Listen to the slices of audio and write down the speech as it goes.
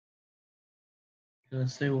Can I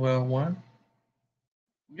say what I want?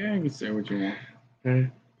 Yeah, you can say what you want. Okay.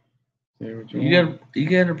 Say what you want. You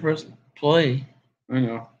gotta press play. I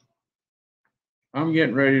know. I'm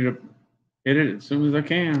getting ready to hit it as soon as I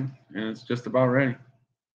can, and it's just about ready.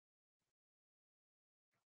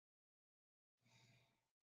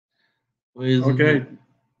 Okay,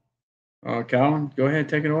 Calvin, go ahead,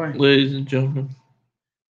 take it away. Ladies and gentlemen,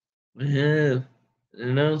 we have an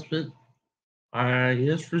announcement I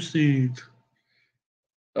just received.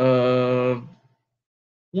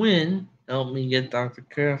 Quinn helped me get Dr.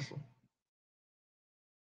 Castle.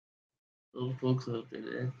 Those folks out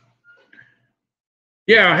there.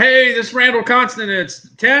 Yeah, hey, this is Randall Constant. It's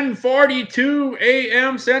 10:42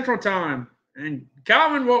 a.m. Central Time, and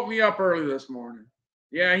Calvin woke me up early this morning.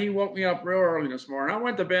 Yeah, he woke me up real early this morning. I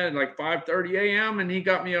went to bed at like 5:30 a.m. and he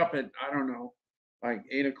got me up at I don't know, like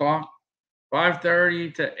 8 o'clock.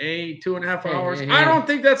 5:30 to 8, 2.5 hours. I don't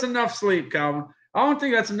think that's enough sleep, Calvin. I don't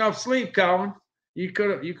think that's enough sleep, Calvin. You could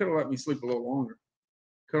have let me sleep a little longer.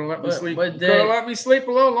 Could have let me sleep. Could have let me sleep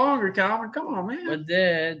a little longer, Calvin. Come on, man. But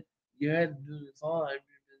Dad, you had to do this live.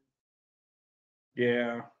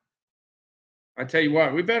 Yeah. I tell you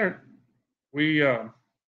what, we better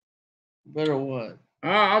better what?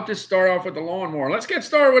 I'll just start off with the lawnmower. Let's get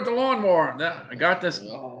started with the lawnmower. I got this.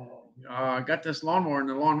 I got this lawnmower, and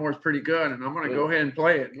the lawnmower's pretty good. And I'm gonna go ahead and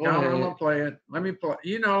play it. Colin, I'm gonna play it. Let me play.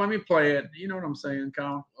 Let me play it. You know what I'm saying,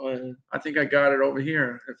 Colin? I think I got it over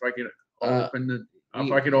here. If I could open the,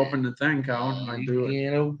 if I could open the thing, Colin, I do it. You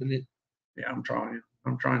can't open it. Yeah, I'm trying.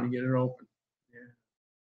 I'm trying to get it open. Yeah.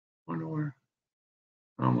 Wonder where.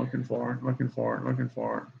 I'm looking for it. Looking for it. Looking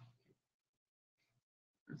for it.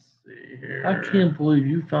 Let's see here. I can't believe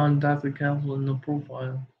you found Dr. Castle in the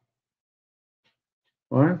profile.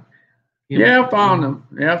 What? Yeah, I found him.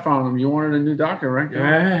 Yeah, I found him. You wanted a new doctor, right?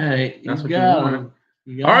 Right. That's what you wanted.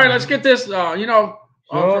 All right, let's get this. Hey,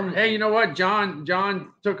 you know what? John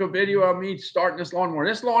took a video of me starting this lawnmower.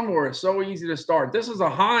 This lawnmower is so easy to start. This is a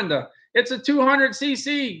Honda. It's a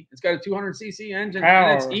 200cc. It's got a 200cc engine,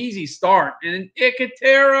 and it's easy start. And it could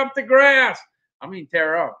tear up the grass. I mean,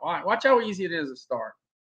 tear up. Watch how easy it is to start.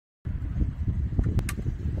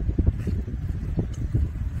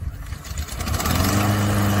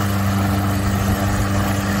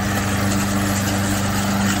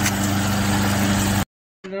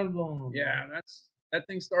 Yeah, that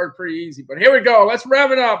thing started pretty easy. But here we go. Let's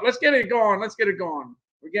rev it up. Let's get it going. Let's get it going.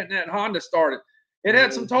 We're getting that Honda started. It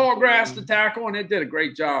had some tall grass to tackle, and it did a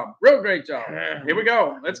great job. Real great job. Here we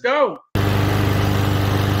go. Let's go.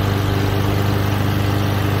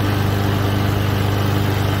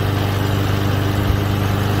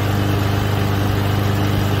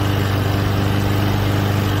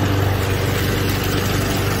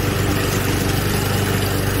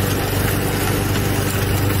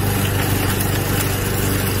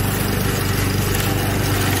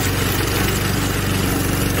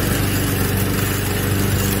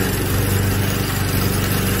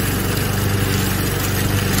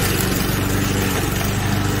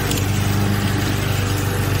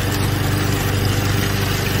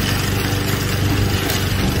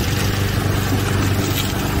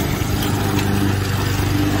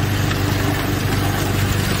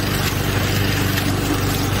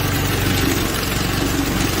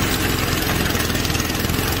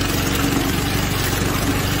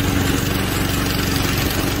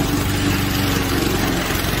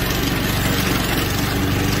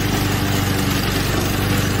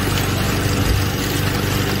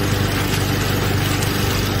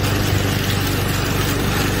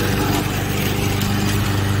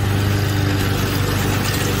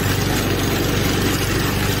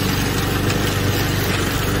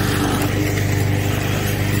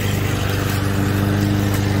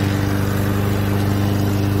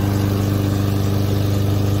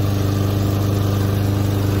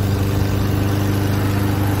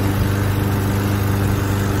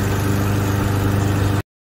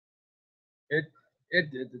 It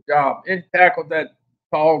did the job. It tackled that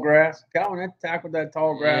tall grass. Calvin, it tackled that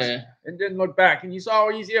tall grass. Yeah. It didn't look back. And you saw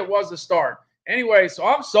how easy it was to start. Anyway, so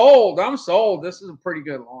I'm sold. I'm sold. This is a pretty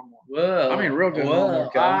good lawnmower. Well, I mean, real good lawnmower,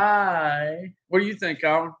 Calvin. What do you think,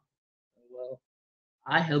 Calvin? Well,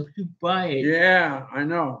 I helped you buy it. Yeah, I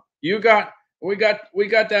know. We got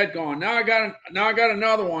that going. Now I got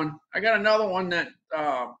another one. I got another one that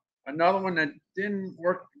didn't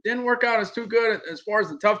work out as too good as far as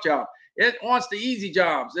the tough job. It wants the easy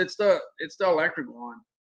jobs. It's the electrical one.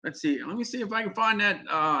 Let's see. Let me see if I can find that.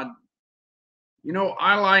 I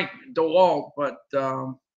like DeWalt, but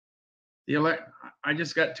I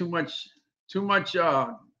just got too much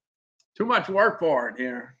work for it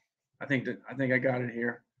here. I think I got it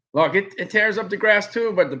here. Look, it tears up the grass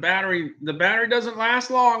too, but the battery doesn't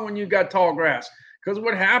last long when you got tall grass. Because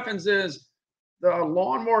what happens is the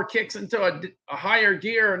lawnmower kicks into a higher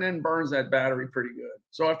gear and then burns that battery pretty good.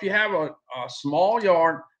 So if you have a small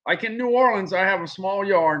yard, like in New Orleans, I have a small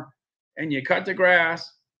yard, and you cut the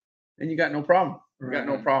grass, and you got no problem. You got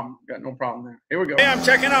no problem. Got no problem there. Here we go. Hey, I'm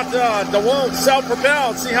checking out the DeWalt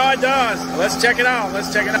self-propelled. See how it does. Let's check it out.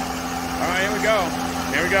 Let's check it out. All right, here we go.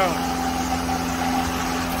 Here we go.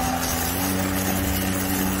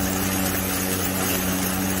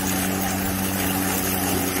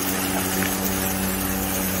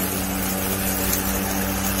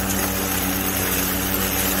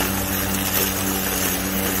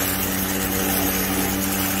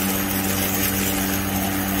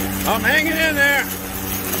 I'm hanging in there.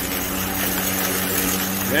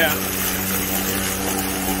 Yeah.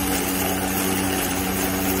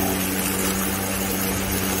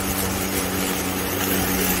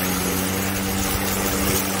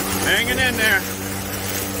 Hanging in there.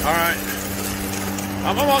 All right.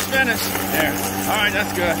 I'm almost finished. There. All right,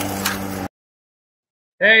 that's good.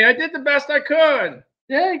 Hey, I did the best I could.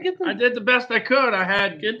 Yeah, I did the best I could. I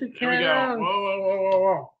had. Get the Here we go. camera.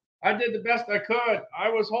 Whoa. I did the best I could. I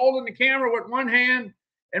was holding the camera with one hand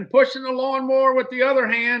and pushing the lawnmower with the other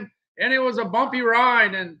hand, and it was a bumpy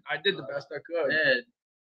ride, and I did the best I could.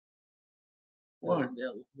 What?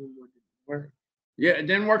 Yeah, it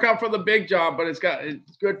didn't work out for the big job, but it's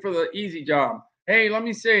good for the easy job. Hey, let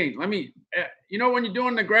me see. You know, when you're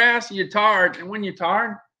doing the grass, you're tired, and when you're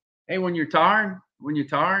tired, you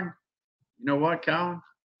know what, Colin?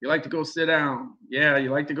 You like to go sit down. Yeah,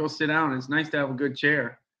 you like to go sit down. It's nice to have a good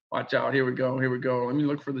chair. Watch out. Here we go. Here we go. Let me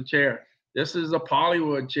look for the chair. This is a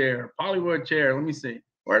Polywood chair. Polywood chair. Let me see.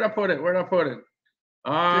 Where'd I put it?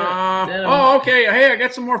 Oh, okay. Hey, I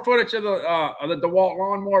got some more footage of the DeWalt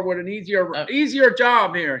lawnmower with an easier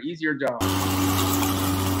job here. Easier job.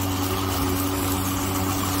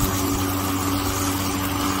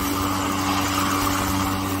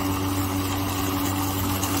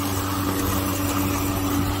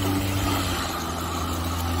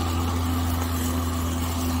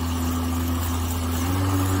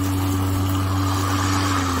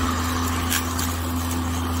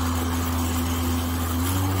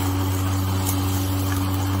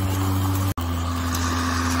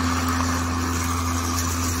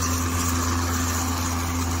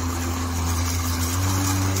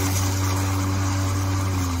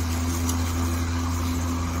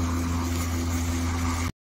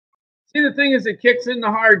 See, the thing is, it kicks in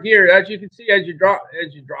the higher gear. As you can see, as you're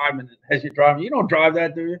driving, you don't drive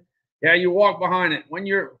that, do you? Yeah, you walk behind it. When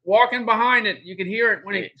you're walking behind it, you can hear it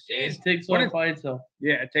when it takes off by itself.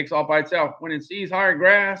 Yeah, it takes off by itself. When it sees higher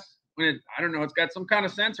grass, I don't know, it's got some kind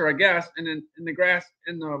of sensor, I guess, and then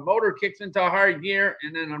the motor kicks into a higher gear,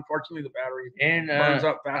 and then unfortunately the battery burns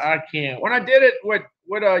up faster. I can't. When I did it with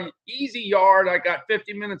a easy yard, I got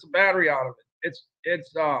 50 minutes of battery out of it.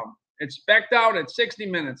 It's spec'd out at 60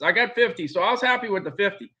 minutes. I got 50, so I was happy with the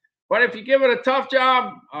 50. But if you give it a tough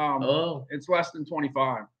job, it's less than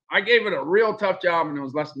 25. I gave it a real tough job, and it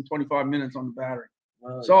was less than 25 minutes on the battery.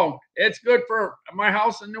 Wow. So it's good for my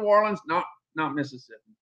house in New Orleans, not Mississippi.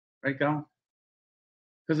 Right, Cal?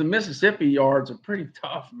 Because the Mississippi yards are pretty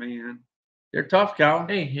tough, man. They're tough, Cal.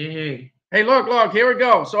 Hey. Hey, look, here we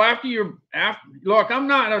go. So look, I'm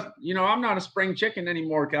not a spring chicken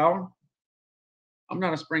anymore, Cal. I'm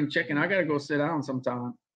not a spring chicken. I gotta go sit down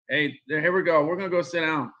sometime. Hey, here we go. We're gonna go sit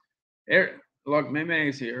down. Here, look,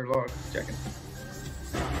 Meme's here. Look, check it.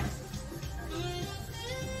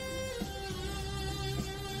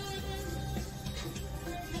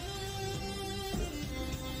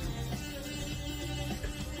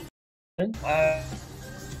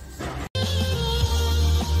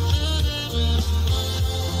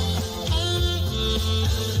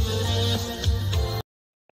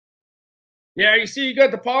 Yeah, you see, you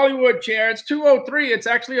got the Polywood chair. It's $203. It's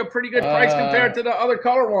actually a pretty good price compared to the other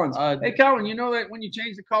color ones. Hey, Calvin, you know that when you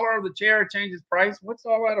change the color of the chair, it changes price? What's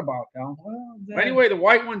all that about, Calvin? Well, anyway, the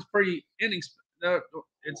white one's pretty inexpensive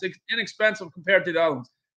compared to the other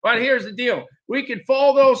ones. But here's the deal. We could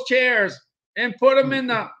fold those chairs and put them in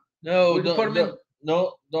the... Don't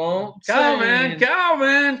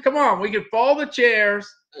Calvin, come on. We could fold the chairs.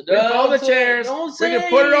 We can fold the chairs. We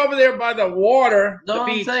can put it over there by the water.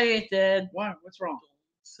 Don't say it, Dad. What? What's wrong?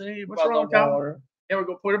 Say what's wrong, Calvin? Yeah, we're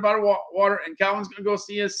going to put it by the water, and Calvin's going to go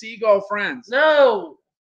see his seagull friends. No.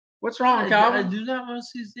 What's wrong, Calvin? I do not want to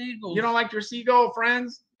see seagulls. You don't like your seagull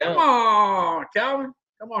friends? Come on, Calvin.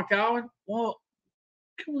 Come on, Calvin. Well,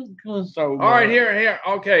 come on, all right, here.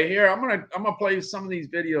 Okay, here. I'm gonna play some of these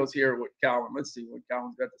videos here with Calvin. Let's see what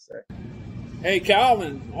Calvin's got to say. Hey,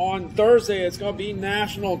 Calvin, on Thursday, it's going to be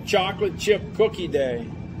National Chocolate Chip Cookie Day.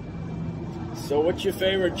 So what's your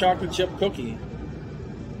favorite chocolate chip cookie?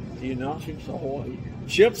 Do you know? Chips Ahoy.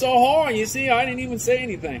 Chips Ahoy. You see, I didn't even say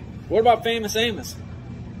anything. What about Famous Amos?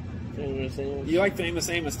 Famous Amos. You like Famous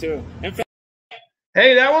Amos, too.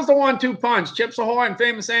 Hey, that was the 1-2 punch. Chips Ahoy and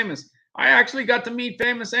Famous Amos. I actually got to meet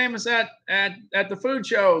Famous Amos at the food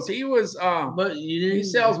shows. He was but you didn't, he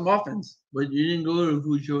sells muffins. But you didn't go to the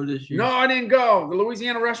food show this year. No, I didn't go. The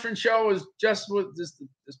Louisiana Restaurant Show was just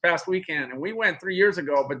this past weekend, and we went 3 years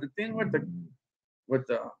ago. But the thing with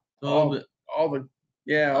all the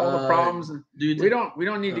problems, dude, we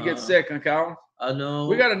don't need to get sick, huh, Calvin? I know.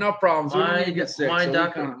 We got enough problems. We don't need to get sick. My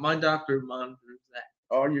doctor monitors that.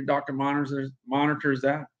 Oh, your doctor monitors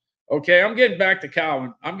that. Okay, I'm getting back to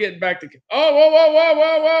Calvin. I'm getting back to. Whoa!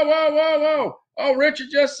 Oh, Richard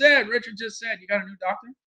just said. You got a new doctor?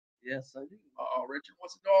 Yes, I do. Oh, Richard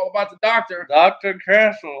wants to know all about the doctor. Dr.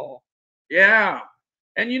 Castle. Yeah.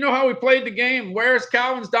 And you know how we played the game? Where's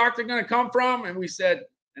Calvin's doctor going to come from? And we said,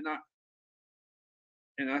 and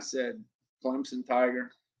I said, Clemson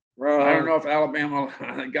Tiger. Right. I don't know if Alabama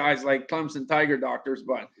guys like Clemson Tiger doctors,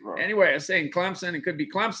 but anyway, I'm saying Clemson. It could be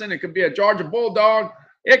Clemson. It could be a Georgia Bulldog.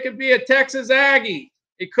 It could be a Texas Aggie.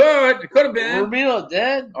 It could have been. Reveal it,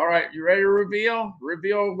 Dad. All right, you ready to reveal?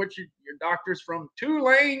 Reveal which your doctor's from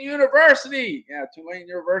Tulane University. Yeah, Tulane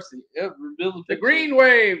University. Yep, reveal the Green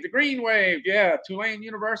Wave. The Green Wave. Yeah, Tulane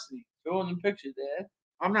University. Show them the picture, Dad.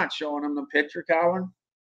 I'm not showing them the picture, Calvin.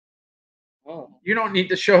 Oh. You don't need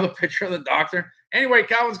to show the picture of the doctor. Anyway,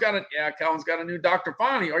 Calvin's got a new doctor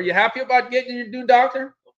finally. Are you happy about getting your new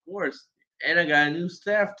doctor? Of course. And I got a new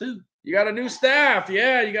staff too. You got a new staff.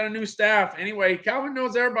 Yeah, you got a new staff. Anyway, Calvin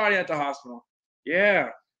knows everybody at the hospital. Yeah.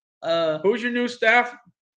 Who's your new staff?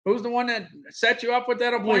 Who's the one that set you up with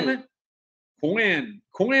that appointment? Quinn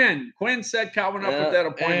set Calvin up with that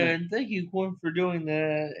appointment. And thank you, Quinn, for doing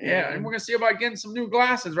that. Yeah, and we're gonna see about getting some new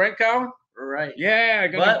glasses, right, Calvin? Right. Yeah.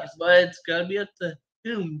 But it's gotta be up to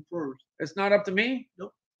him first. It's not up to me?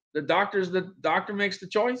 Nope. The doctor makes the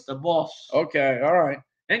choice? The boss. Okay, all right.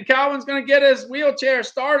 And Calvin's gonna get his wheelchair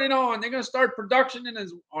started on. They're gonna start production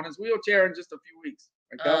on his wheelchair in just a few weeks.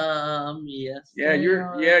 Right, yes. Yeah,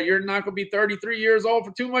 you're not gonna be 33 years old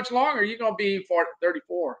for too much longer. You're gonna be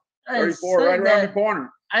 34. 34, right around the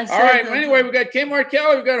corner. All right. Anyway, we got Kmart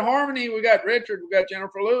Kelly, we got Harmony, we got Richard, we got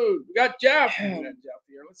Jennifer Lou, we got Jeff. We got Jeff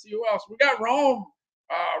here. Let's see who else. We got Rome.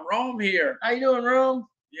 Rome here. How you doing, Rome?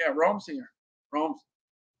 Yeah, Rome's here. Rome's.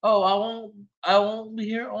 Oh, I won't be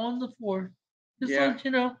here on the 4th. Just let you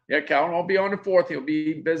know. Yeah, Calvin won't be on the 4th. He'll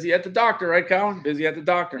be busy at the doctor, right, Calvin? Busy at the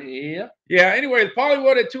doctor. Yep. Yeah. Anyway, the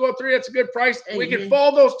Pollywood at $203. That's a good price. We can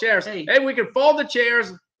fold those chairs. Hey, we can fold the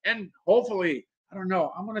chairs, and hopefully, I don't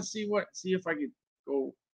know. I'm gonna see if I could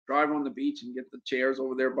go drive on the beach and get the chairs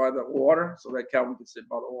over there by the water, so that Calvin can sit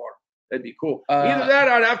by the water. That'd be cool. Either that,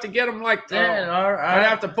 or I'd have to get him like. I'd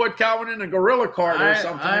have to put Calvin in a gorilla cart or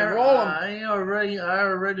something and roll him. I already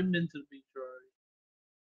been to the beach already.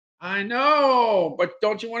 I know, but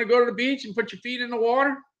don't you want to go to the beach and put your feet in the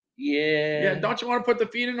water? Yeah. Yeah, don't you want to put the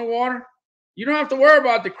feet in the water? You don't have to worry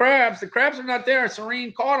about the crabs. The crabs are not there.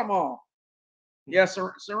 Serene caught them all. Yeah,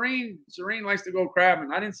 Serene likes to go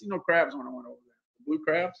crabbing. I didn't see no crabs when I went over there. The blue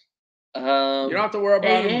crabs. You don't have to worry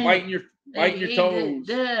about them biting your toes.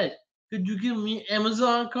 Dad, could you give me an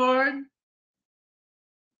Amazon card?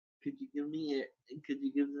 Could you give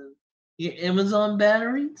them your Amazon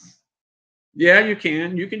batteries? Yeah, you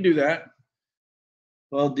can. You can do that.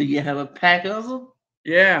 Well, do you have a pack of them?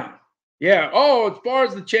 Yeah. Oh, as far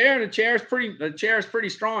as the chair is pretty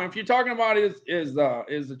strong. If you're talking about is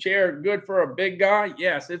the chair good for a big guy?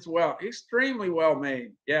 Yes, it's extremely well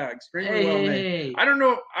made. Yeah, extremely well made. Hey. I don't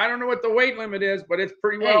know what the weight limit is, but it's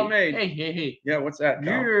pretty well made. Hey. Yeah, what's that?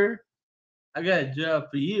 I got a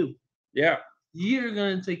job for you. Yeah. You're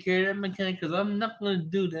gonna take care of that mechanic because I'm not gonna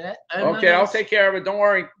do that. Okay, I'll take care of it. Don't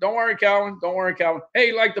worry, Calvin.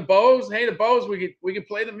 Hey, like the Bows. Hey, the Bows. We could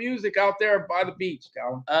play the music out there by the beach,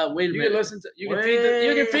 Calvin. Wait a minute. You can listen to. You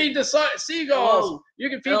can feed the seagulls. Whoa. You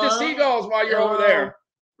can feed the seagulls while you're over there.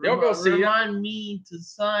 They'll go see you. Remind me to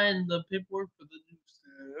sign the paperwork for the new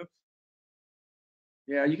stuff.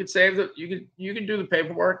 Yeah, you can save the. You can do the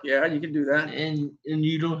paperwork. Yeah, you can do that. And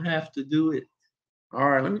you don't have to do it. All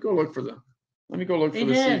right, let me go look for the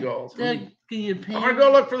seagulls. Dad, I'm gonna go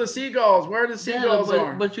look for the seagulls. Where the seagulls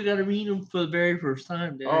are? But you got to meet them for the very first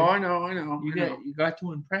time, Dad. Oh, I know. You got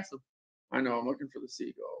to impress them. I know. I'm looking for the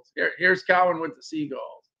seagulls. Here's Calvin with the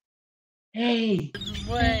seagulls. Hey,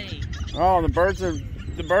 wait. Oh, the birds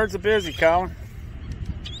are busy, Calvin.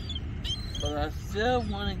 But I still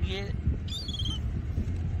want to get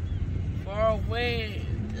far away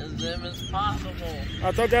as them as possible.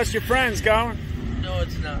 I thought that's your friends, Colin. No,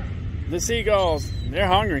 it's not. The seagulls. They're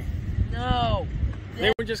hungry. No.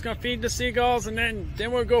 They were just gonna feed the seagulls, and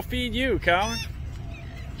then we'll go feed you, Colin.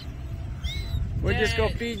 We'll just go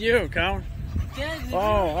feed you, Colin. Dad,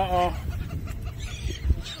 Oh,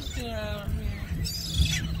 let's get out of here.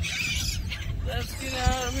 Let's get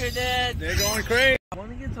out of here, Dad. they're going crazy. I want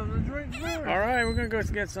to get something to drink first. All right, we're gonna go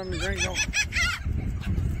get something to drink.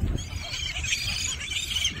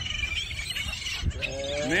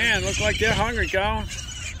 Man, looks like they're hungry, Colin.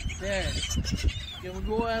 Dad, can we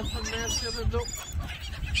go ask some mask at the door?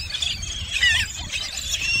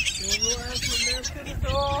 Can we go ask some mask at the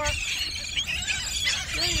door?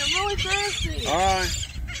 Dang, I'm really thirsty. All right.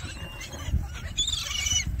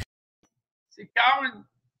 See,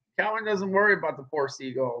 Calvin doesn't worry about the poor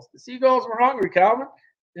seagulls. The seagulls were hungry, Calvin.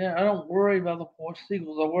 Yeah, I don't worry about the poor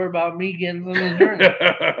seagulls. I worry about me getting something to drink.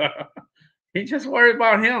 He just worried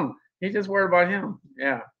about him. He just worried about him.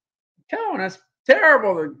 Yeah. Calvin, that's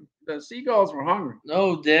terrible. The seagulls were hungry.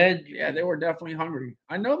 No, Dad. Yeah, they were definitely hungry.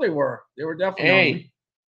 I know they were. They were definitely hungry.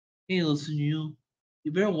 Hey, listen, you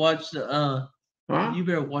better watch the Huh? you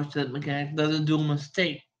better watch that mechanic doesn't do a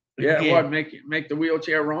mistake. Yeah, again. what, make the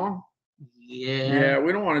wheelchair wrong? Yeah. Yeah,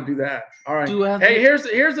 we don't want to do that. All right. Do I have Hey, to-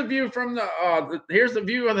 here's the view from here's the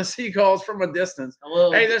view of the seagulls from a distance.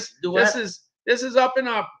 Well, Hey, this is up in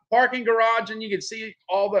a parking garage, and you can see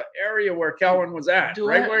all the area where Calvin was at,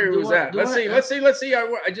 right where he was at. Let's see.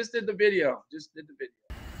 I just did the video.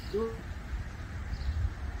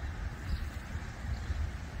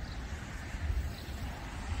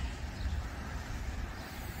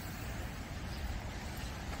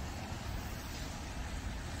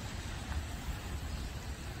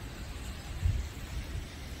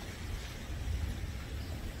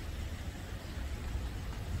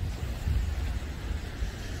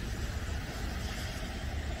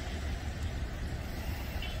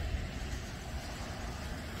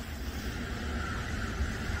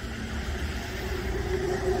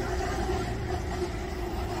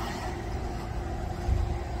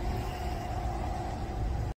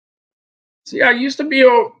 See, I used to be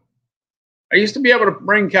able to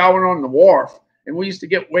bring Calvin on the wharf, and we used to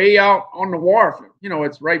get way out on the wharf. You know,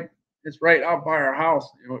 it's right out by our house.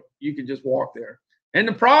 You know, you can just walk there. And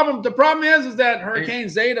the problem is that Hurricane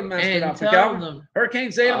Zeta messed it up.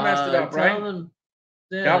 Hurricane Zeta messed it up, right? Tell them,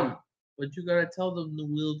 Dad, Calvin. but you gotta tell them the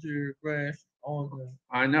wheelchair crashed on them.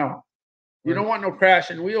 I know. You don't want no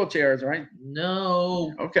crashing wheelchairs, right?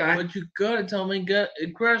 No. Okay. But you gotta tell me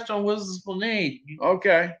it crashed on West Esplanade.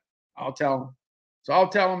 Okay. I'll tell them. So I'll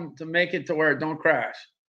tell them to make it to where it don't crash.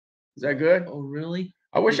 Is that good? Oh, really?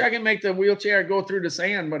 I wish I could make the wheelchair go through the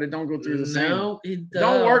sand, but it don't go through the sand. No, it does.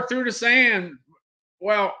 Don't work through the sand.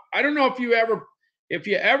 Well, I don't know if you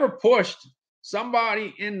ever pushed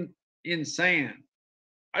somebody in sand.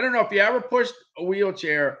 I don't know if you ever pushed a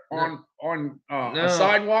wheelchair on a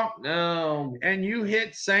sidewalk. No. And you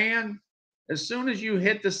hit sand. As soon as you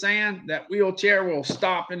hit the sand, that wheelchair will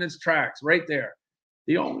stop in its tracks right there.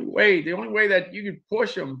 The only way that you can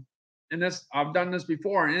push them, and I've done this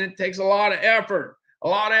before, and it takes a lot of effort,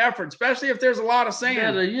 especially if there's a lot of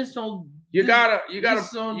sand. Yeah, you just don't. You gotta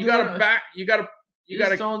don't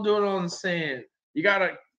do it on sand. You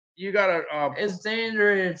gotta. It's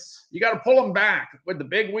dangerous. You gotta pull them back with the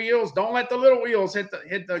big wheels. Don't let the little wheels hit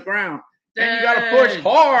the ground. And you gotta push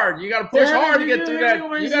hard. You gotta push hard to get through that.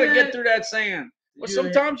 You gotta get through that sand. Well,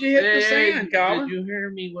 sometimes you hit the sand, Colin. Did you hear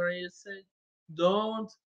me what I just said? Don't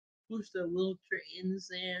push the wheelchair in the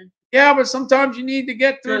sand. Yeah, but sometimes you need to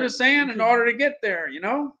get through the sand in order to get there, you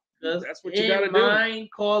know? That's what you got to do. Might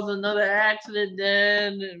cause another accident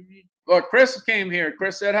then. Look, Chris came here.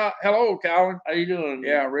 Chris said, hello, Colin. How you doing?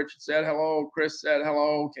 Yeah, Richard said hello. Chris said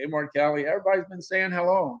hello. Kmart Kelly. Everybody's been saying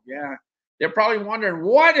hello. Yeah. They're probably wondering,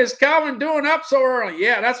 what is Calvin doing up so early?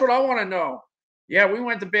 Yeah, that's what I want to know. Yeah, we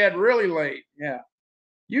went to bed really late. Yeah.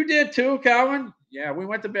 You did too, Calvin? Yeah, we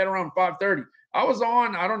went to bed around 5:30. I was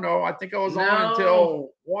on, I don't know, I think I was on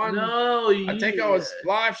until 1. No, I think I was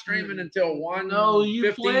live streaming until 1. No,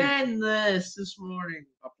 you planned this morning.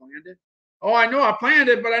 I planned it? Oh, I know I planned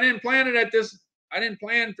it, but I didn't plan it I didn't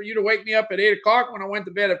plan for you to wake me up at 8 o'clock when I went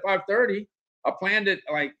to bed at 5:30. I planned it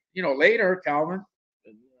later, Calvin.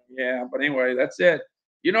 Yeah, but anyway, that's it.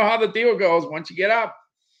 You know how the deal goes. Once you get up,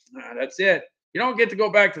 that's it. You don't get to go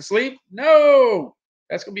back to sleep. No,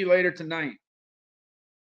 that's going to be later tonight.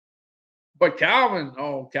 But Calvin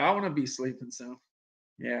will be sleeping soon.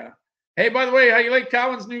 Yeah. Hey, by the way, how you like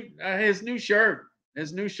Calvin's his new shirt?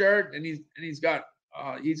 His new shirt, and he's got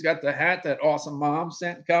the hat that Awesome Mom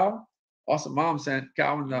sent Calvin. Awesome Mom sent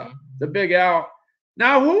Calvin the Big Al.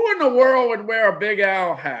 Now, who in the world would wear a Big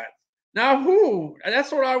Al hat? Now, who?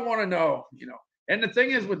 That's what I want to know, you know. And the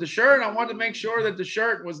thing is, with the shirt, I wanted to make sure that the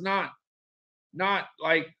shirt was not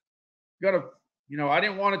like gonna, you know, I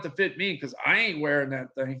didn't want it to fit me because I ain't wearing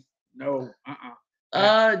that thing. No,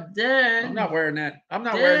 Dad. I'm not wearing that. I'm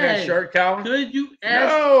not wearing that shirt, Calvin. Could you ask?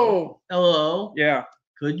 No. Hello. Yeah.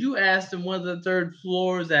 Could you ask them where the third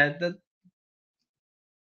floor is at?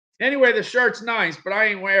 Anyway, the shirt's nice, but I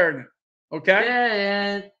ain't wearing it. Okay.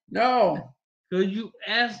 Dad. No. Could you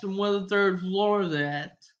ask them where the third floor is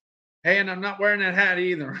at? Hey, and I'm not wearing that hat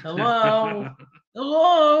either. Hello.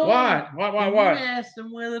 Hello. What? What? Can you ask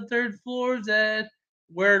them where the third floor is at?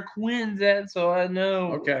 Where Quinn's at, so I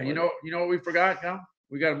know. Okay. You know what we forgot, Cal?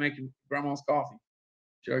 We got to make grandma's coffee.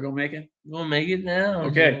 Should I go make it? We'll make it now.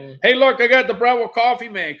 Okay. Man. Hey, look, I got the Breville coffee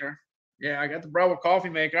maker. Yeah, I got the Breville coffee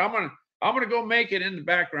maker. I'm gonna go make it in the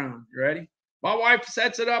background. You ready? My wife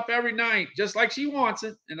sets it up every night, just like she wants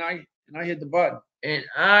it, and I hit the button. And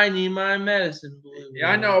I need my medicine.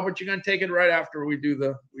 Yeah, I know, but you're gonna take it right after we do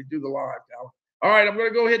the live, Calvin. All right, I'm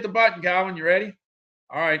gonna go hit the button, Calvin. You ready?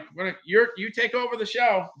 All right, you take over the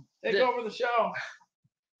show. Take over the show.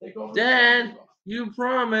 Take over. Dad, you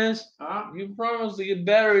promised. Huh? You promised to get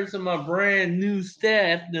batteries to my brand new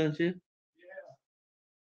staff, don't you? Yeah.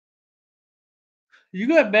 You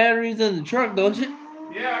got batteries in the truck, don't you?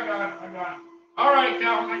 Yeah, I got it. All right,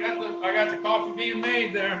 Calvin, I got the coffee being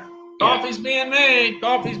made there. Coffee's being made.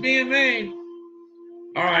 Coffee's being made.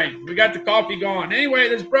 All right, we got the coffee going. Anyway,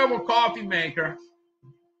 this Breville coffee maker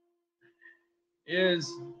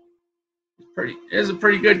is a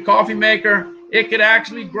pretty good coffee maker. It could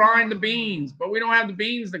actually grind the beans, but we don't have the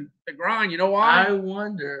beans to grind. You know why? I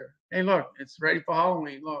wonder. Hey, look, it's ready for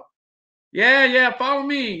Halloween. Look. Yeah, follow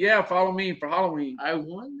me. Yeah, follow me for Halloween. I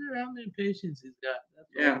wonder how many patients he's got.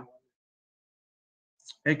 Yeah.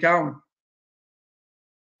 Hey, Calvin.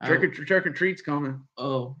 Trick or treat's coming.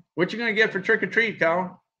 Oh. What you gonna get for trick or treat,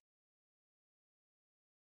 Calvin?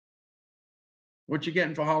 What you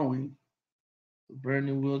getting for Halloween? A brand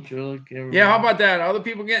new wheelchair like everyone. Yeah, how about that? Other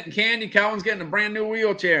people getting candy. Calvin's getting a brand new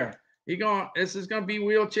wheelchair. This is gonna be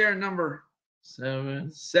wheelchair number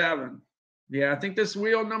 7. Yeah, I think this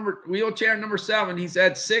wheelchair number 7. He's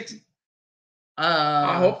had 6.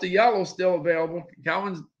 I hope the yellow's still available.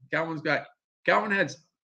 Calvin had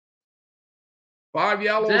 5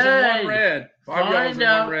 yellows and 1 red. 5 yellows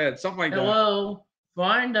and 1 red. Something like that. Hello.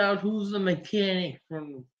 Find out who's the mechanic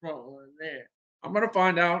from the front one there. I'm gonna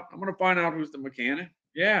find out. Who's the mechanic.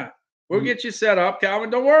 Yeah. We'll get you set up, Calvin.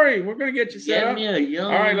 Don't worry. We're gonna get you set up. Get me a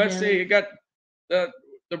young All right, let's see. You got the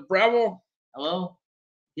Breville. Hello?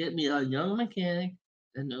 Get me a young mechanic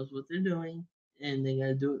that knows what they're doing, and they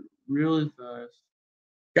gotta do it really fast.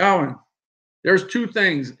 Calvin, there's 2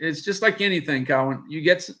 things. It's just like anything, Calvin. You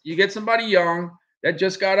get somebody young that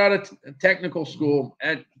just got out of technical school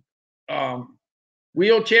at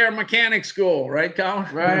wheelchair mechanic school, right,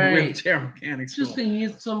 Calvin? Right. Wheelchair mechanic school. Just to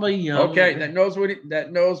get somebody young. Okay, that knows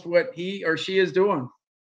what he or she is doing.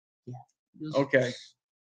 Yeah. Okay.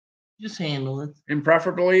 Just handle it. And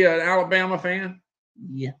preferably an Alabama fan?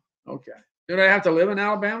 Yeah. Okay. Do they have to live in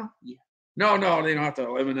Alabama? Yeah. No, they don't have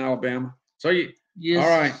to live in Alabama. So Yes. All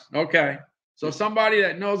right. Okay. So somebody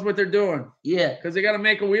that knows what they're doing. Yeah. Because they got to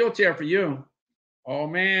make a wheelchair for you. Oh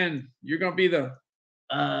man, you're gonna be the.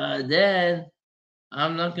 Dad,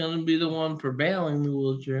 I'm not gonna be the one prevailing the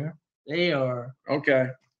wheelchair. They are. Okay.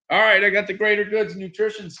 All right. I got the Greater Goods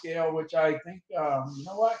nutrition scale, which I think. You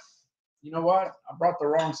know what? I brought the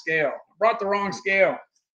wrong scale.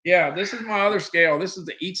 Yeah, this is my other scale. This is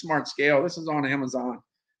the Eat Smart scale. This is on Amazon.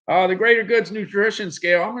 The Greater Goods nutrition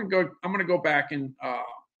scale. I'm gonna go back and.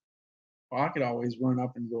 Well, I could always run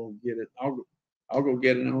up and go get it. I'll go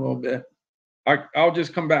get it in a little bit. I'll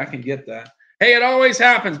just come back and get that. Hey, it always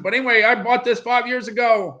happens. But anyway, I bought this 5 years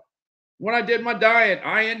ago. When I did my diet,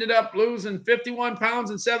 I ended up losing 51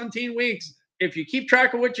 pounds in 17 weeks. If you keep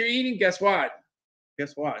track of what you're eating, guess what?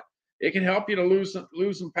 It can help you to lose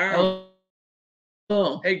some pounds.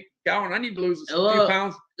 Oh. Hey, Calvin, I need to lose a few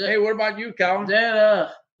pounds. Hey, what about you, Calvin?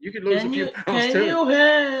 Dad, you could lose a few pounds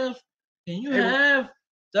too. Can you have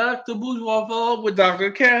Dr. Bourgeois follow up with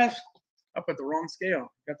Dr. Cass? I put the wrong scale.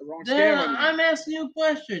 Got the wrong Dad, scale. I'm asking you a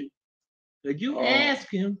question. Could you ask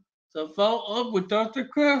him to follow up with Dr.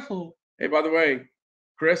 Kressel? Hey, by the way,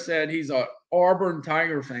 Chris said he's a Auburn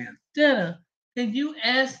Tiger fan. Dad, can you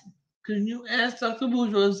ask Dr.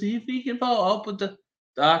 Bourgeois see if he can follow up with the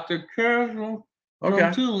Dr. Kressel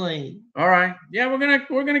from Tulane? All right. Yeah,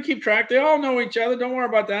 we're gonna keep track. They all know each other. Don't worry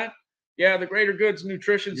about that. Yeah, the Greater Goods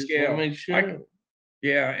nutrition scale. Make sure.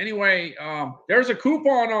 Yeah. Anyway, there's a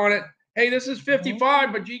coupon on it. Hey, this is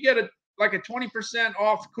 55, but you get like a 20%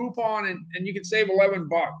 off coupon, and you can save $11.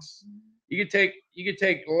 You could take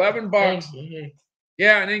 $11.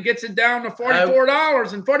 Yeah, and then gets it down to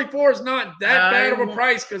 $44, and 44 is not that bad of a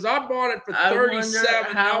price because I bought it for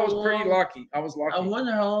 37. I was pretty lucky. I was lucky. I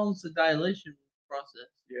wonder how long's the dilation process.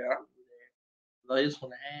 Yeah. I just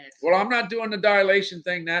want to ask. Well, I'm not doing the dilation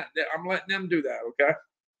thing. That I'm letting them do that. Okay.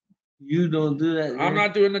 You don't do that. I'm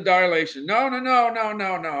not doing the dilation. No. I'm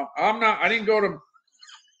not. I didn't go to.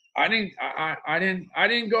 I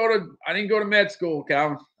didn't go to med school,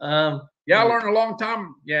 Calvin. Yeah, I learned a long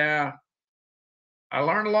time. Yeah. I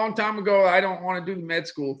learned a long time ago I don't want to do the med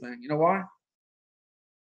school thing. You know why?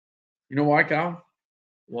 You know why, Calvin?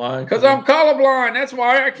 Why? Because I'm colorblind. That's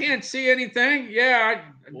why I can't see anything. Yeah, I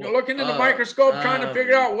look into the microscope trying to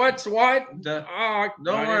figure out what's what. Don't I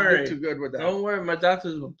worry. didn't do too good with that. Don't worry. My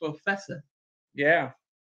doctor's a professor. Yeah.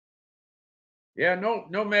 Yeah, no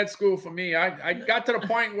med school for me. I got to the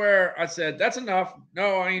point where I said, that's enough.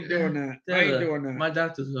 No, I ain't doing that. I ain't doing that. My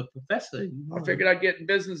doctor's a professor. I figured I'd get in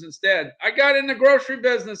business instead. I got in the grocery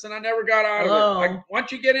business and I never got out of it. Like,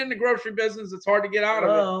 once you get in the grocery business, it's hard to get out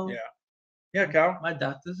of it. Yeah. Yeah, Cal. My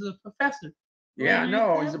doctor's a professor. Yeah,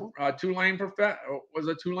 no, he's a Tulane professor. Was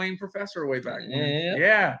a Tulane professor way back when.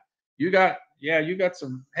 Yeah. You got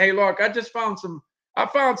some. Hey, look, I found some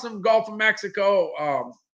Gulf of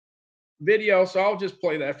Mexico video, so I'll just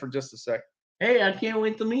play that for just a second. Hey, I can't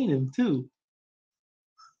wait to meet him too.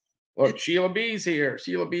 Look, Sheila B's here.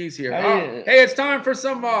 Sheila B's here. Hey, it's time for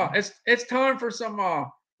some it's time for some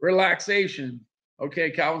relaxation.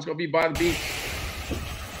 Okay, Calvin's gonna be by the beach.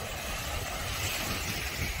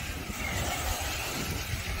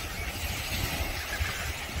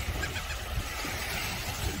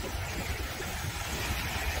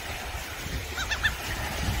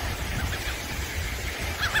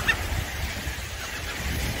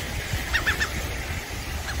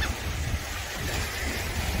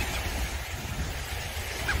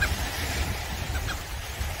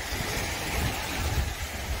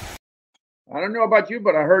 I don't know about you,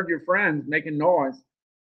 but I heard your friends making noise.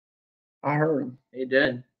 I heard them. He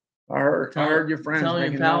did. I heard your friends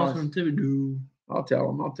making noise. From too. I'll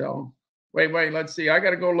tell them. Wait, let's see. I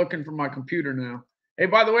got to go looking for my computer now. Hey,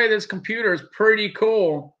 by the way, this computer is pretty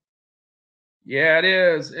cool. Yeah, it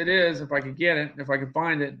is. It is. If I could get it, if I could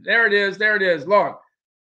find it. There it is. Look,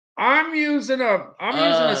 I'm using a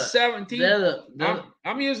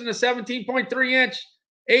 17.3 inch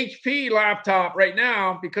HP laptop right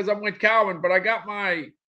now because I'm with Calvin, but I got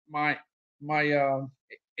my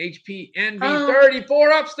HP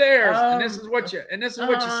NV34 upstairs, and this is what you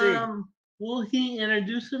see. Will he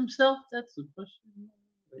introduce himself? That's the question.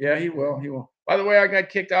 Yeah, he will. By the way, I got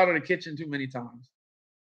kicked out of the kitchen too many times.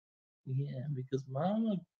 Yeah, because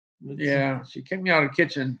Mama. Yeah, she kicked me out of the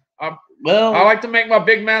kitchen. I like to make my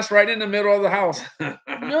big mess right in the middle of the house.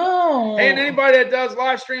 No. Hey, and anybody that does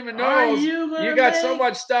live streaming knows you got so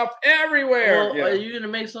much stuff everywhere. Are you gonna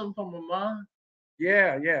make something for my mom?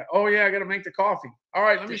 Yeah. Oh yeah, I gotta make the coffee. All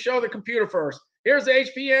right, let me show the computer first. Here's the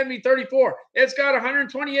HP NV34. It's got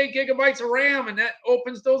 128 gigabytes of RAM, and that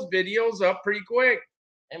opens those videos up pretty quick.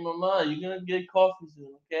 Hey, Mama, you're gonna get coffee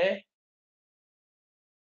soon, okay?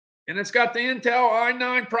 And it's got the Intel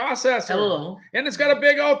i9 processor. Hello. And it's got a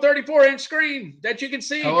big old 34-inch screen that you can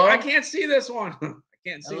see. Hello? I can't see this one. I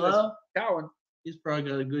can't see this. Calvin. He's probably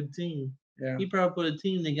got a good team. Yeah. He probably put a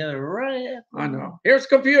team together right after. I know. Here's the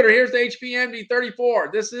computer. Here's the HP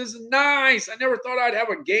NV34. This is nice. I never thought I'd have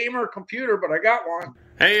a gamer computer, but I got one.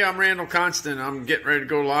 Hey, I'm Randall Constant. I'm getting ready to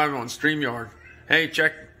go live on StreamYard. Hey,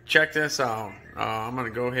 check this out. I'm going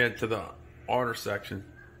to go ahead to the order section.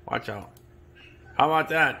 Watch out. How about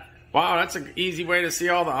that? Wow, that's an easy way to see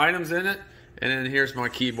all the items in it. And then here's my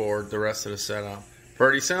keyboard, the rest of the setup.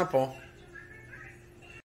 Pretty simple.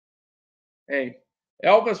 Hey,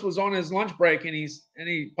 Elvis was on his lunch break and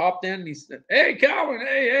he popped in and he said, "Hey, Calvin,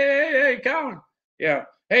 hey, Calvin." Yeah.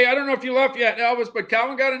 Hey, I don't know if you left yet, Elvis, but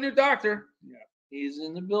Calvin got a new doctor. Yeah. He's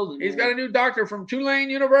in the building. He's got a new doctor from Tulane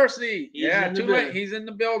University. Tulane. He's in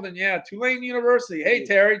the building. Yeah, Tulane University. Hey,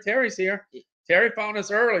 Terry. Terry's here. Terry found us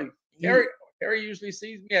early. Terry usually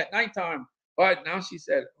sees me at nighttime, but now she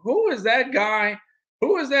said, "Who is that guy?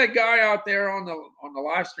 Who is that guy out there on the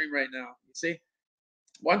live stream right now?" You see,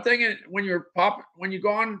 one thing when you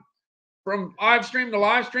go on from live stream to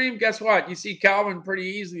live stream, guess what? You see Calvin pretty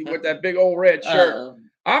easily with that big old red shirt.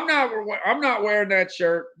 I'm not wearing that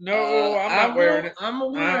shirt. No, I'm not wearing it. I'm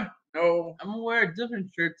aware. No, I'm gonna wear a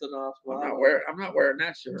different shirt than us. I'm not wearing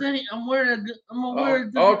that shirt. Daddy, I'm gonna wear a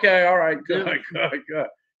different. Okay, all right, good.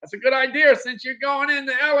 That's a good idea since you're going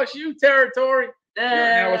into LSU territory.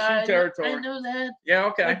 LSU territory. I know that. Yeah,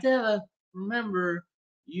 okay. I gotta remember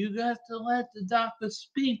You got to let the doctor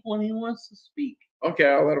speak when he wants to speak. Okay,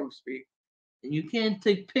 I'll let him speak. And you can't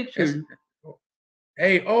take pictures.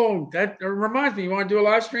 Hey, that reminds me. You want to do a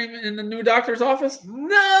live stream in the new doctor's office?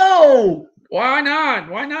 No! Why not?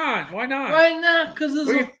 Why not? Why not? Why not? Because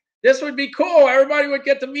this would be cool. Everybody would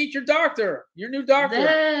get to meet your doctor, your new doctor.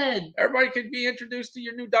 Dad. Everybody could be introduced to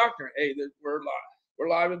your new doctor. Hey, we're live. We're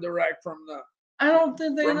live and direct from the. I don't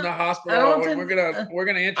think they're from the hospital. We're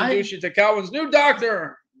gonna introduce you to Calvin's new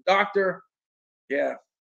doctor. Doctor. Yeah.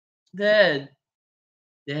 Dad.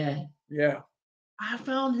 Yeah. I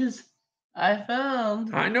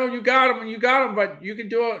know you got him, but you can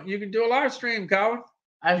do a live stream, Calvin.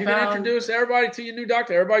 You can introduce everybody to your new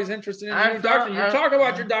doctor. Everybody's interested in your new doctor. You talk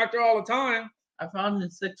about your doctor all the time. I found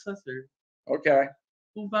his successor. Okay.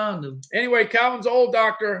 Who found him? Anyway, Calvin's old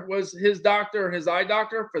doctor was his doctor, his eye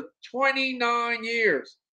doctor, for 29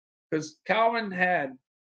 years. Because Calvin had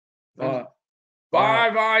 5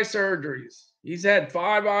 eye surgeries. He's had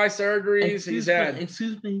 5 eye surgeries.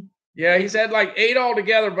 Excuse me. Yeah, he's had like 8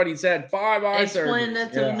 altogether, but he's had 5 eye surgeries. Explain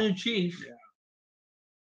that to the new chief. Yeah.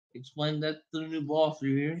 Explain that to the new boss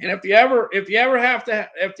you hear. And if you ever have to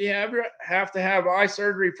have eye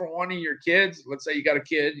surgery for one of your kids, let's say you got a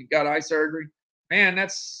kid, you got eye surgery, man,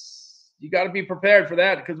 you got to be prepared for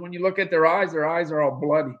that, because when you look at their eyes are all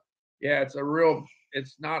bloody. Yeah, it's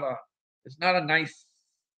not a nice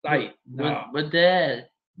sight. No. But Dad.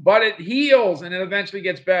 But it heals and it eventually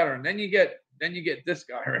gets better, and then you get this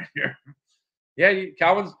guy right here. Yeah,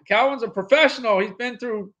 Calvin's a professional. He's been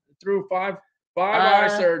through 5 eye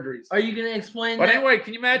surgeries. Are you gonna explain that? But anyway,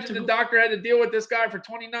 can you imagine the doctor had to deal with this guy for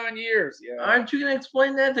 29 years? Yeah. Aren't you gonna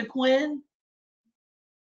explain that to Quinn?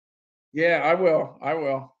 Yeah, I will.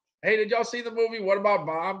 Hey, did y'all see the movie What About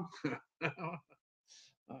Bob?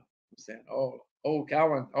 I'm saying,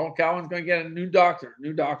 Calvin's gonna get a new doctor.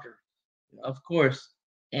 Of course.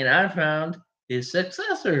 And I found his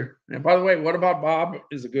successor. And by the way, What About Bob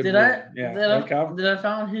is a good movie. Did I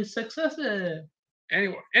found his successor?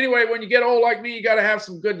 Anyway, when you get old like me, you got to have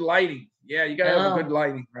some good lighting. Yeah, you got to have a good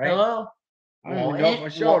lighting, right? Hello. I don't know if I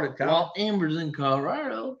showed it, Calvin. Well, Amber's in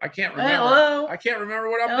Colorado. I can't remember. Hello. I can't remember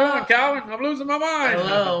what I'm doing, Calvin. I'm losing my mind.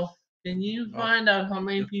 Hello. Can you find out how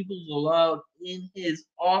many people's allowed in his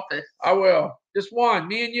office? I will. Just one.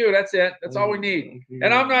 Me and you. That's it. That's all we need.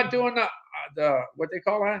 And I'm not doing the what they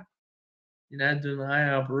call that? You're not doing the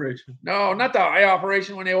eye operation. No, not the eye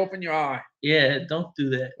operation when they open your eye. Yeah, don't do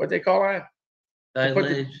that. What they call that?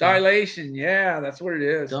 Dilation. Yeah, that's what it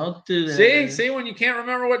is. Don't do that. See, when you can't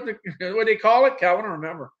remember what they call it, Calvin will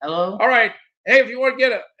remember. Hello. All right. Hey, if you want to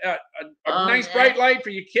get a nice bright light for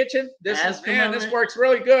your kitchen, this works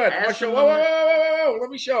really good. Whoa! Let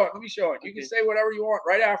me show it. You can say whatever you want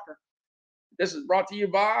right after. This is brought to you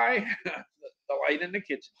by the light in the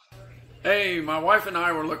kitchen. Hey, my wife and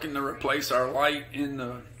I were looking to replace our light in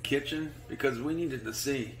the kitchen because we needed to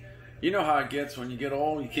see. You know how it gets when you get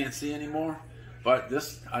old, you can't see anymore. But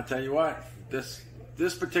I tell you what, this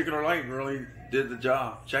particular light really did the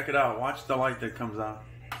job. Check it out. Watch the light that comes out.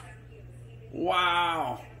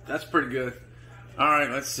 Wow, that's pretty good. All right,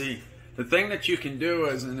 let's see. The thing that you can do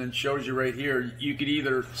is, and it shows you right here, you could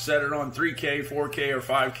either set it on 3K, 4K, or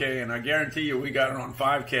 5K, and I guarantee you we got it on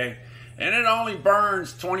 5K. And it only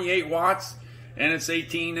burns 28 watts, and it's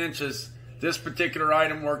 18 inches. This particular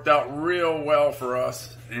item worked out real well for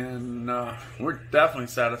us, and we're definitely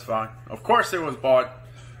satisfied. Of course, it was bought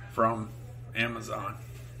from Amazon.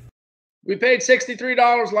 We paid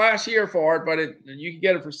 $63 last year for it, but you can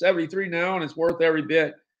get it for $73 now, and it's worth every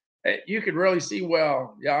bit. You could really see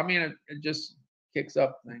well. Yeah, I mean, it just kicks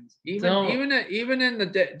up things. Even in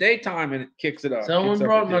the daytime, and it kicks it up. Someone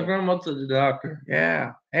brought my grandma to the doctor.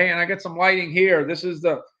 Yeah. Hey, and I got some lighting here. This is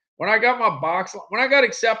when I got my box. When I got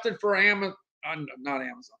accepted for not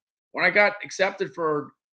Amazon. When I got accepted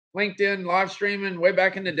for LinkedIn live streaming way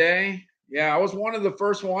back in the day, yeah, I was one of the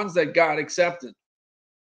first ones that got accepted.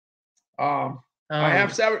 I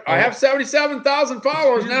have 77,000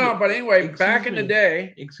 followers now, but anyway, back in the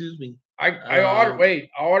day. Excuse me. I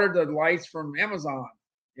ordered the lights from Amazon.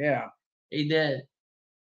 Yeah. Hey, Dad,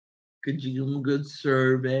 could you give them a good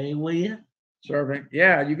survey, will you? Survey?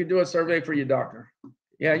 Yeah, you could do a survey for your doctor.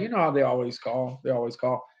 Yeah, you know how they always call.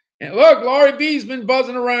 And look, Laurie B's been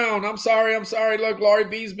buzzing around. I'm sorry. Look, Laurie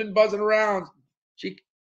B's been buzzing around.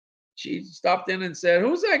 She stopped in and said,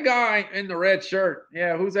 "Who's that guy in the red shirt?"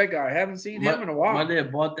 Yeah, who's that guy? I haven't seen him in a while. My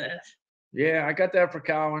dad bought that. Yeah, I got that for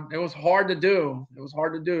Calvin. It was hard to do.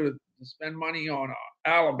 To spend money on an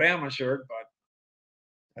Alabama shirt, but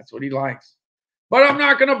that's what he likes. But I'm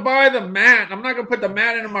not going to buy the mat. I'm not going to put the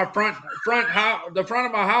mat into my front house, the front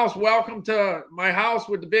of my house. Welcome to my house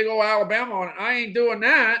with the big old Alabama on it. I ain't doing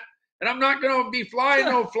that. And I'm not going to be flying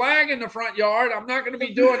no flag in the front yard. I'm not going to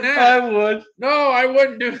be doing that. I would. No, I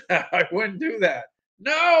wouldn't do that. I wouldn't do that.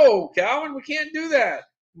 No, Calvin, we can't do that.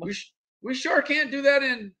 We sure can't do that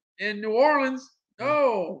in New Orleans.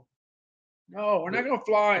 No, we're not going to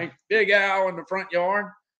fly Big Al in the front yard.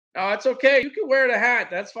 No, it's okay. You can wear the hat.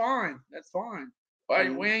 That's fine. That's fine.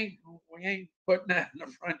 But we ain't putting that in the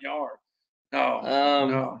front yard. No,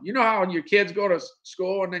 no. You know how your kids go to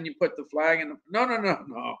school and then you put the flag in the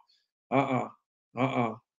no.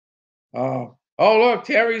 Oh, look,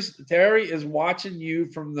 Terry is watching you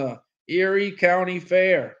from the Erie County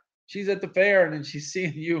Fair. She's at the fair and then she's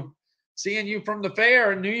seeing you from the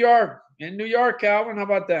fair in New York. In New York, Calvin. How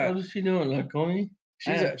about that? What is she doing, Laconi?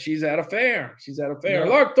 She's at a fair. She's at a fair.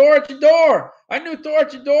 No. Look, Thorchador. I knew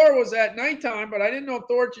Thorchador was at nighttime, but I didn't know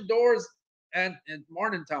Thorchador's at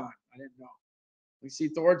morning time. I didn't know. We see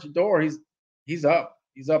Thorchador. He's up.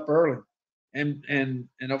 He's up early. And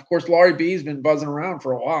of course Laurie B's been buzzing around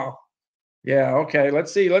for a while. Yeah, okay.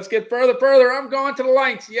 Let's see. Let's get further. I'm going to the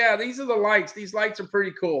lights. Yeah, these are the lights. These lights are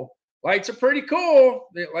pretty cool. Lights are pretty cool.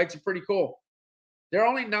 They're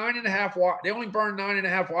only 9.5 watts. They only burn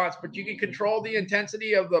 9.5 watts, but you can control the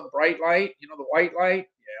intensity of the bright light, the white light.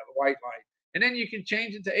 Yeah, the white light. And then you can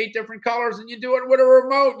change it to 8 different colors, and you do it with a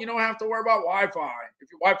remote. You don't have to worry about Wi-Fi. If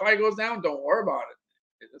your Wi-Fi goes down, don't worry about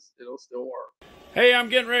it. It'll still work. Hey, I'm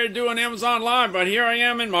getting ready to do an Amazon Live, but here I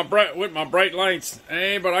am with my bright lights.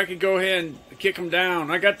 Hey, but I could go ahead and kick them down.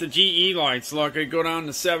 I got the GE lights. Look, I could go down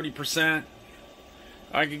to 70%.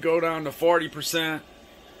 I could go down to 40%.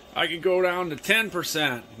 I could go down to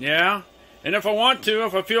 10%. Yeah? And if I want to,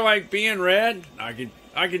 if I feel like being red, I could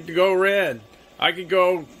go red. I could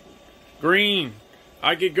go green.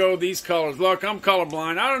 I could go these colors. Look, I'm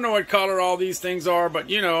colorblind. I don't know what color all these things are, but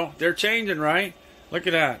they're changing, right? Look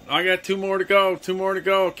at that. I got 2 more to go. 2 more to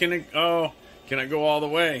go. Can I go all the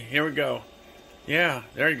way? Here we go. Yeah,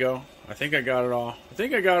 there you go. I think I got it all.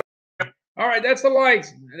 All right, that's the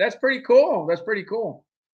lights. That's pretty cool.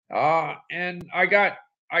 And I got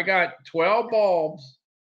 12 bulbs.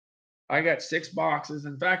 I got 6 boxes.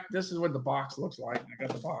 In fact, this is what the box looks like. I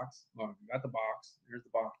got the box. Look, I got the box. Here's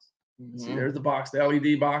the box. See, there's the box, the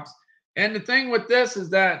LED box. And the thing with this is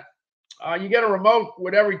that you get a remote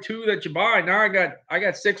with every 2 that you buy. Now I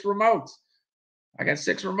got 6 remotes.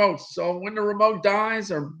 So when the remote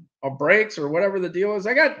dies or breaks or whatever the deal is,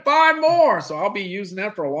 I got 5 more. So I'll be using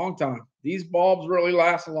that for a long time. These bulbs really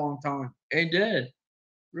last a long time. Hey, Dad.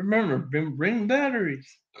 Remember, bring batteries.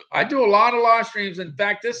 I do a lot of live streams. In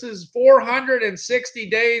fact, this is 460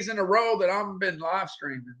 days in a row that I've been live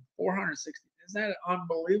streaming. 460. Isn't that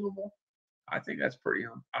unbelievable? I think that's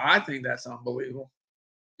unbelievable.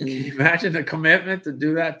 Can you imagine the commitment to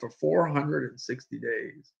do that for 460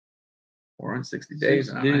 days? 460 days.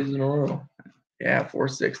 6 days in a row. Yeah,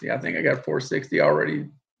 460. I think I got 460 already.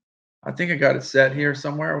 I think I got it set here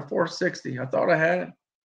somewhere with 460. I thought I had it.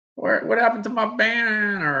 What happened to my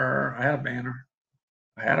banner? I had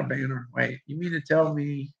a banner. Wait, you mean to tell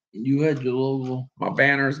me you had your logo? My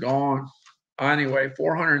banner's gone. Anyway,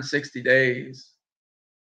 460 days.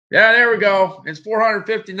 Yeah, there we go. It's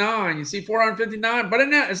 459. You see 459, but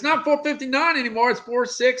it's not 459 anymore. It's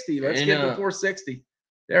 460. Let's get to 460.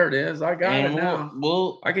 There it is. I got it now.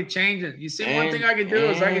 Well, I could change it. You see, one thing I could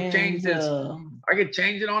do is I could change this. I could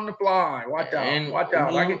change it on the fly. Watch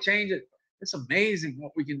out. I could change it. It's amazing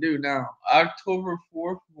what we can do now. October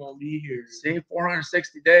 4th won't be here. See,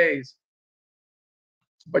 460 days.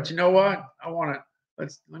 But you know what? I want to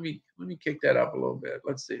let me kick that up a little bit.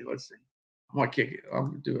 Let's see. I'm gonna kick it. I'm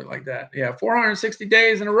gonna do it like that. Yeah, 460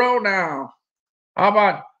 days in a row now. How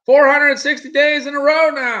about 460 days in a row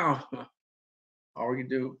now? Oh, we can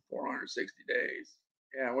do 460 days.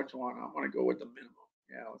 Yeah, which one? I want to go with the minimum.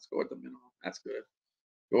 Yeah, let's go with the minimum. That's good.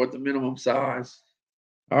 Go with the minimum size.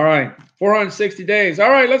 All right, 460 days. All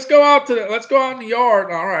right, let's go out in the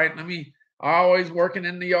yard. All right, always working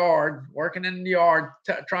in the yard,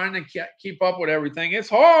 trying to keep up with everything. It's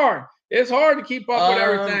hard. It's hard to keep up with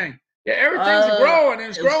everything. Yeah, everything's growing, and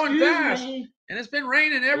it's growing fast. And it's been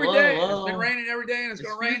raining every day. It's been raining every day, and it's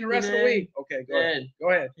going to rain the rest of the week. Okay, go ahead.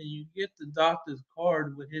 Go ahead. Can you get the doctor's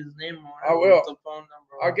card with his name on it? I will. The phone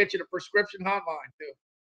number. I'll get you the prescription hotline too.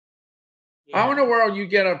 Yeah. How in the world you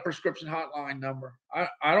get a prescription hotline number?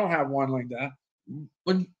 I don't have one like that.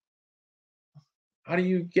 But how do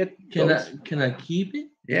you get? Can I keep it?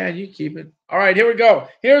 Yeah, you keep it. All right, here we go.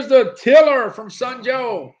 Here's the tiller from Sun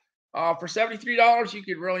Joe. For $73, you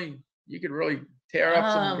could really tear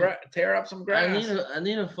up some grass. I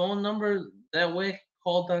need a phone number. That way I can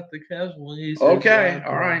call Dr. Kevs when he says. Okay,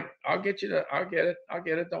 all right. I'll get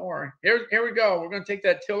it. Don't worry. Here we go. We're gonna take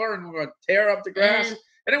that tiller and we're gonna tear up the grass.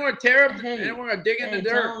 And then we're gonna tear up, and then we're gonna dig in the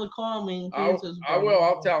dirt. Tell him to call me. I will.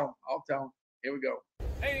 I'll tell him. Here we go.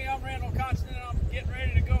 Hey, I'm Randall Constant. I'm getting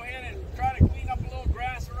ready to go ahead and try to clean up a little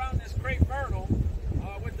grass around this Great Myrtle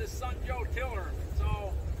with this Sun Joe tiller.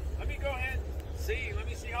 So let me go ahead and see. Let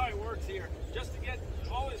me see how it works here, just to get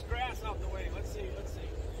all this grass out the way. Let's see.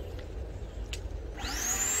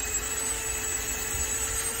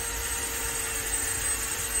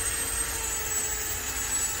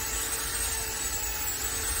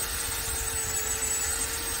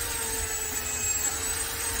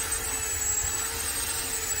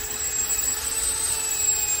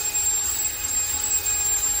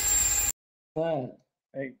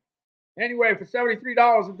 Hey. Anyway, for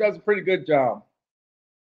 $73, it does a pretty good job.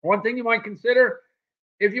 One thing you might consider,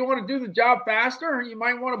 if you want to do the job faster, you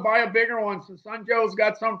might want to buy a bigger one. So Sun Joe's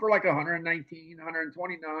got some for like 119,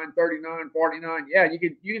 129, 39, 49. Yeah, you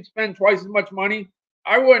could spend twice as much money.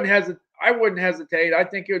 I wouldn't hesitate. I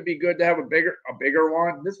think it would be good to have a bigger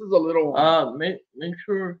one. This is a little one. Make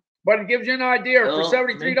sure. But it gives you an idea. For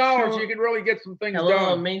 $73, you can really get some things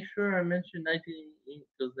done. Make sure I mentioned 1988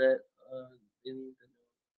 because that.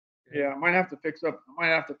 Yeah, I might have to fix up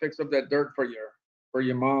that dirt for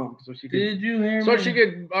your mom so she could. Did you hear so me? She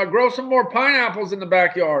could grow some more pineapples in the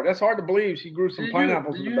backyard. That's hard to believe. She grew some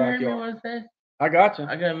pineapples in the backyard. Did you hear me what I said? I got you.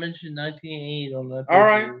 I gotta mention 1988 on that. All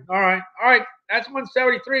right. That's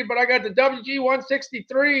 173, but I got the WG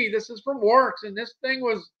 163. This is from Works, and this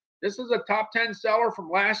is a top 10 seller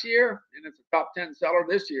from last year, and it's a top 10 seller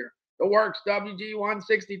this year. The Works WG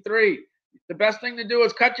 163. The best thing to do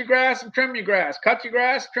is cut your grass and trim your grass. Cut your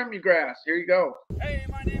grass, trim your grass. Here you go. Hey,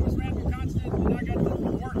 my name is Randall Constant, and I got the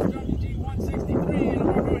Works WG 163, and I'm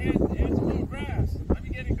going to go ahead and add some little grass. Let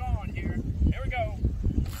me get it going here. Here we go.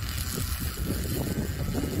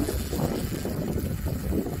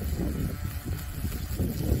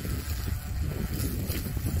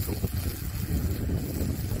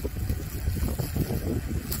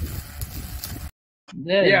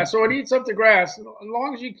 Yeah, so it eats up the grass. As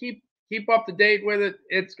long as you keep up to date with it,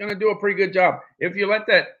 it's going to do a pretty good job. If you let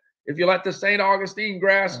the St. Augustine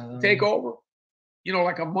grass take over,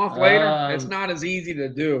 like a month later, it's not as easy to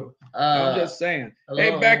do. I'm just saying.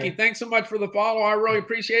 Hey, Becky, thanks so much for the follow. I really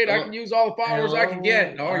appreciate it. I can use all the followers I can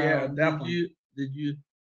get. Oh yeah, definitely. Did you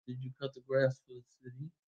cut the grass for the city?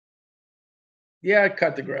 Yeah, I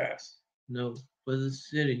cut the grass. No, for the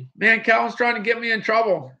city. Man, Calvin's trying to get me in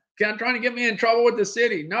trouble. Trying to get me in trouble with the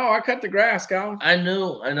city. No, I cut the grass, Calvin. I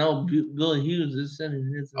know. Billy Hughes is sending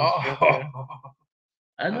his. I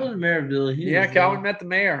know the mayor of Billy Hughes. Yeah, Calvin met the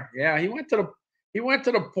mayor. Yeah, he went to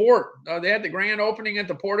the port. They had the grand opening at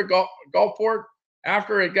the port of Gulfport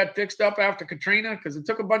after it got fixed up after Katrina, because it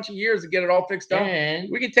took a bunch of years to get it all fixed up.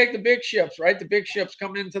 And we can take the big ships, right? The big ships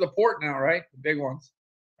come into the port now, right? The big ones.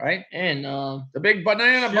 Right? And the big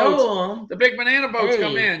banana boats. The big banana boats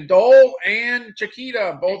come in. Dole and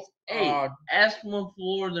Chiquita both. Ask them what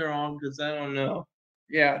floor they're on, because I don't know.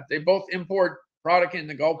 Yeah, they both import product in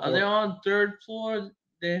the Gulfport. Are they on third floor,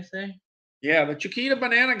 they say? Yeah, the Chiquita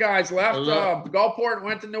banana guys left Gulfport,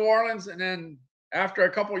 went to New Orleans, and then after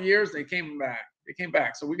a couple of years, they came back.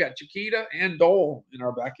 So we got Chiquita and Dole in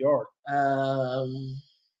our backyard.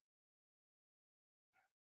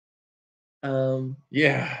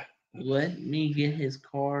 Yeah. Let me get his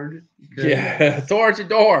card. Yeah.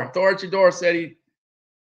 Torchador said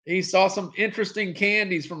he saw some interesting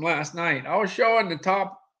candies from last night. I was showing the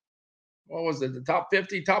top, the top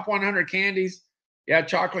 50, top 100 candies. Yeah,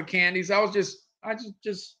 chocolate candies. I was just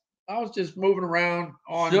moving around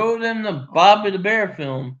on. Show them the Bobby the Bear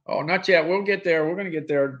film. Oh, not yet. We'll get there. We're gonna get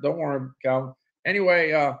there. Don't worry, Calvin.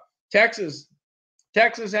 Anyway, Texas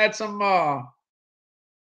had some.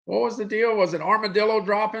 What was the deal? Was it armadillo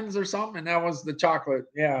droppings or something? And that was the chocolate.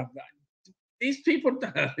 Yeah. These people,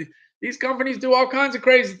 these companies do all kinds of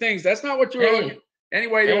crazy things. That's not what you were looking.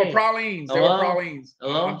 Anyway, they were pralines. They were pralines.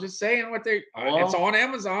 I'm just saying what they. It's on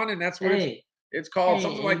Amazon, and that's what it's called.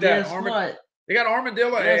 Something like that. They got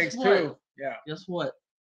armadillo eggs too. Yeah. Guess what?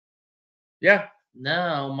 Yeah.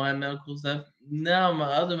 Now my other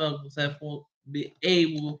medicals won't be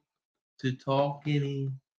able to talk any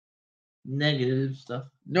negative stuff.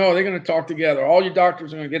 No, they're going to talk together. All your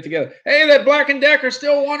doctors are going to get together. Hey, that Black & Decker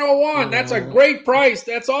still 101. That's a great price.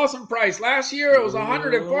 That's awesome price. Last year it was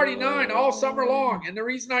 149 all summer long. And the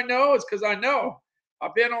reason I know is because I know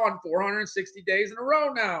I've been on 460 days in a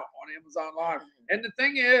row now on Amazon Live. And the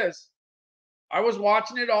thing is, I was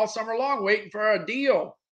watching it all summer long, waiting for a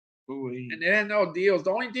deal. And they had no deals.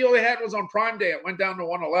 The only deal they had was on Prime Day. It went down to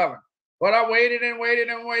 111. But I waited and waited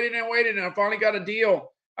and waited and waited, and I finally got a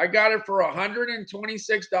deal. I got it for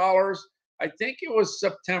 $126. I think it was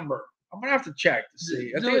September. I'm gonna have to check to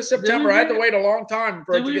see. I think it's September. I had to wait a long time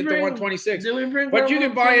for it to get to 126. But you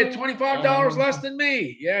can buy it $25 less than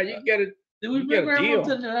me. Yeah, you can get it. Did we bring Grandma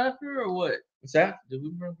to the doctor or what? What's that? Did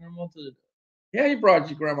we bring Grandma to the doctor? Yeah, he brought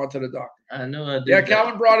your grandma to the doctor. I know I did. Yeah,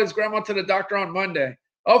 Calvin brought his grandma to the doctor on Monday.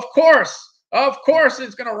 Of course,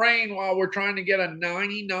 it's gonna rain while we're trying to get a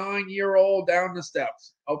 99-year-old down the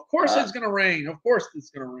steps. Of course, it's gonna rain. Of course, it's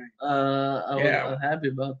gonna rain. I'm happy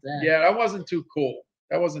about that. Yeah, that wasn't too cool.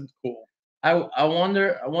 That wasn't cool. I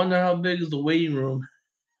wonder how big is the waiting room?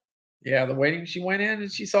 Yeah, the waiting. She went in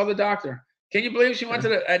and she saw the doctor. Can you believe she went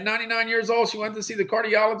at 99 years old? She went to see the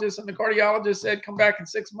cardiologist, and the cardiologist said, "Come back in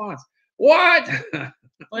 6 months." What?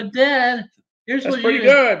 But Dad, That's pretty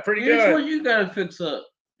good. Here's what you gotta fix up.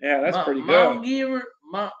 Yeah, that's pretty good.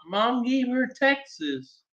 Mom gave her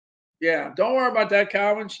Texas. Yeah, don't worry about that,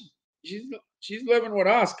 Calvin. She's living with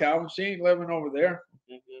us, Calvin. She ain't living over there.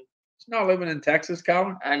 She's not living in Texas,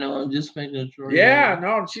 Calvin. I know. I'm just making sure. Yeah,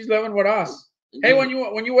 no, she's living with us. Hey, when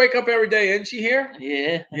you wake up every day, isn't she here?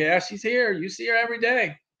 Yeah. Yeah, she's here. You see her every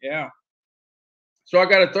day. Yeah. So I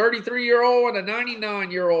got a 33-year-old and a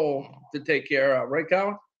 99-year-old to take care of, right,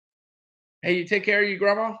 Calvin? Hey, you take care of your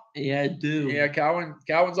grandma? Yeah, I do. Yeah,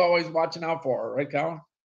 Calvin's always watching out for her, right, Calvin?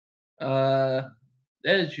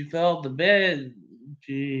 Dad, she fell off the bed.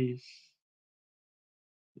 Jeez.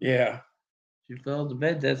 Yeah. She fell off the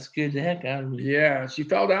bed. That scared the heck out of me. Yeah, she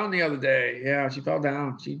fell down the other day. Yeah, she fell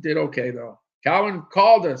down. She did okay, though. Calvin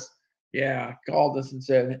called us. Yeah, called us and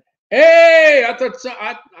said, "Hey, I thought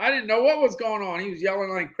I didn't know what was going on." He was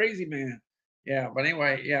yelling like crazy, man. Yeah, but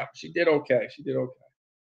anyway, yeah, she did okay. She did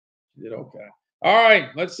okay. All right,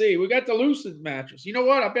 let's see. We got the Lucid mattress. You know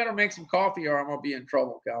what? I better make some coffee or I'm going to be in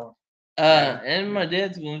trouble, Calvin. And my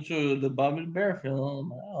dad's going to show you the Bobby the Bear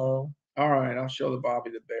film. Oh. All right, I'll show the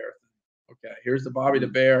Bobby the Bear thing. Okay, here's the Bobby the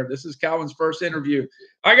Bear. This is Calvin's first interview.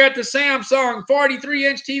 I got the Samsung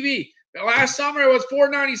 43-inch TV. Last summer it was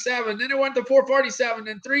 $497, then it went to $447,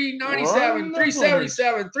 then $397,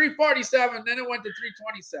 $377, $347, then it went to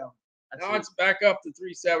 $327. Now it's back up to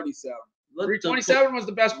 $377. $327 was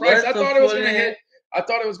the best price. I thought it was going to hit. I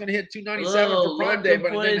thought it was going to hit $297 for Prime Day,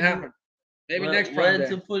 but it didn't happen. Maybe next Prime Day. Let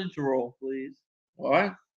the footage roll, please.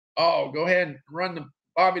 What? Oh, go ahead and run the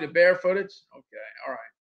Bobby the Bear footage. Okay, all right.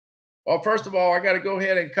 Well, first of all, I got to go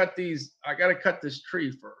ahead and cut these. I got to cut this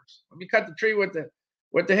tree first. Let me cut the tree with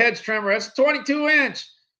the hedge trimmer. That's 22-inch.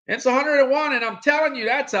 It's 101, and I'm telling you,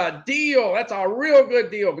 that's a deal. That's a real good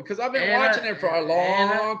deal because I've been watching it for a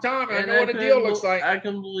long time. And I know what a deal looks like. I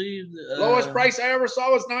can believe lowest price I ever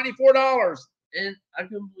saw was $94. And I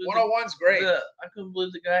can believe 101's great. I couldn't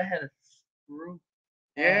believe the guy had a screw.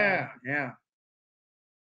 Yeah.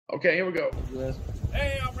 Okay, here we go.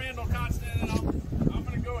 Hey, I'm Randall Constant, and I'm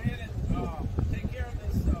going to go ahead and take care of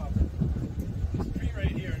this tree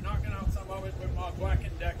right here, knocking out some of it with my Black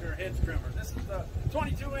 & Decker hedge trimmer. This is the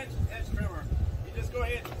 22-inch hedge trimmer. You just go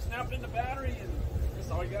ahead and snap in the battery, and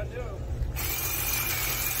that's all you got to do.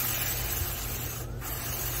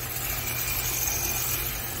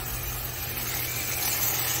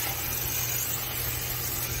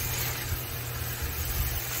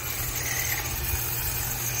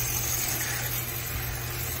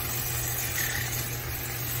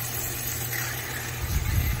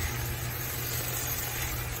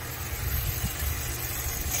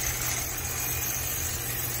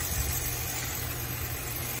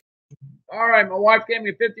 All right, my wife gave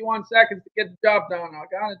me 51 seconds to get the job done. I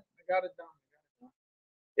got it done.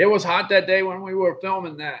 It was hot that day when we were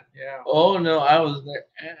filming that. Yeah. Oh no, I was there.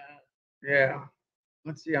 Yeah.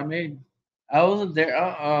 Let's see. I wasn't there.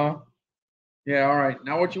 Yeah. All right.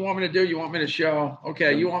 Now, what you want me to do? You want me to show?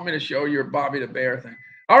 Okay. You want me to show your Bobby the Bear thing?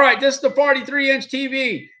 All right. This is the 43-inch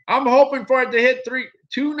TV. I'm hoping for it to hit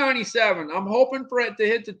 $297. I'm hoping for it to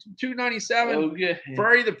hit the $297 okay.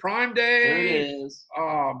 for either Prime Day, there it is.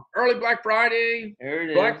 Early Black Friday, there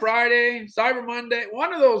it Black is. Friday, Cyber Monday.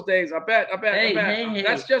 One of those days, I bet. Hey,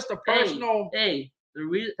 that's just a personal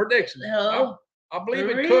prediction. Hello? I believe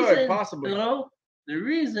it could possibly. Hello? The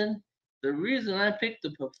reason I picked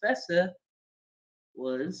the Professor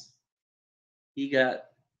was he got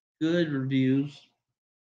good reviews.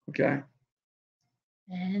 Okay.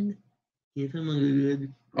 And give him a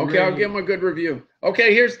good. Okay, I'll give him a good review.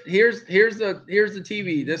 Okay, here's the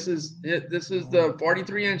TV. This is the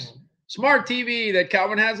 43-inch smart TV that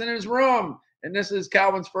Calvin has in his room, and this is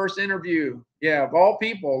Calvin's first interview. Yeah, of all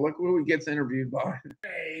people, look who he gets interviewed by.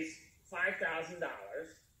 Pays $5,000.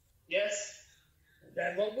 Yes.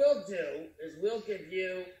 then what we'll do is we'll give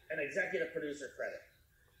you an executive producer credit.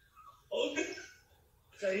 Okay.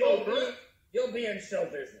 So you'll be in show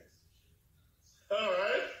business. All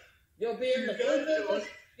right. You'll be in the food business.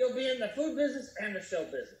 You'll be in the food business and the show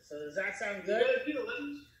business. So does that sound good?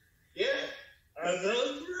 Yeah. That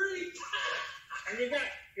sounds great. And you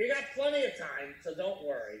got plenty of time, so don't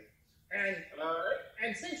worry. And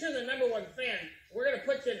and since you're the #1 fan, we're gonna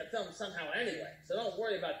put you in the film somehow anyway. So don't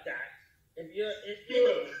worry about that. If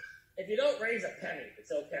you don't raise a penny,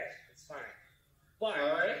 it's okay. It's fine. But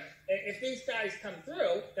if these guys come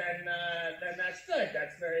through, then that's good.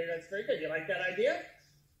 That's very good. You like that idea?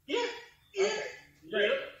 Yeah. Okay, great.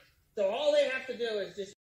 Yeah. So all they have to do is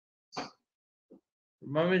just.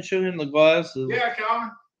 Remind me to show him the glasses. Yeah,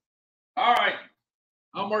 Calvin. All right.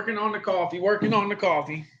 I'm working on the coffee. Working on the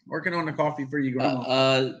coffee for you,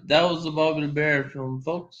 Grandma. That was the Bobby the Bear film,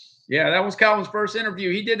 folks. Yeah, that was Calvin's first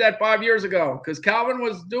interview. He did that 5 years ago because Calvin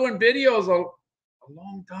was doing videos a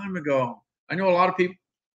long time ago. I know a lot of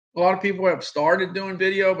people have started doing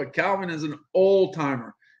video, but Calvin is an old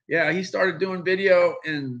timer. Yeah, he started doing video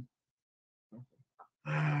in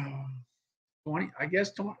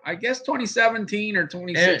 2017 or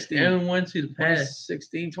 2016. And went to the past.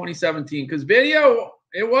 2017, because video,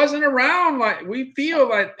 it wasn't around like we feel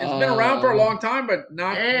like it's been around for a long time, but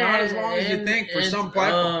not as long as you think for some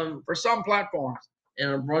platforms. For some platforms.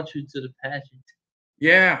 And I brought you to the pageant.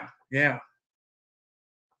 Yeah. That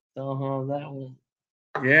one.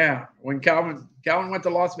 Yeah. When Calvin went to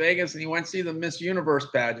Las Vegas and he went to see the Miss Universe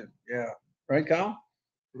pageant. Yeah. Right, Calvin?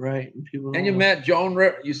 Right. And you met Joan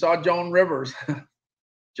you saw Joan Rivers.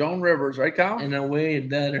 Joan Rivers, right, Calvin? And I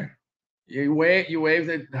waved at her. You waved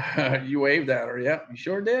at her, yeah. You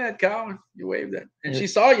sure did, Calvin. You waved at her. And she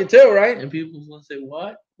saw you too, right? And people's gonna say,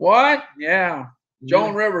 what? What? Yeah.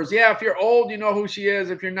 Joan Rivers. Yeah, if you're old, you know who she is.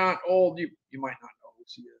 If you're not old, you might not know who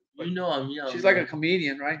she is. But you know I'm young. She's like a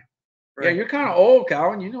comedian, right? Yeah, you're kind of old,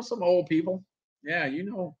 Calvin. You know some old people. Yeah, you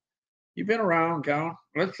know. You've been around, Calvin.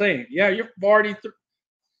 Let's see. Yeah, you're 43.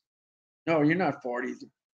 No, you're not 40.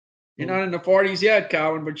 You're not in the 40s yet,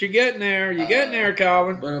 Calvin, but you're getting there. You're getting there,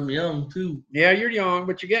 Calvin. But I'm young, too. Yeah, you're young,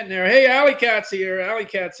 but you're getting there. Hey, Alley Cat's here. Alley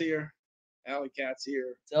Cat's here.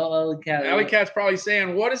 Tell Alley Cat. Alley Cat's probably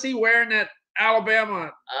saying, what is he wearing that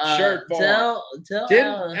Alabama shirt for? Tell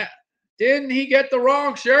Didn't he get the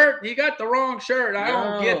wrong shirt? He got the wrong shirt. I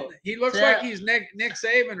don't get it. He looks like he's Nick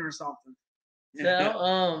Saban or something.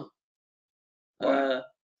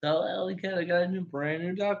 Tell Alley Cat I got a brand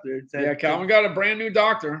new doctor. Yeah, Calvin got a brand new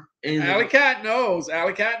doctor. Alley Cat knows.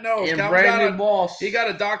 Alley Cat knows. And brand new boss. He got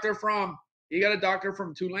a doctor from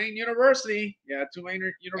Tulane University. Yeah, Tulane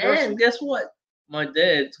University. And guess what? My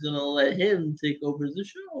dad's gonna let him take over the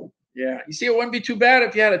show. Yeah. You see, it wouldn't be too bad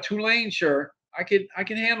if you had a Tulane shirt. I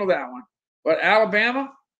can handle that one. But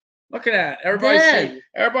Alabama, look at that.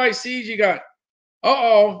 Everybody sees you got.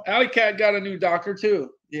 Alley Cat got a new doctor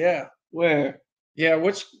too. Yeah. Where? Yeah,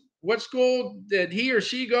 what school did he or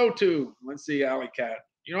she go to? Let's see, Alley Cat.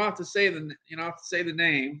 You don't have to say the name. You don't have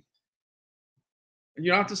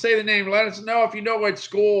to say the name. Let us know if you know what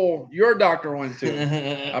school your doctor went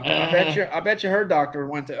to. I bet you her doctor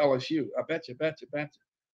went to LSU. I bet you that's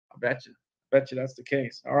the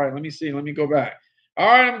case. All right, let me see. Let me go back. All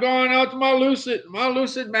right, I'm going out to my Lucid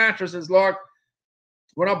mattresses. Look,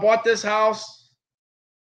 when I bought this house.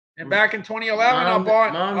 And back in 2011, I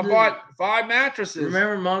bought 5 mattresses.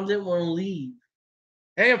 Remember, Mom didn't want to leave.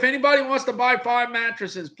 Hey, if anybody wants to buy 5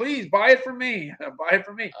 mattresses, please buy it for me. Buy it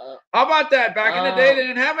for me. How about that? Back in the day, they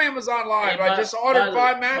didn't have Amazon Live. I just ordered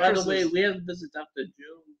 5 mattresses. By the way, we have to visit Dr.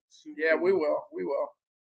 Jones. Yeah, we will.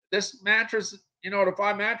 This mattress, the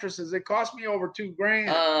 5 mattresses, it cost me over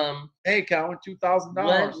 $2,000. Hey, Calvin, $2,000.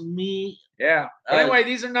 Let me. Yeah. But anyway,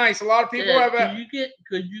 these are nice. A lot of people have. Could you get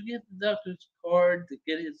the doctor's card to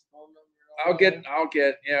get his phone number? I'll get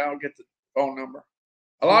the phone number.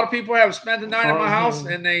 A lot of people have spent the night at my house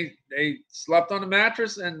and they slept on the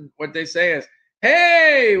mattress, and what they say is,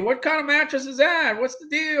 "Hey, what kind of mattress is that? What's the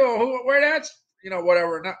deal? Where that's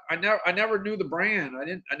whatever." No, I never knew the brand.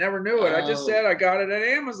 I never knew it. I just said I got it at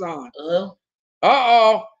Amazon.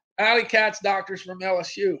 Alley Cat's doctor's from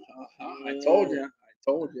LSU. I told you.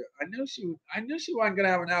 I knew she wasn't gonna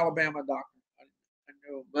have an Alabama doctor. I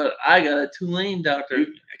knew. But I got a Tulane doctor.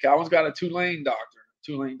 Calvin's got a Tulane doctor,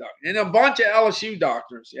 and a bunch of LSU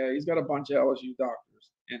doctors. Yeah, he's got a bunch of LSU doctors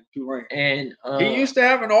in Tulane. And he used to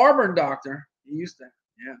have an Auburn doctor.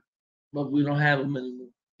 Yeah. But we don't have them anymore.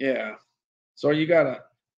 Yeah. So you gotta.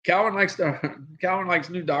 Calvin likes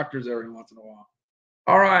new doctors every once in a while.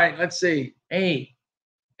 All right, let's see. Hey,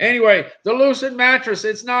 Anyway, the Lucid mattress.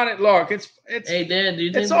 It's not. Look, it's Hey, Dan, do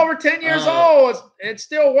you think it's over 10 years old. It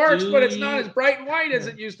still works, but it's not as bright and white as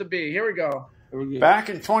it used to be. Here we go. Back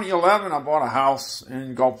in 2011, I bought a house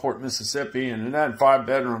in Gulfport, Mississippi, and it had 5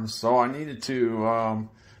 bedrooms, so I needed to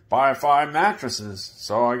buy 5 mattresses.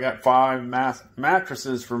 So I got 5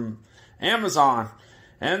 mattresses from Amazon,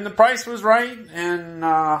 and the price was right, and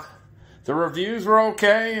the reviews were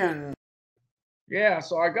okay, and yeah,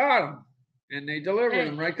 so I got them, and they delivered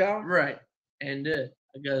them, right, Kyle? Right. And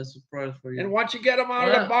I got a surprise for you. And once you get them out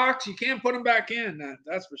of the box, you can't put them back in.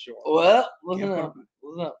 That's for sure. Well, listen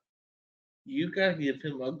up. You gotta give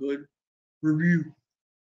him a good review.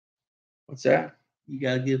 What's that? You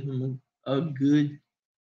gotta give him a good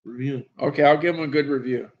review. Okay, I'll give him a good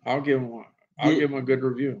review. I'll give him one. I'll give him a good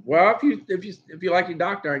review. Well, if you like your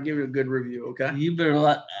doctor, I give you a good review. Okay. You better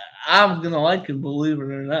like. I'm gonna like it, believe it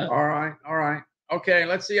or not. All right. Okay,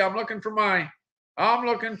 let's see. I'm looking for my.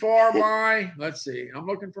 Let's see. I'm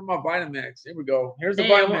looking for my Vitamix. Here we go. Here's the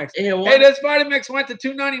Vitamix. Hey, this Vitamix went to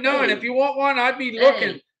 $2.99. If you want one, I'd be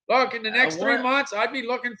looking. Look, in the next 3 months, I'd be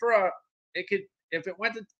looking for if it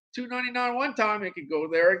went to $2.99 one time, it could go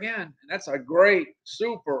there again. And that's a great,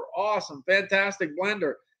 super, awesome, fantastic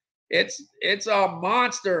blender. It's a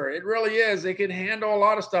monster. It really is. It can handle a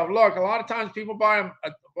lot of stuff. Look, a lot of times people buy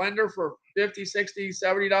a blender for $50, $60,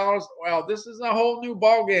 $70. Well, this is a whole new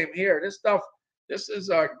ball game here. This is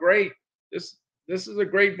a great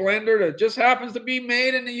blender that just happens to be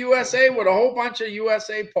made in the USA with a whole bunch of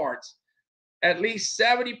USA parts. At least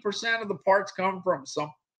 70% of the parts come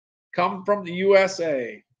from the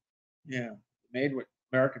USA. Yeah, made with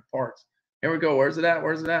American parts. Here we go. Where's it at?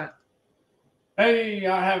 Hey,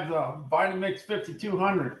 I have the Vitamix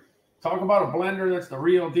 5200. Talk about a blender that's the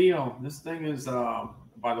real deal. This thing is,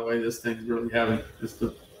 by the way, this thing's really heavy. This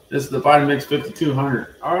is the Vitamix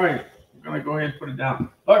 5200. All right, I'm gonna go ahead and put it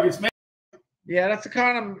down. Look, it's made. Yeah, that's the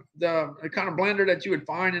kind of blender that you would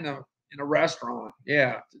find in a restaurant.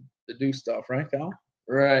 Yeah. To do stuff, right, Cal?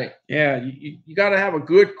 Right. Yeah, you got to have a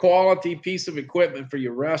good quality piece of equipment for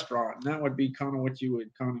your restaurant, and that would be kind of what you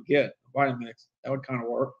would kind of get. Vitamix, that would kind of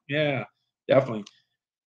work. Yeah, definitely.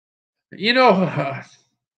 You know,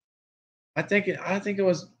 I think it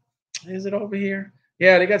was. Is it over here?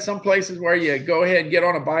 Yeah, they got some places where you go ahead and get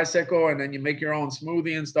on a bicycle and then you make your own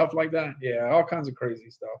smoothie and stuff like that. Yeah, all kinds of crazy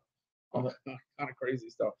stuff.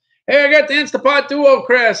 Hey, I got the Instapot Duo,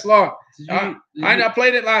 Chris. Look, I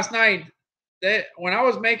played it last night. When I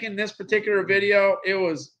was making this particular video, it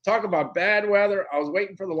was talk about bad weather. I was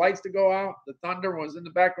waiting for the lights to go out. The thunder was in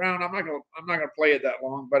the background. I'm not gonna play it that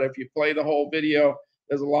long, but if you play the whole video,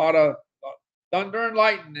 there's a lot of thunder and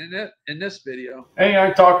lightning in this video. Hey,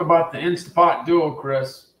 I talk about the Instapot Duo,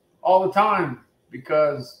 Chris, all the time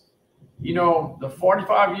because you know the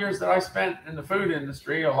 45 years that I spent in the food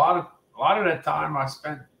industry, a lot of that time I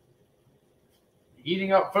spent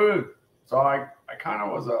heating up food. So I kind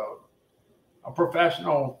of was a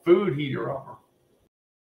professional food heater upper.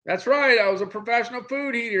 That's right. I was a professional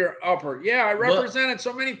food heater upper. Yeah, I represented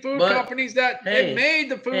so many food companies that had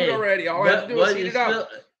made the food already. All I had to do was heat it up.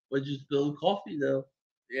 But you spilled coffee, though.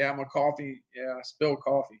 Yeah, I'm a coffee. Yeah, I spilled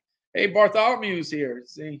coffee. Hey, Bartholomew's here.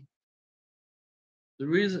 See? The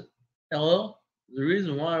reason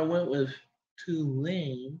why I went with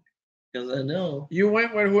Tulane, because I know. You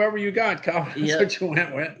went with whoever you got, Kyle. That's what you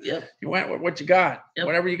went with. Yep. You went with what you got. Yep.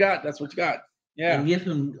 Whatever you got, that's what you got. Yeah. And give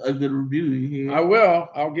him a good review. I will.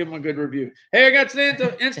 I'll give him a good review. Hey, I got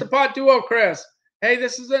the Instapot Duo, Chris. Hey,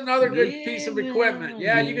 this is another good piece of equipment.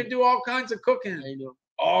 Yeah, you can do all kinds of cooking.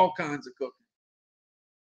 All kinds of cooking.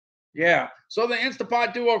 Yeah. So the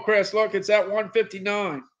Instapot Duo, Chris, look, it's at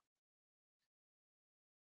 $159.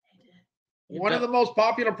 One of the most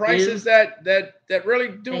popular prices that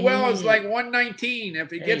really do well is like $119.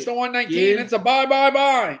 If it gets to $119, it's a buy.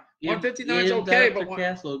 $159 is okay, but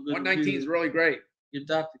 $119 is really great. Give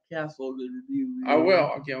Dr. Castle a good review. I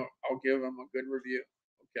will. I'll give him a good review.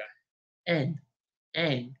 Okay.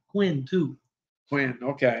 And Quinn too. Quinn.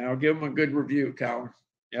 Okay, I'll give him a good review, Calvin.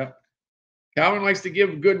 Yep. Calvin likes to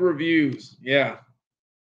give good reviews. Yeah.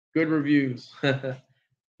 Good reviews.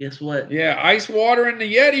 Guess what? Yeah, ice water in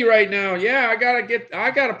the Yeti right now. Yeah, I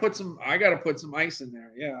gotta put some ice in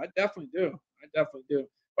there. Yeah, I definitely do.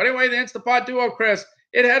 But anyway, the Instapot Duo, Chris,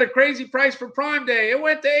 it had a crazy price for Prime Day. It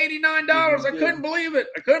went to $89. I couldn't believe it.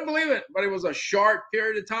 But it was a short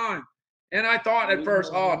period of time. And I thought at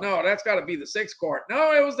first, oh no, that's got to be the 6 quart.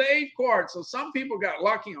 No, it was the 8 quart. So some people got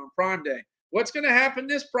lucky on Prime Day. What's going to happen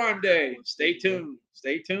this Prime Day? Stay tuned.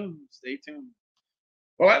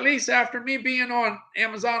 Well, at least after me being on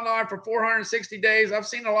Amazon Live for 460 days, I've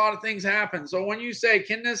seen a lot of things happen. So when you say,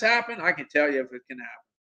 can this happen? I can tell you if it can happen.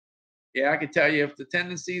 Yeah, I can tell you if the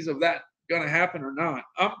tendencies of that going to happen or not.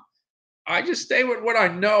 I just stay with what I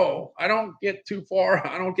know. I don't get too far.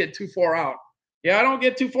 I don't get too far out. Yeah, I don't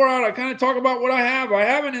get too far out. I kind of talk about what I have. I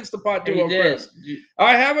have an Instapot Duo, Chris.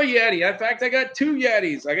 I have a Yeti. In fact, I got 2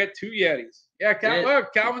 Yetis. Yeah,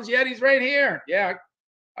 look, Calvin's Yeti's right here. Yeah,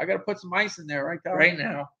 I got to put some ice in there, right, Calvin? Right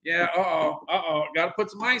now. Yeah, got to put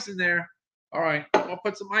some ice in there. All right, I'll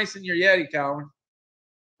put some ice in your Yeti, Calvin.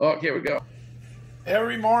 Oh, here we go.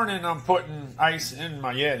 Every morning I'm putting ice in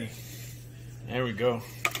my Yeti. There we go.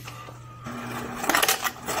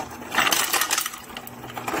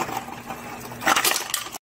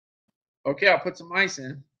 Okay, I'll put some ice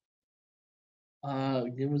in.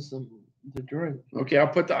 Give us some the drink. Okay, I'll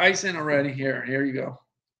put the ice in already. Here you go.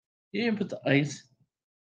 You didn't put the ice.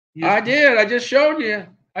 I did. I just showed you.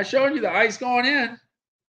 I showed you the ice going in.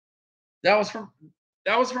 That was from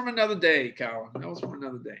another day, Calvin. That was from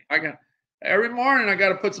another day. Every morning I got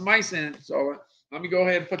to put some ice in. So let me go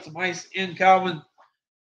ahead and put some ice in, Calvin.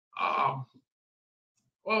 I'm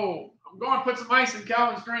going to put some ice in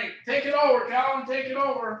Calvin's drink. Take it over, Calvin. Take it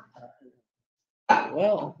over.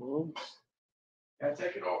 Well, Yeah,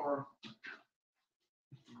 take it over.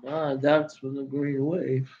 my doc's from the Green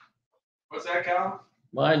Wave. What's that, Calvin?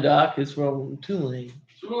 My doc is from Tulane.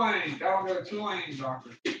 Tulane. Calvin got a Tulane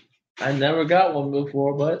doctor. I never got one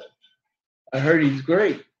before, but I heard he's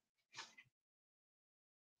great.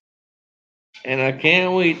 And I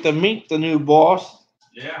can't wait to meet the new boss.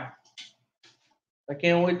 Yeah. I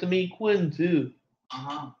can't wait to meet Quinn, too.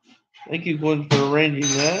 Uh-huh. Thank you, Quinn, for arranging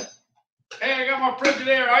that. Hey, I got my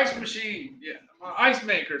Frigidaire ice machine. Yeah, my ice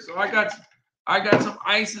maker. So I got some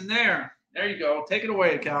ice in there. There you go. Take it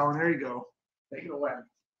away, Calvin. There you go. Take it away.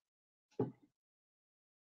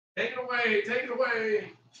 Take it away. Take it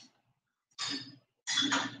away.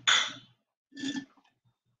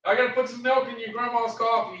 I gotta put some milk in your grandma's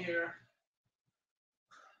coffee here.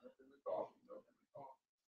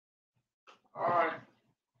 All right.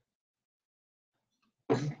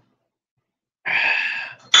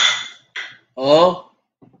 Oh,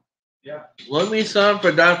 Yeah. let me sign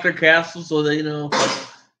for Dr. Castle so they know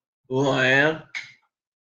who I am.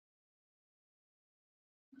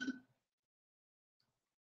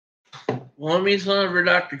 Let me sign for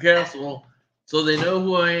Dr. Castle so they know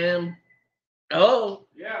who I am. Oh,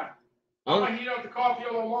 Yeah. I'm gonna heat up the coffee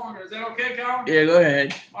a little longer. Is that okay, Calvin? yeah, go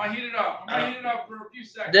ahead. I'll heat it up. I'm gonna heat it up for a few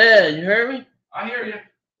seconds. Dad, you heard me? I hear you.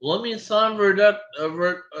 Let me sign for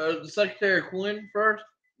Secretary Quinn first,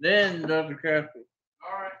 then Dr. Castle.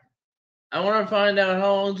 All right. I want to find out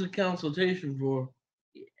how long's the consultation for.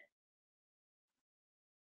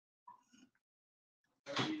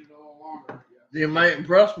 I'll heat it a little longer. Yeah. You might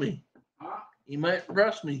impress me. Huh? He might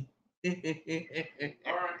impress me. All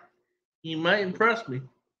right. He might impress me.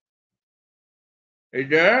 Hey,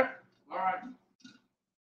 Dad? All right.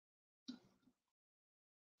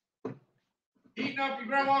 Heating up your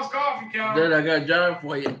grandma's coffee, Calvin. Dad, I got a job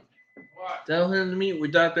for you. What? Tell him to meet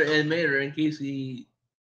with Dr. Ed Mater in case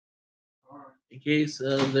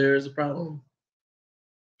there's a problem.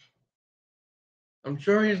 I'm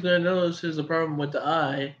sure he's gonna notice there's a problem with the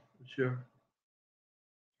eye. I'm sure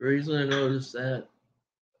he's gonna notice that.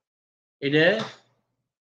 Hey, Dad,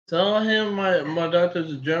 tell him my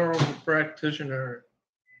doctor's a general practitioner.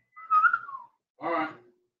 All right.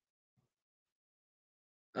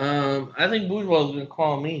 I think Boudreaux's gonna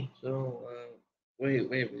call me. So wait.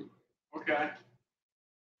 Okay.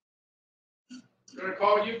 Gonna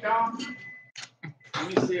call you, Calvin? Let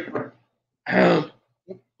me see if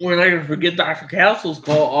We're not gonna forget Dr. Castle's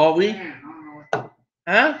call, are we? Man, I don't know.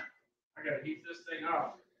 Huh? I gotta heat this thing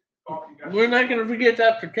up. Coffee got. We're not gonna forget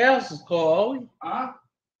Dr. Castle's call, are we? Huh?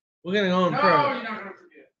 We're gonna go in No, front. you're not gonna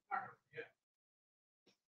forget. Not gonna forget.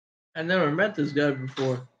 I never met this guy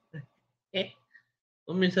before.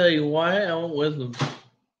 Let me tell you why I went with him.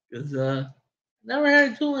 Because never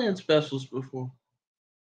had a Tulane specialist before.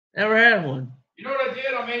 Never had one. You know what I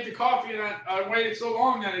did? I made the coffee and I waited so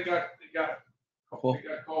long that it got Cool.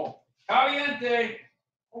 cold. Caliente.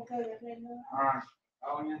 Okay. All right.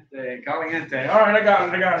 Caliente. All right, I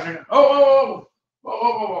got it. Oh,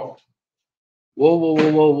 whoa.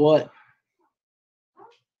 Whoa, what?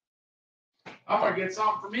 I'm gonna get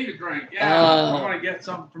something for me to drink. Yeah, I'm gonna get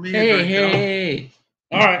something for me to drink. Hey.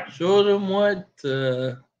 All right. Show them what.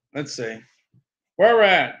 Let's see. Where we're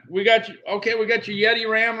at? We got you. Okay, we got your Yeti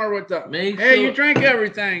Rambler with the. You drank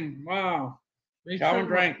everything. Wow. Calvin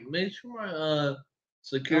drank. Make sure my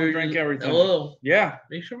security. Drink everything. Hello. Yeah.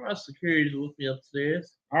 Make sure my security's with me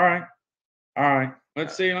upstairs. All right.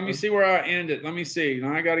 Let's see. Let me see where I ended. Let me see.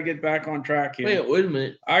 Now I got to get back on track here. Wait a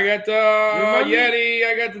minute. I got the Yeti.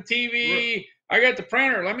 I got the TV. I got the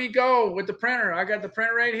printer. Let me go with the printer. I got the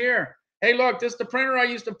printer right here. Hey, look, this is the printer I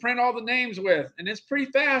used to print all the names with, and it's pretty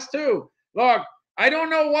fast too. Look, I don't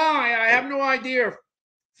know why. I have no idea.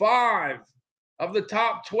 5 of the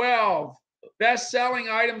top 12 best-selling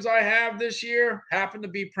items I have this year happen to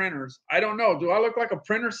be printers. I don't know. Do I look like a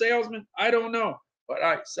printer salesman? I don't know, but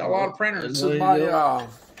I sell a lot of printers. This is my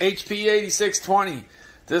HP 8620.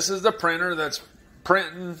 This is the printer that's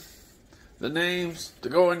printing the names to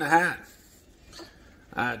go in the hat.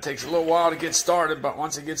 It takes a little while to get started, but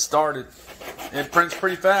once it gets started, it prints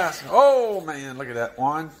pretty fast. Oh, man, look at that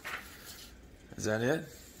one. Is that it?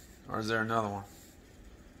 Or is there another one?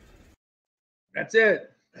 That's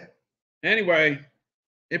it. Anyway,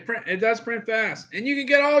 it does print fast. And you can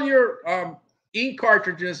get all your ink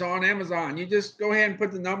cartridges on Amazon. You just go ahead and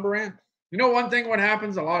put the number in. You know one thing what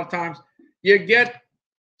happens a lot of times? You get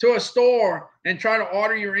to a store and try to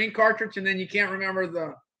order your ink cartridge, and then you can't remember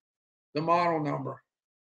the model number.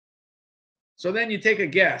 So then you take a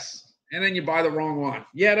guess, and then you buy the wrong one.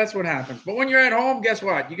 Yeah, that's what happens. But when you're at home, guess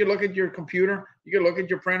what? You could look at your computer, you could look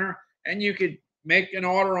at your printer, and you could make an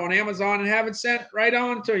order on Amazon and have it sent right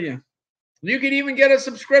on to you. You could even get a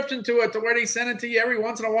subscription to it to where they send it to you every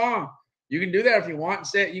once in a while. You can do that if you want.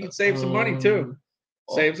 You can save some money too.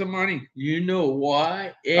 Save some money. You know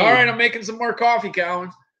why? Hey. All right, I'm making some more coffee,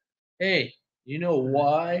 Calvin. Hey, you know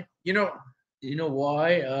why? You know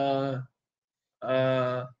why?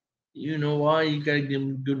 You know why you gotta give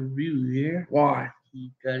him a good review here? Why? You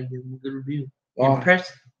gotta give him a good review. Why? Impress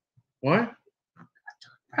him. What?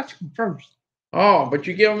 Impress him first. Oh, but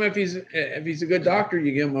you give him if he's a good doctor,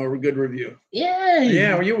 you give him a good review. Yeah.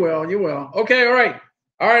 Yeah, well, you will. Okay, all right.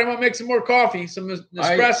 I'm gonna make some more coffee, some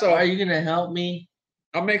Nespresso. Are you gonna help me?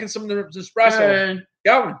 I'm making some Nespresso.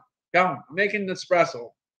 Calvin, I'm making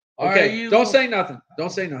Nespresso. Okay, don't say nothing.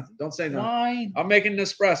 Don't say nothing. Why? I'm making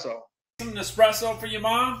Nespresso. Some Nespresso for your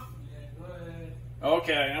mom? Yeah, go ahead.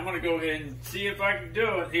 Okay, I'm gonna go ahead and see if I can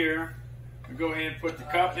do it here. I'll go ahead and put the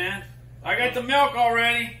cup in. I got the milk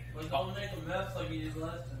already. But don't make a mess like you did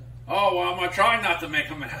last time. Oh, well, I'm going to try not to make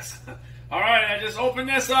a mess. All right, I just open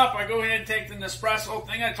this up. I go ahead and take the Nespresso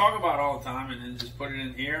thing I talk about all the time and then just put it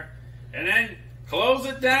in here. And then close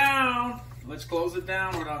it down. Let's close it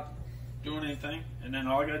down without doing anything. And then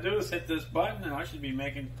all I got to do is hit this button and I should be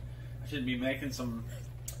making some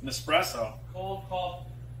Nespresso. Cold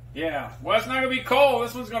coffee. Yeah. Well, it's not going to be cold.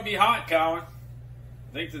 This one's going to be hot, Calvin.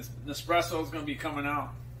 I think this Nespresso is going to be coming out.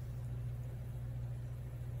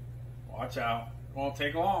 Watch out. It won't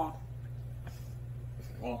take long.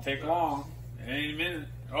 Any minute.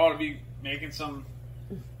 I ought to be making some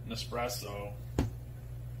Nespresso.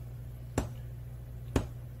 I'm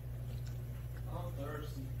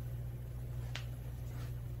thirsty.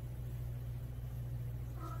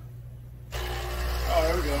 Oh,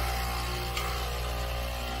 there we go.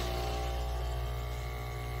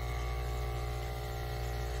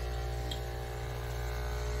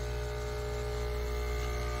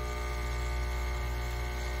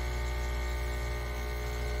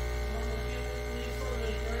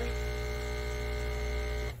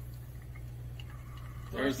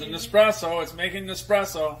 There's the Nespresso. It's making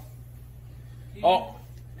Nespresso. Oh,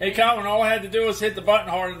 hey, Calvin, all I had to do was hit the button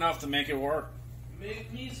hard enough to make it work.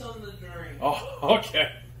 Make me something to drink. Oh,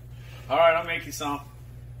 okay. All right, I'll make you some.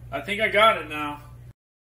 I think I got it now.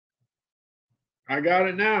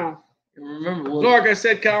 Remember, Look, I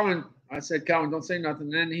said, Calvin, don't say nothing.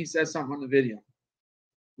 And then he says something on the video.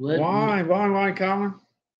 Why, Calvin?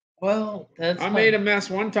 Well, I made a mess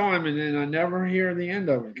one time, and then I never hear the end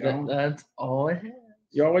of it, Calvin. That's all I have.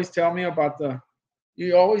 You always tell me about the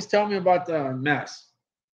mess.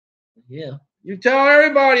 Yeah. You tell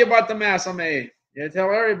everybody about the mess I made. Yeah,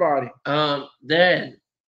 tell everybody. Dad,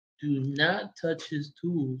 do not touch his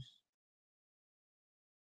tools.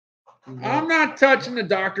 I'm not touching the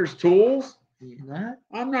doctor's tools. You're not?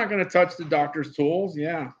 I'm not going to touch the doctor's tools.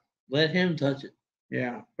 Yeah. Let him touch it.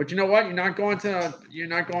 Yeah. But you know what? You're not going to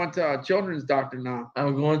a children's doctor now.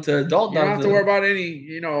 I'm going to adult doctor. You don't have to worry about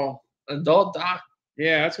any, adult doc.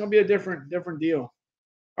 Yeah, it's going to be a different deal.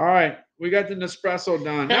 All right. We got the Nespresso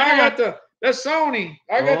done. Now I got the Sony.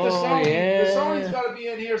 I got the Sony. Yeah. The Sony's got to be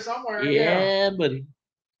in here somewhere. Yeah, buddy.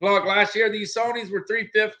 Look, last year these Sonys were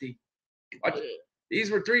 $350. These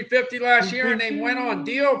were $350 last year, and they went on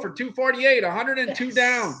deal for $248, 102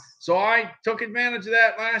 down. So I took advantage of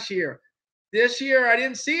that last year. This year, I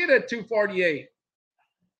didn't see it at $248.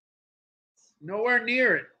 Nowhere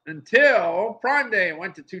near it until Prime Day. It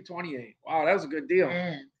went to $228. Wow, that was a good deal.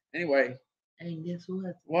 Man. Anyway. And guess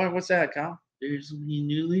what? What's that, Kyle? There's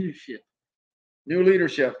new leadership. New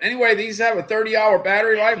leadership. Anyway, these have a 30-hour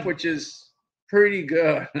battery life, which is pretty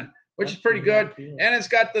good. which is pretty good. And it's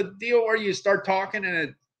got the deal where you start talking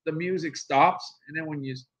and the music stops, and then when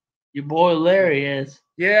your boy Larry is.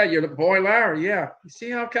 Yeah, you're the boy Larry. Yeah, you see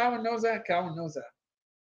how Calvin knows that? Calvin knows that.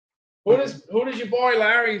 Who does your boy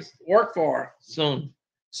Larry work for?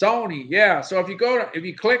 Sony. Yeah. So if you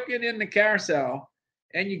click it in the carousel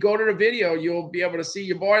and you go to the video, you'll be able to see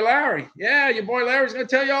your boy Larry. Yeah, your boy Larry's gonna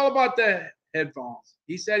tell you all about the headphones.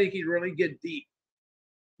 He said he could really get deep,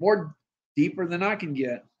 more deeper than I can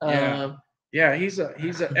get. Yeah, he's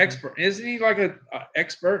an expert, isn't he? Like a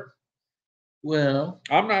expert. Well,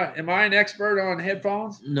 I'm not. Am I an expert on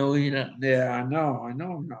headphones? No, you're not. Yeah, I know. I'm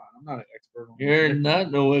not. I'm not an expert on You're headphones.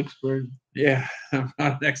 not no expert. Yeah, I'm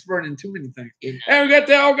not an expert in too many things. And we got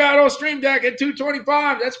the Elgato Stream Deck at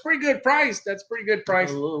 $225. That's pretty good price.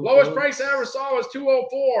 Lowest price I ever saw was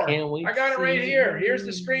 $204. I got it right here. Here's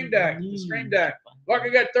the Stream Deck. Look, I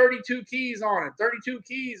got 32 keys on it. 32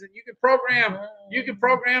 keys, and you can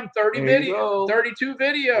program 32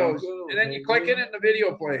 videos, and then you click it and the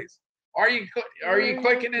video plays. Are you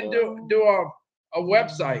clicking and do a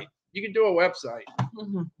website? You can do a website.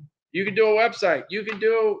 You can do a website. You can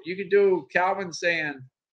do Calvin saying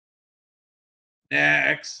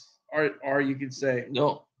next, or you can say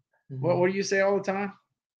no. What do you say all the time?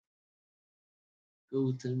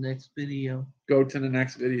 Go to the next video. Go to the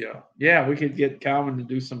next video. Yeah, we could get Calvin to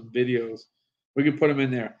do some videos. We could put him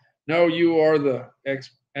in there. No, you are the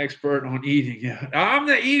expert on eating. Yeah, I'm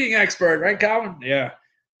the eating expert, right, Calvin? Yeah.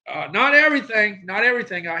 Not everything.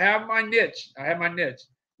 I have my niche.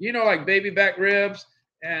 You know, like baby back ribs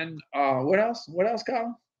and what else?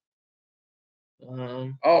 Calvin?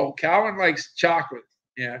 Calvin likes chocolate.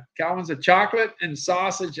 Yeah, Calvin's a chocolate and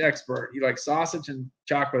sausage expert. He likes sausage and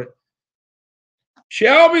chocolate.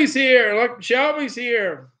 Shelby's here. Look, Shelby's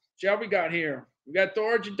here. Shelby got here. We got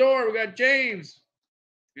Thor Jador. We got James.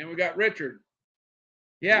 And we got Richard.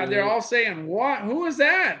 Yeah, they're all saying, what? Who is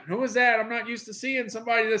that? I'm not used to seeing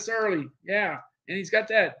somebody this early. Yeah. And he's got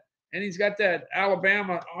that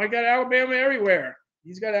Alabama. Oh, I got Alabama everywhere.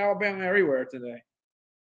 He's got Alabama everywhere today.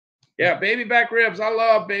 Yeah, baby back ribs. I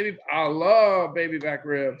love baby back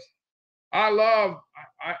ribs. I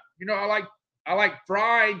like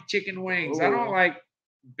fried chicken wings. I don't like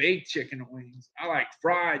baked chicken wings. I like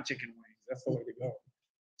fried chicken wings. That's the way to go.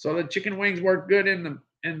 So the chicken wings work good in the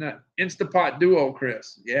Instapot Duo,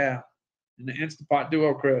 Chris. Yeah, in the Instapot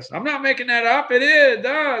Duo, Chris. I'm not making that up. It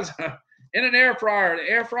does. In an air fryer. The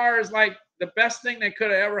air fryer is like the best thing that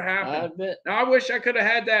could have ever happened. Now, I wish I could have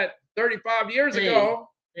had that 35 years ago.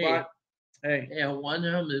 But, hey. Yeah, I wonder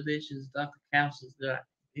how many visions Dr. Castle's got.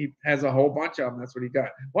 He has a whole bunch of them. That's what he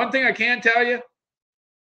got. One thing I can tell you.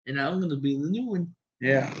 And I'm going to be the new one.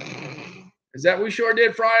 Yeah. Is that we sure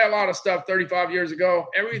did fry a lot of stuff 35 years ago.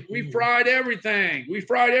 We fried everything.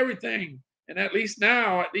 And at least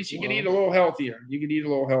now, you can eat a little healthier.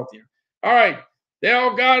 All right. The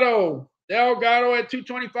Elgato at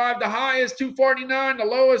 $225. The high is $249. The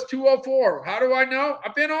low is $204. How do I know?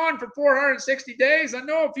 I've been on for 460 days. I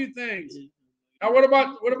know a few things. Now, what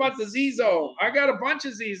about the Zizo? I got a bunch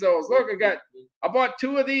of Zizos. Look, I bought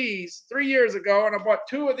 2 of these 3 years ago, and I bought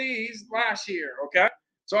 2 of these last year. Okay.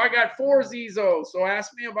 So I got 4 Zizos. So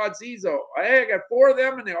ask me about Zizo. Hey, I got 4 of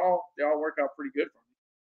them, and they all work out pretty good for me.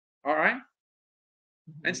 All right.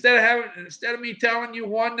 Instead of me telling you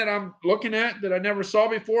one that I'm looking at that I never saw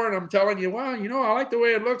before, and I'm telling you, well, I like the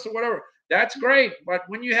way it looks or whatever. That's great. But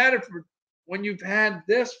when you've had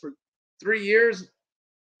this for 3 years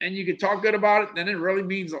and you can talk good about it, then it really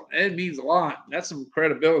means a lot. That's some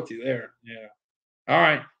credibility there. Yeah. All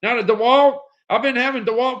right. Now the DeWalt, I've been having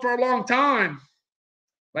DeWalt for a long time.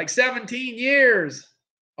 Like 17 years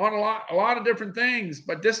on a lot of different things,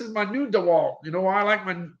 but this is my new DeWalt. You know why I like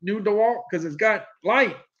my new DeWalt? Because it's got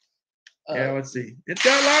light. Yeah, let's see. It's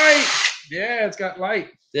got light. Yeah, it's got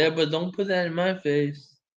light. Yeah, but don't put that in my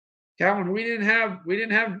face. Calvin, we didn't have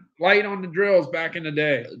light on the drills back in the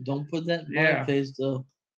day. Don't put that in my face, though.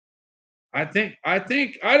 I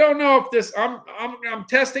don't know if this. I'm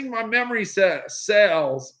testing my memory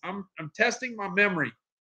cells. I'm testing my memory.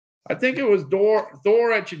 I think it was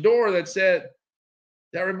Thor at your door that said,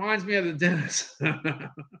 that reminds me of the dentist.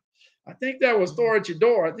 I think that was Thor at your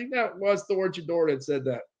door. I think that was Thor at your door that said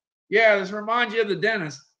that. Yeah, this reminds you of the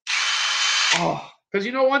dentist. Oh, because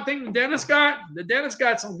one thing the dentist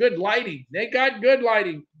got some good lighting. They got good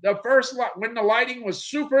lighting. When the lighting was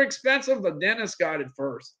super expensive, the dentist got it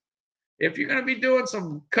first. If you're going to be doing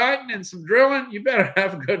some cutting and some drilling, you better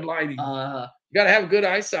have good lighting. You got to have good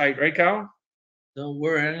eyesight, right, Colin? Don't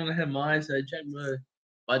worry, I'm gonna have my eyesight checked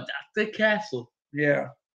by Dr. Castle. Yeah.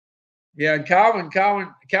 Calvin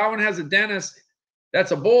has a dentist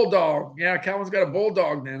that's a bulldog. Yeah, Calvin's got a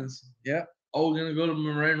bulldog dentist. Yeah. Oh, we're gonna go to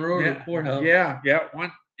Moraine Road or courthouse. Yeah. Yep.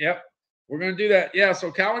 We're gonna do that. Yeah.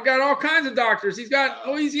 So Calvin got all kinds of doctors. He's got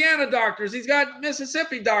Louisiana doctors. He's got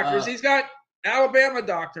Mississippi doctors. He's got Alabama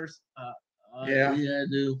doctors. Yeah, I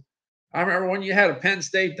do. I remember when you had a Penn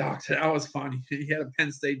State doctor. That was funny. You had a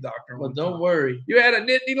Penn State doctor. But don't worry. You had a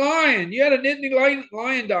Nittany Lion. You had a Nittany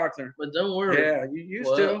Lion doctor. But don't worry. Yeah, you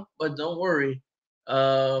used to. But don't worry.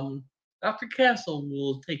 Dr. Castle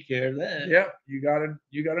will take care of that. Yep, you got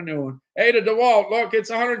a new one. Hey, to DeWalt, look,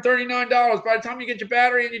 it's $139. By the time you get your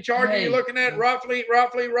battery and your charger, you're looking at roughly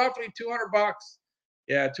 $200.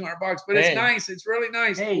 Yeah, $200. But it's nice. It's really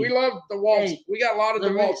nice. We love DeWalt. We got a lot of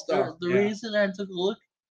DeWalt stuff. The reason I took a look,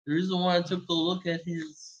 the reason why I took a look at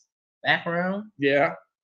his background,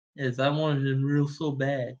 is I wanted him real so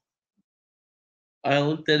bad. I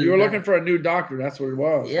looked at it. You were looking for a new doctor. That's what it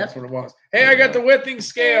was. Yep. That's what it was. Hey, I got the Withing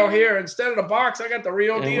scale here. Instead of the box, I got the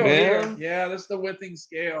real deal here. Yeah, this is the Withing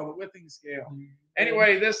scale. The Withing scale.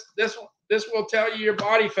 Anyway, this will tell you your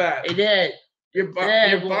body fat. Hey, Dad. Your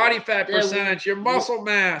body fat percentage, your muscle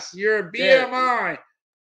mass, your BMI.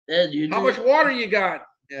 Dad, how much water you got?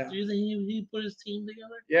 Yeah. Do you think he put his team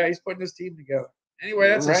together? Yeah, he's putting his team together. Anyway,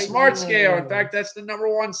 that's a smart scale. In fact, that's the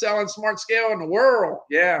 #1 selling smart scale in the world.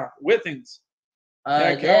 Yeah, Withings.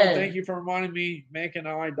 Calvin, thank you for reminding me. Make an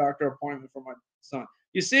eye doctor appointment for my son.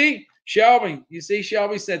 You see, Shelby.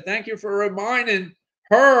 Shelby said thank you for reminding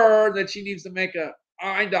her that she needs to make an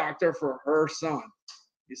eye doctor for her son.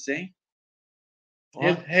 You see.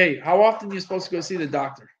 Hey, how often are you supposed to go see the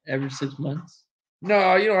doctor? Every 6 months.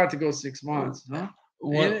 No, you don't have to go 6 months. Huh?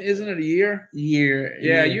 Isn't it a year? Year.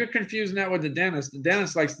 Yeah, you're confusing that with the dentist. The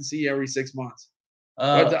dentist likes to see you every 6 months.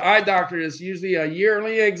 But the eye doctor is usually a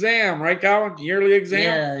yearly exam, right, Colin? Yearly exam?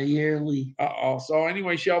 Yeah, yearly. So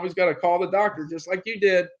anyway, Shelby's got to call the doctor just like you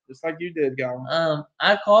did. Colin.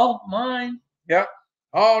 I called mine. Yep.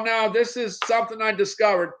 Oh, now this is something I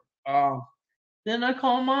discovered. Didn't I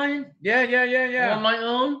call mine? Yeah. On my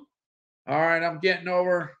own? All right, I'm getting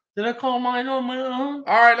over. Did I call mine on my own?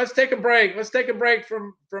 All right, let's take a break. Let's take a break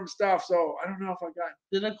from stuff. So I don't know if I got.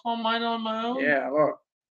 Did I call mine on my own? Yeah, look.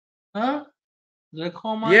 Huh? Did I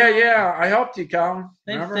call mine? Yeah. I helped you, Colin.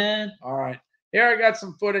 Thanks, Dad. All right. Here I got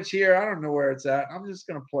some footage here. I don't know where it's at. I'm just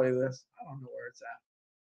gonna play this. I don't know where it's at.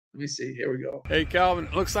 Let me see. Here we go. Hey, Calvin.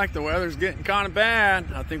 Looks like the weather's getting kind of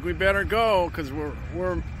bad. I think we better go because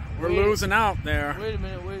we're losing out there. Wait a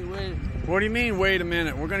minute. Wait a minute. What do you mean? Wait a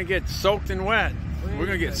minute. We're gonna get soaked and wet. We're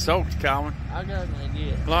gonna get soaked, Calvin. I got an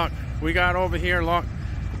idea. Look, we got over here. Look,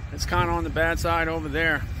 it's kind of on the bad side over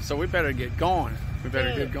there. So we better get going.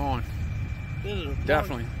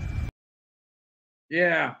 Definitely.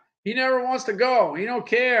 Yeah, he never wants to go. He don't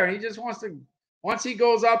care. He just wants to. Once he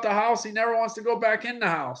goes out the house, he never wants to go back in the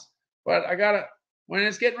house. But I gotta. When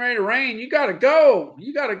it's getting ready to rain, you gotta go.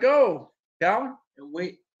 Calvin. And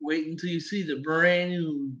wait until you see the brand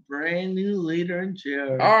new leader in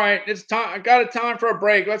charge. All right, it's time. I got a time for a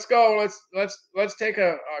break. Let's go. Let's take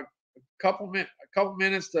a couple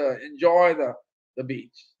minutes to enjoy the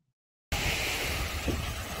beach.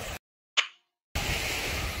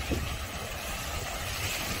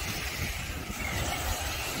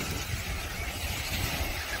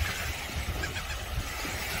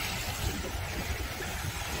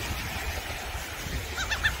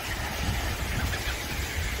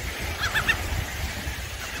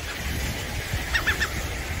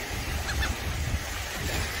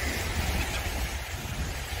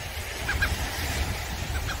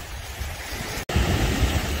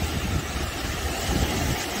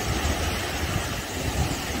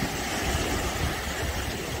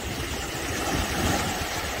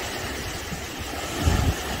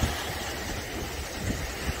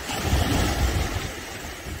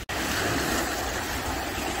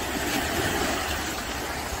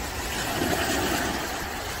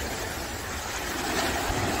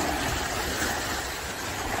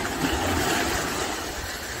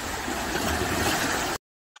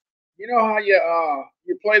 You know how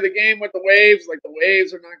you play the game with the waves, like the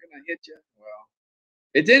waves are not going to hit you? Well,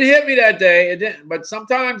 it didn't hit me that day. It didn't, but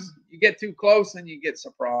sometimes you get too close and you get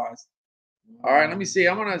surprised. All right, let me see.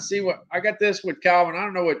 I'm going to see what I got this with Calvin. I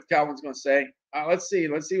don't know what Calvin's going to say. Let's see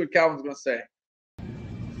what Calvin's going to say.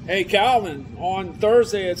 Hey, Calvin, on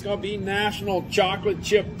Thursday, it's going to be National Chocolate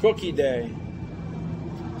Chip Cookie Day.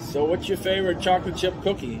 So what's your favorite chocolate chip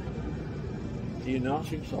cookie? Do you know?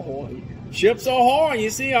 Chips Ahoy. Chips Ahoy. You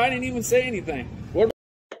see, I didn't even say anything.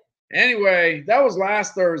 Anyway, that was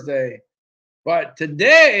last Thursday. But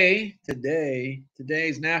today's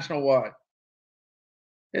National what?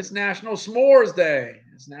 It's National S'mores Day.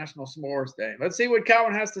 Let's see what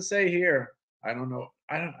Calvin has to say here. I don't know.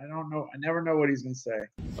 I don't know. I never know what he's gonna say.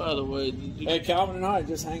 By the way, did you, Hey, Calvin and I are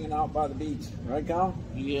just hanging out by the beach, right, Calvin?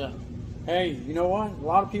 yeah. Hey, you know what? A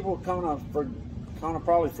lot of people kind of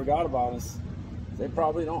probably forgot about us. They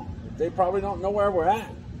probably don't know where we're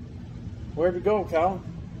at. Where'd we go, Calvin?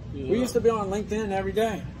 Yeah. We used to be on LinkedIn every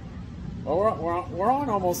day. Well, we're on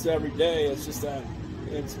almost every day. It's just that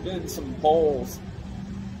it's been some bowls.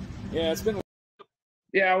 Yeah, it's been.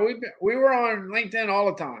 Yeah, we were on LinkedIn all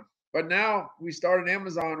the time, but now we started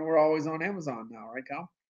Amazon. We're always on Amazon now, right,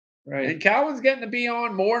 Cal? Right. And Calvin's getting to be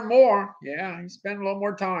on more and more. Yeah, he's spending a little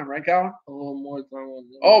more time, right, Calvin? A little more time on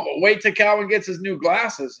that. Oh, but wait till Calvin gets his new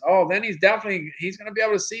glasses. Oh, then he's going to be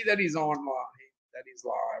able to see that he's on live, that he's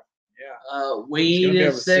live. Yeah. Wait gonna be a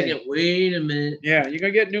able to see. second. Wait a minute. Yeah, you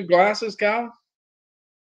gonna get new glasses, Calvin?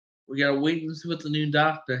 We gotta wait and see what the new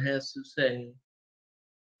doctor has to say.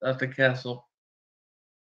 Dr. Castle.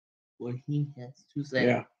 What he has to say.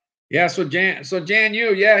 Yeah. Yeah, so Jan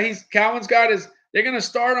Yu, Calvin's got they're gonna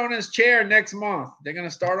start on his chair next month. They're gonna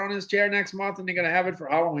start on his chair next month and they're gonna have it for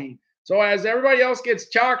Halloween. So as everybody else gets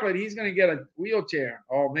chocolate, he's gonna get a wheelchair.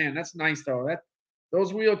 Oh man, that's nice though.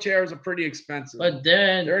 Those wheelchairs are pretty expensive. But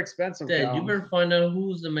then they're expensive. Dad, you better find out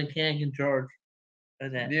who's the mechanic in charge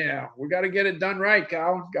of that. Yeah, we got to get it done right,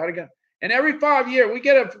 Cal. And every 5 years, we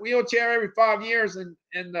get a wheelchair every 5 years, and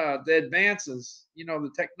the advances,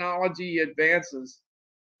 the technology advances.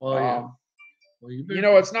 Oh yeah.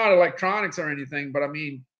 Well, it's not electronics or anything, but I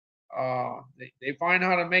mean, they find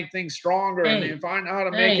how to make things stronger, and they find how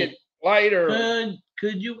to make it lighter.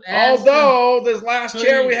 Could you ask Although this last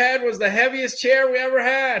chair we had was the heaviest chair we ever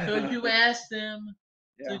had. Could you ask them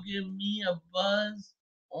to give me a buzz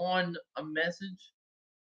on a message?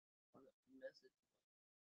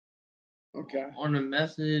 Okay. On a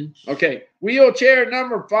message. Okay. Wheelchair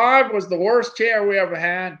number 5 was the worst chair we ever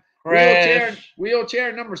had.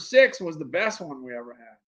 Wheelchair number 6 was the best one we ever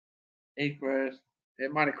had. It crashed.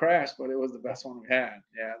 It might have crashed, but it was the best one we had.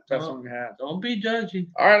 Yeah, the best one we had. Don't be judgy.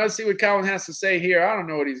 All right, let's see what Calvin has to say here. I don't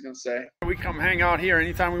know what he's going to say. We come hang out here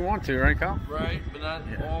anytime we want to, right, Cal? Right, but not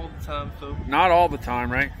all the time, so. Not all the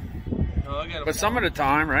time, right? No, but some of the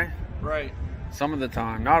time, right? Right. Some of the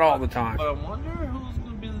time, not all the time. But I wonder who's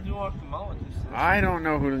going to be the new ophthalmologist. I don't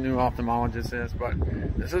know who the new ophthalmologist is, but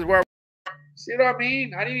this is where. See what I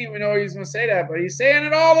mean? I didn't even know he was going to say that, but he's saying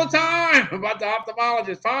it all the time about the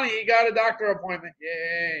ophthalmologist. Finally, he got a doctor appointment.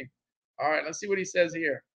 Yay. All right, let's see what he says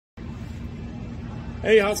here.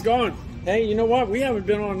 Hey, how's it going? Hey, you know what? We haven't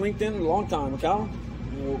been on LinkedIn in a long time, Cal.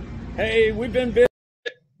 Hey, we've been busy.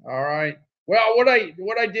 All right. Well, what I've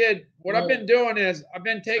been doing is I've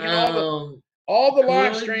been taking all the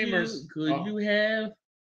live streamers. Could you have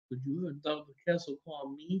Dr. Kessel call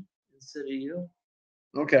me instead of you?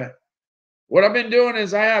 Okay. What I've been doing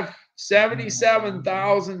is I have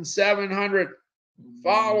 77,700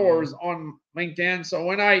 followers on LinkedIn. So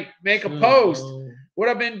when I make a post, what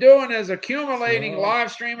I've been doing is accumulating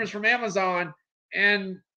live streamers from Amazon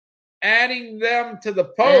and adding them to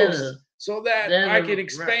the post so that I can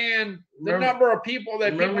expand the number of people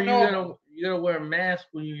that people know. You gotta wear a mask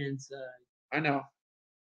when you're inside. I know.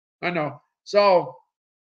 So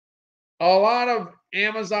a lot of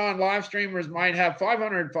Amazon live streamers might have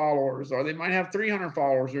 500 followers, or they might have 300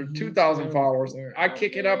 followers, or 2,000 followers. I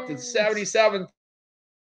kick it up to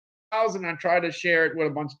 77,000 and try to share it with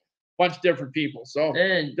a bunch of different people. So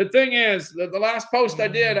the thing is, the last post I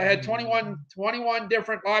did, I had 21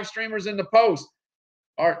 different live streamers in the post.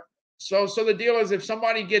 So the deal is, if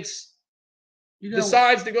somebody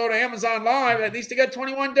decides to go to Amazon Live, at least they got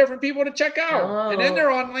 21 different people to check out. And then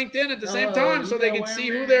they're on LinkedIn at the same time, so they can see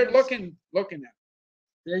who they're looking at.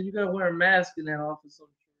 Then you gotta wear a mask in that office. I'm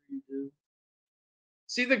sure you do.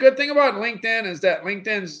 See, the good thing about LinkedIn is that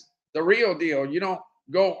LinkedIn's the real deal. You don't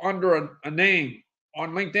go under a name.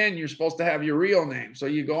 On LinkedIn, you're supposed to have your real name. So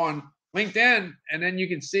you go on LinkedIn, and then you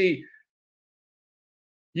can see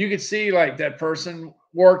like that person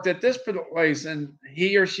worked at this place, and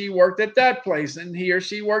he or she worked at that place, and he or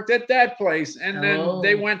she worked at that place, and then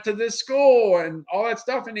they went to this school and all that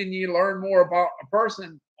stuff, and then you learn more about a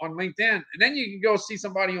person on LinkedIn, and then you can go see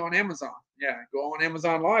somebody on Amazon. Yeah, go on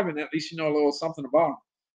Amazon Live, and at least you know a little something about them.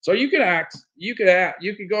 So you could go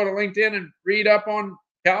to LinkedIn and read up on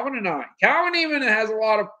Calvin and I. Calvin has a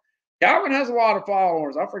lot of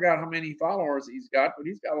followers. I forgot how many followers he's got, but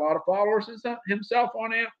he's got a lot of followers himself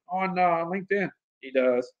on LinkedIn. He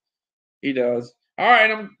does. All right,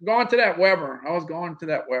 I'm going to that Weber. I was on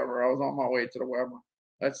my way to the Weber.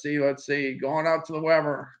 Let's see. Going out to the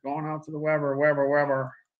Weber.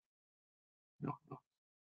 Weber. No.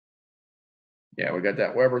 Yeah, we got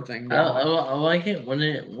that Weber thing going. I like it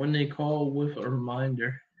when they call with a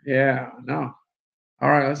reminder. Yeah, no. All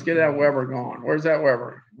right, let's get that Weber going. Where's that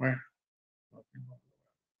Weber? Where?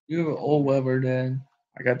 You have an old Weber, Dad.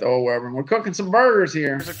 I got the old Weber. We're cooking some burgers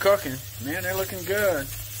here. They're cooking. Man, they're looking good.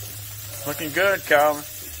 Looking good, Calvin.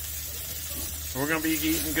 We're gonna be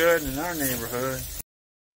eating good in our neighborhood.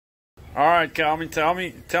 All right, Calvin, tell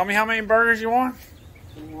me how many burgers you want?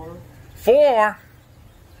 4. 4?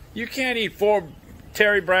 You can't eat 4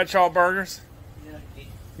 Terry Bradshaw burgers. Yeah.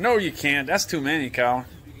 No, you can't. That's too many, Calvin.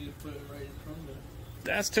 You can put it right in front of it.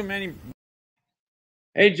 That's too many.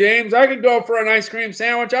 Hey, James, I could go for an ice cream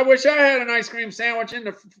sandwich. I wish I had an ice cream sandwich in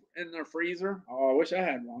the freezer. Oh, I wish I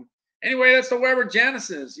had one. Anyway, that's the Weber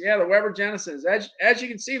Genesis. Yeah, the Weber Genesis. As you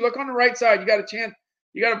can see, look on the right side. You got a chance.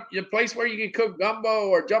 You got a place where you can cook gumbo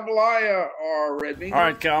or jambalaya or red beans. All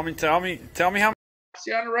right, Calvin, tell me how.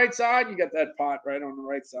 See on the right side, you got that pot right on the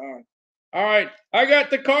right side. All right, I got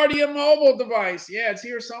the Cardia mobile device. Yeah, it's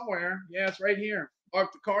here somewhere. Yeah, it's right here.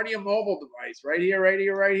 Look, the Cardia mobile device, right here, right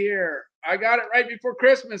here, right here. I got it right before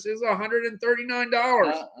Christmas. It was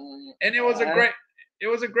 $139, and it was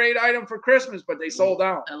a great item for Christmas, but they sold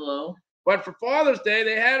out. Hello. But for Father's Day,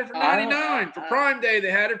 they had it for $99. For Prime Day,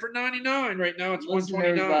 they had it for $99. Right now, it's $129.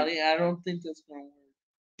 Everybody, I don't think that's gonna work.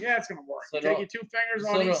 Yeah, it's gonna work. So you take your 2 fingers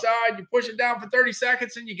on each side, you push it down for 30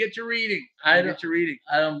 seconds, and you get your reading. I don't believe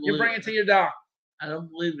You bring it to your doc. I don't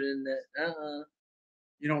believe in that.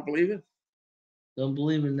 You don't believe it? Don't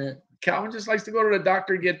believe in that. Calvin just likes to go to the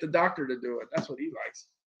doctor and get the doctor to do it. That's what he likes.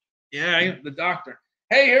 Yeah, the doctor.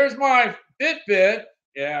 Hey, here's my Fitbit.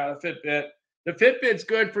 Yeah, the Fitbit. The Fitbit's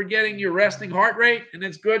good for getting your resting heart rate, and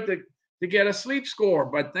it's good to get a sleep score.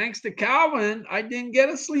 But thanks to Calvin, I didn't get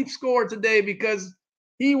a sleep score today because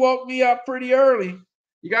he woke me up pretty early.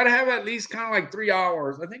 You got to have at least kind of like 3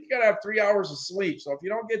 hours. I think you got to have 3 hours of sleep. So if you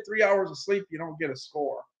don't get 3 hours of sleep, you don't get a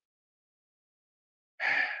score.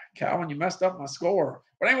 Calvin, you messed up my score.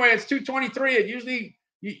 But anyway, it's $223. It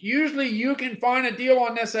usually you can find a deal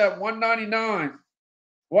on this at $199,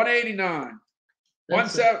 $189,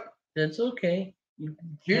 $170. That's okay.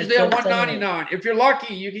 Usually at $199. If you're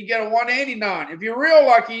lucky, you can get a $189. If you're real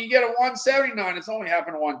lucky, you get a $179. It's only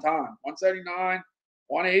happened one time. $179,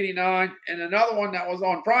 $189, and another one that was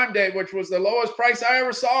on Prime Day, which was the lowest price I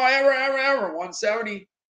ever saw, ever,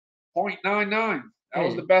 $170.99. That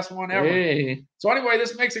was the best one ever. Hey. So anyway,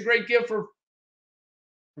 this makes a great gift for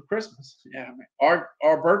Christmas. Yeah, I mean, our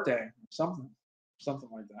birthday, something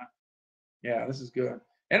like that. Yeah, this is good.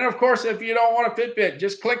 And of course, if you don't want a Fitbit,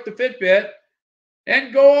 just click the Fitbit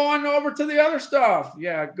and go on over to the other stuff.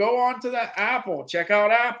 Yeah, go on to the Apple. Check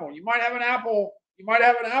out Apple. You might have an Apple. You might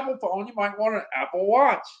have an Apple phone. You might want an Apple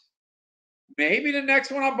Watch. Maybe the next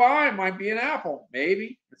one I buy might be an Apple.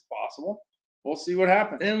 Maybe it's possible. We'll see what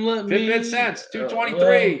happens. And Fitbit cents,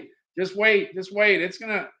 $223. Just wait. It's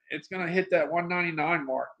gonna hit that $199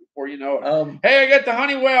 mark before you know it. Hey, I got the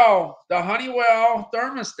Honeywell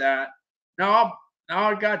thermostat. Now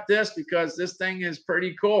I got this because this thing is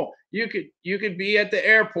pretty cool. You could be at the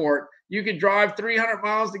airport. You could drive 300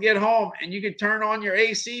 miles to get home, and you could turn on your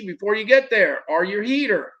AC before you get there, or your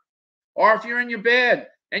heater, or if you're in your bed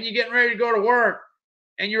and you're getting ready to go to work,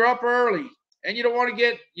 and you're up early, and you don't want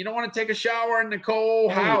to take a shower in the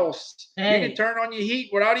cold house. You can turn on your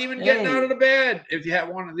heat without even getting out of the bed if you have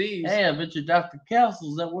one of these. Hey, I bet you Dr.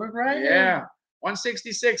 Castle's at work right now. Yeah,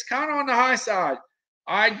 166, kind of on the high side.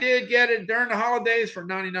 I did get it during the holidays for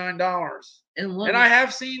 $99. And I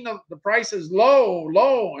have seen the prices low,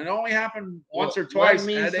 and it only happened once or twice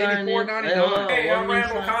at $84.99. Hey, I'm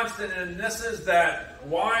Randall Constant, and this is that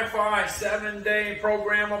Wi-Fi 7-day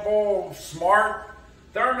programmable smart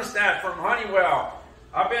thermostat from Honeywell.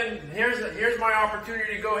 Here's my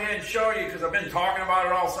opportunity to go ahead and show you because I've been talking about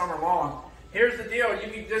it all summer long. Here's the deal.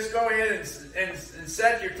 You can just go ahead and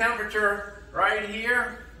set your temperature right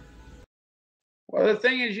here. Well, the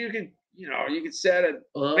thing is, you can set it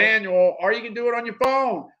manual, or you can do it on your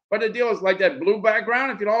phone. But the deal is like that blue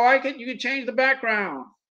background. If you don't like it, you can change the background.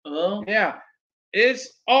 Yeah,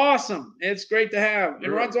 it's awesome. It's great to have. It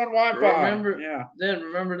runs on Wi-Fi.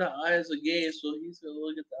 Remember that eye is a gauge, so he's gonna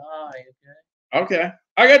look at the eye. Okay.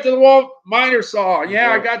 I got the wall miter saw.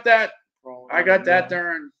 Yeah, I got that. I got that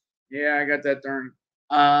during.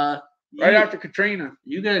 Right after Katrina.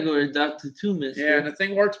 You got to go to the doctor too, mister. Yeah, and the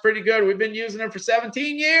thing works pretty good. We've been using it for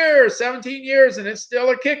 17 years. 17 years, and it's still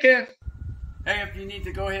a kicking. Hey, if you need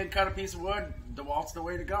to go ahead and cut a piece of wood, DeWalt's the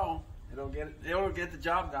way to go. It'll get the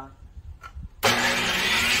job done.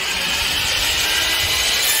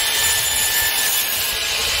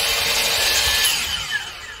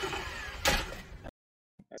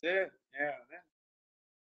 That's it. Yeah.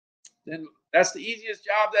 Then that's the easiest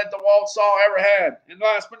job that DeWalt saw ever had. And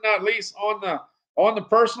last but not least, on on the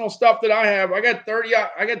personal stuff that I have. I got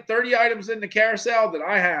 30 items in the carousel that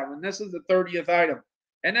I have, and this is the 30th item.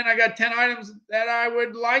 And then I got 10 items that I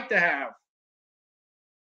would like to have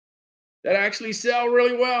that actually sell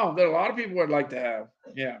really well, that a lot of people would like to have.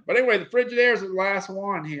 Yeah. But anyway, the Frigidaire is the last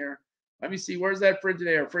one here. Let me see. Where's that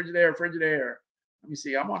Frigidaire? Frigidaire. Let me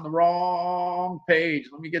see. I'm on the wrong page.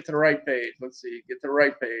 Let me get to the right page. Let's see. Get to the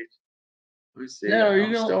right page. Let me see. Yeah, are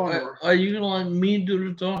you gonna let me do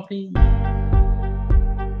the talking?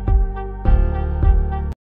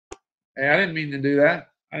 Hey, I didn't mean to do that.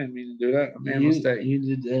 I made a mistake. You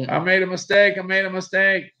did that. I made a mistake.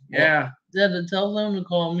 Yeah. Dad, tell them to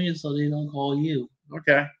call me so they don't call you.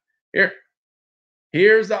 Okay.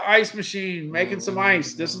 Here's the ice machine making some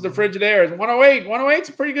ice. This is the Frigidaire. It's 108. 108's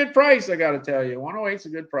a pretty good price, I got to tell you. 108's a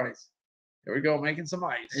good price. Here we go, making some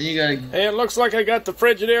ice. And you gotta. Hey, it looks like I got the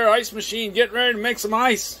Frigidaire ice machine getting ready to make some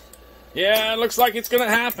ice. Yeah, it looks like it's going to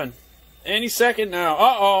happen any second now.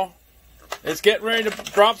 Uh-oh. It's getting ready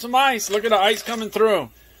to drop some ice. Look at the ice coming through.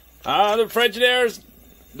 The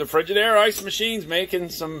Frigidaire ice machine's making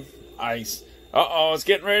some ice. Uh-oh, it's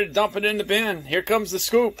getting ready to dump it in the bin. Here comes the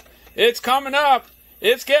scoop. It's coming up.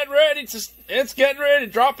 It's getting ready to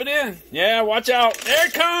drop it in. Yeah, watch out. There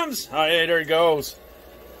it comes. Oh, yeah, there it goes.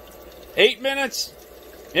 8 minutes.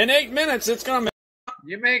 In 8 minutes, it's going to make...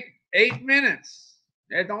 You make 8 minutes.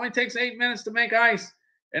 It only takes 8 minutes to make ice.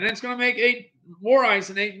 And it's going to make 8 more ice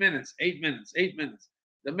in 8 minutes. 8 minutes.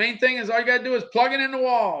 The main thing is all you got to do is plug it in the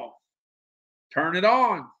wall. Turn it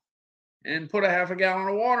on. And put a half a gallon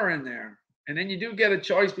of water in there. And then you do get a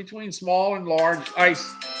choice between small and large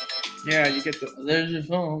ice. Yeah, you get the... There's your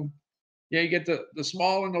phone. Yeah, you get the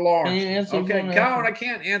small and the large. Can you answer the phone Colin, after? I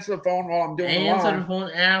can't answer the phone while I'm doing the Answer live. the phone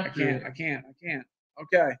after. I can't.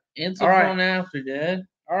 Okay. Answer All right. the phone after, Dad.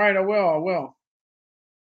 All right, I will.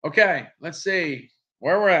 Okay, let's see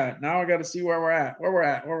where we're at. Now I got to see where we're at.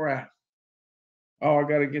 Oh, I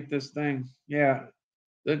got to get this thing. Yeah,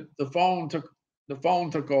 the phone took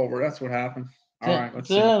over. That's what happened. All right, let's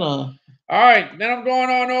see. All right, then I'm going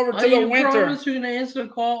on over to the winter. Promise you're gonna answer the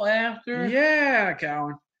call after? Yeah,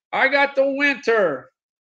 Colin. I got the winter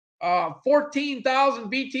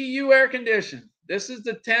 14,000 BTU air condition. This is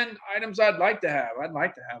the 10 items I'd like to have. I'd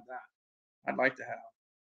like to have that.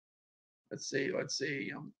 Let's see.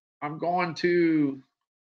 I'm going to.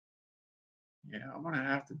 Yeah, I'm gonna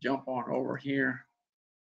have to jump on over here.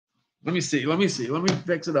 Let me see. Let me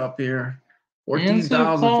fix it up here.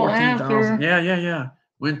 14,000. Yeah.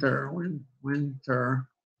 Winter.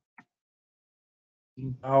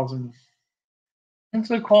 14,000.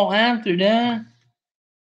 Answer the call after, Dad.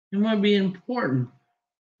 It might be important.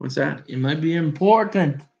 What's that? It might be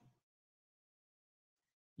important.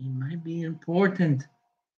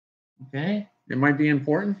 Okay? It might be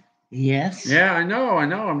important? Yes. Yeah, I know.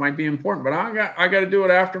 It might be important, but I got to do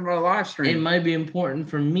it after my live stream. It might be important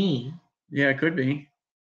for me. Yeah, it could be.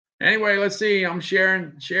 Anyway, let's see. I'm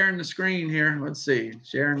sharing the screen here. Let's see.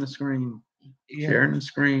 Sharing the screen. Yeah. Sharing the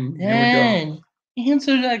screen. Dad, Here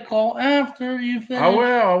answer that call after you finish. we go.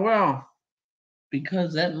 I will.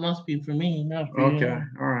 Because that must be for me, not for you. Okay.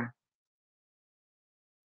 All right.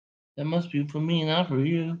 That must be for me, not for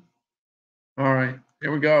you. All right.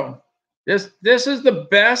 Here we go. This is the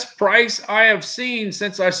best price I have seen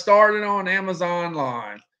since I started on Amazon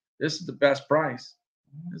Live. This is the best price.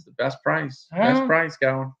 This is the best price. Best price,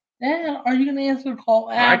 Colin. Yeah, are you gonna answer the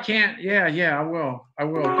call after? I can't. Yeah, I will.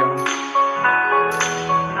 Colin.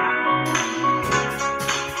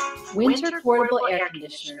 Winter portable air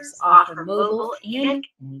conditioners offer mobile and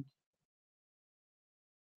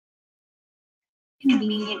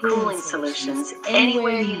convenient cooling solutions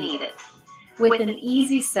anywhere you need it. With an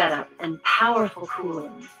easy setup and powerful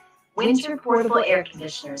cooling, Winter portable air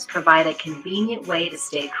conditioners provide a convenient way to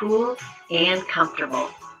stay cool and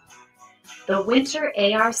comfortable. The Winter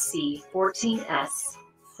ARC 14S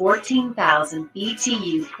 14,000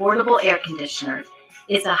 BTU portable air conditioner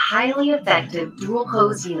is a highly effective dual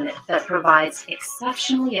hose unit that provides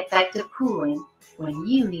exceptionally effective cooling when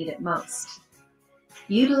you need it most.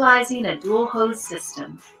 Utilizing a dual hose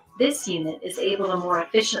system, this unit is able to more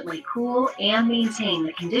efficiently cool and maintain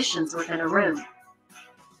the conditions within a room.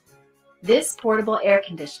 This portable air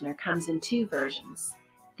conditioner comes in two versions: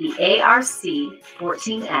 the ARC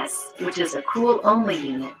 14S, which is a cool-only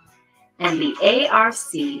unit, and the ARC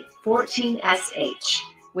 14SH,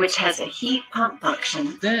 which has a heat pump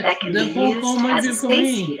function that can be used as a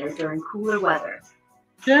space heater during cooler weather.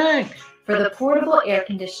 Jack! For the portable air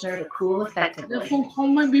conditioner to cool effectively, That phone call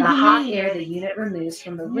might be the for hot me. air the unit removes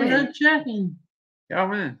from the We're room. not checking.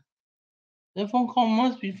 Calvin. That phone call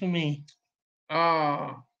must be for me.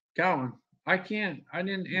 Calvin, I can't. I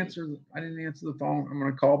didn't answer the phone. I'm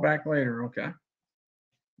gonna call back later. Okay.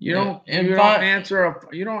 You don't answer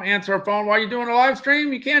a phone while you're doing a live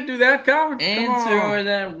stream. You can't do that, Calvin. Answer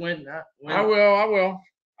that when I will.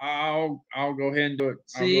 I'll go ahead and do it.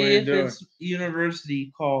 See if it's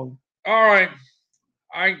university called. All right.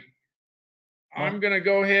 I'm gonna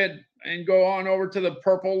go ahead and go on over to the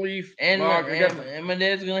Purple Leaf. And my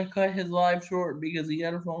dad's gonna cut his live short because he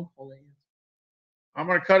got a phone call. I'm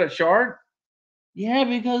gonna cut it short. Yeah,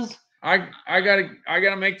 because I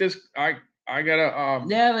gotta make this. I gotta.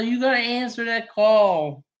 Yeah, you gotta answer that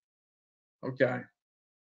call. Okay.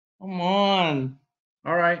 Come on.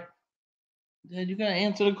 All right. Dad, you gotta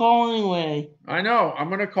answer the call anyway. I know. I'm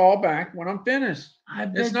gonna call back when I'm finished.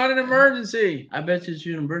 It's not an emergency. I bet it's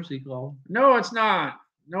university call. No, it's not.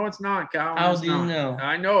 No, it's not, Calvin. How do you know?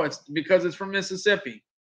 I know it's because it's from Mississippi.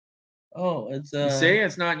 Oh, it's You see,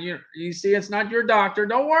 it's not you. You see, it's not your doctor.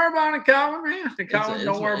 Don't worry about it, Calvin, man. Calvin,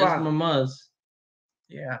 don't worry about it. It's my mother's.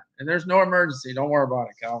 Yeah, and there's no emergency. Don't worry about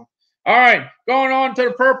it, Calvin. All right, going on to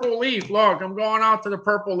the Purple Leaf. Look, I'm going out to the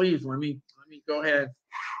Purple Leaf. Let me go ahead.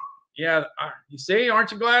 Yeah, you see,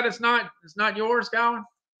 aren't you glad it's not yours, Calvin?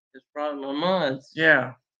 It's probably my mother's.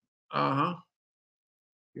 Yeah. Uh-huh.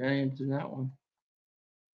 You gotta answer that one.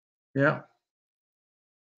 Yeah.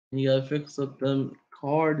 You gotta fix up the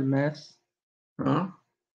card mess. Huh?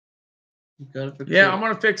 You gotta fix I'm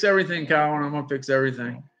gonna fix everything, Calvin. I'm gonna fix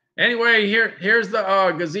everything. Anyway, here's the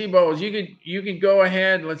gazebos. You could go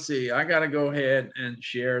ahead. Let's see. I gotta go ahead and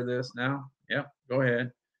share this now. Yep, go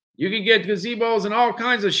ahead. You can get gazebos in all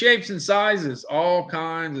kinds of shapes and sizes. All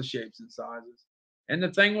kinds of shapes and sizes. And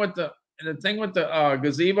the thing with the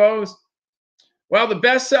gazebos, well, the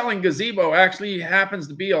best-selling gazebo actually happens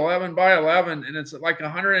to be 11 by 11, and it's like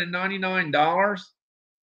 $199.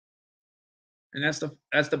 And that's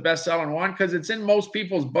the best-selling one because it's in most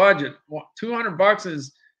people's budget. $200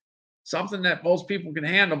 is something that most people can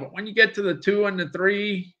handle, but when you get to the $2,000 and the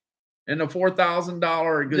 $3,000 and the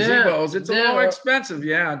 $4,000 gazebos, it's a little expensive.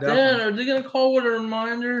 Yeah, definitely. Dad, are they gonna call with a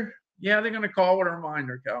reminder? Yeah, they're gonna call with a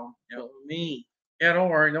reminder, Calvin. Yep. Me. Yeah, don't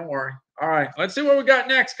worry. All right, let's see what we got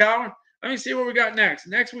next, Calvin. Let me see what we got next.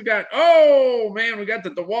 Next, we got, oh, man, we got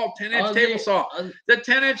the DeWalt 10-inch table saw. The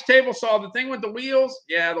 10-inch table saw, the thing with the wheels.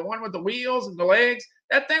 Yeah, the one with the wheels and the legs.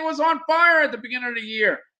 That thing was on fire at the beginning of the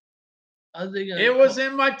year. It was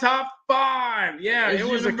in my top 5. Yeah, it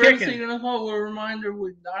was a kicking. They're going to call with a reminder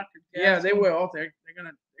with Dr. Castle? Yeah, they will. They're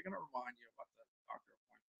gonna remind you about the doctor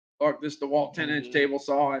appointment. Look, this DeWalt 10-inch table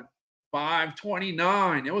saw at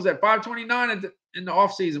 $529. It was at $529 in the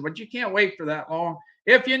off season, but you can't wait for that long.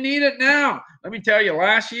 If you need it now, let me tell you,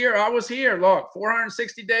 last year I was here. Look,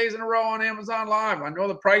 460 days in a row on Amazon Live. I know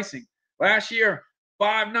the pricing. Last year,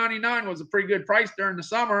 $5.99 was a pretty good price during the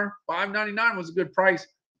summer. $5.99 was a good price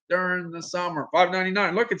during the summer.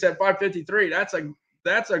 $5.99. Look, it's at $5.53.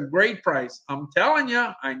 That's a great price. I'm telling you,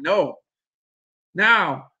 I know.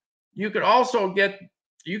 Now, you could also get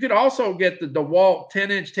the DeWalt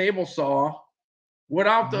 10-inch table saw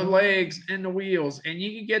without the legs and the wheels, and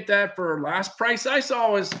you can get that for last price I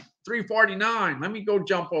saw was $349. Let me go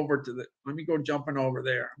jumping over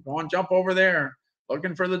there. I'm going jump over there.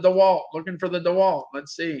 Looking for the DeWalt.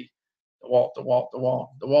 Let's see.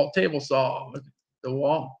 DeWalt table saw. Look at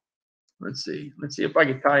DeWalt. Let's see if I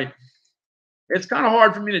can type. It's kind of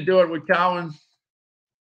hard for me to do it with Calvin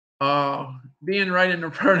being right in the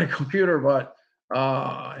front of the computer, but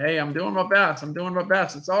hey, I'm doing my best.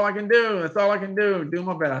 That's all I can do. Do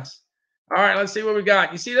my best. All right, let's see what we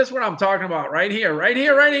got. You see, this is what I'm talking about right here.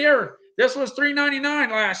 This was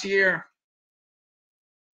 $3.99 last year.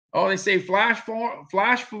 Oh, they say flash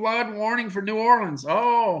flood warning for New Orleans.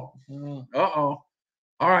 Oh. Uh-oh.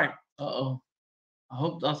 All right. Uh-oh. I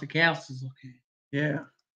hope Dr. Castle's okay. Yeah.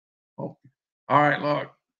 Oh. All right,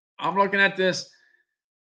 look. I'm looking at this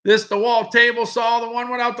DeWalt table saw, the one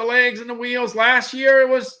without the legs and the wheels. Last year it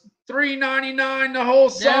was $3.99 the whole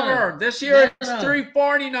summer. This year it's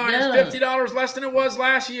 $3.49. It's $50 less than it was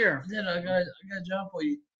last year. Dad, I got a job for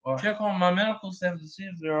you. Check on my medical staff to see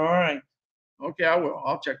if they're all right. Okay, I will.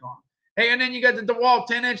 I'll check on it. Hey, and then you got the DeWalt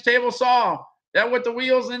 10-inch table saw. That with the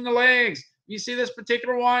wheels and the legs. You see this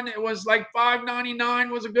particular one? It was like $5.99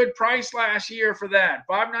 was a good price last year for that.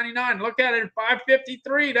 $5.99. Look at it,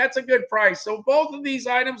 $5.53. That's a good price. So both of these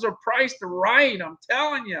items are priced right. I'm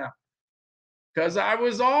telling you, because I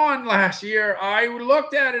was on last year. I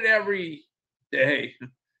looked at it every day. I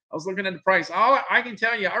was looking at the price. I can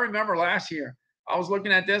tell you, I remember last year. I was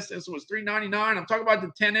looking at this. This was $3.99. I'm talking about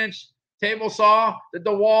the 10-inch table saw, the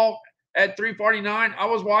DeWalt at $3.49. I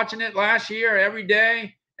was watching it last year every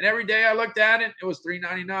day. And every day I looked at it, it was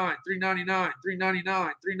 $3.99, $3.99,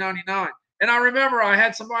 $3.99, $3.99. And I remember I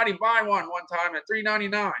had somebody buy one time at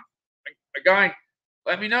 $3.99. A guy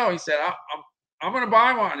let me know. He said, I'm going to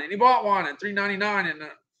buy one. And he bought one at $3.99.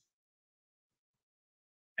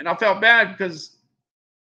 And I felt bad because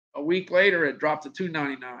a week later it dropped to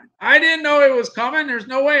 $2.99. I didn't know it was coming. There's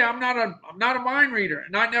no way. I'm not a mind reader.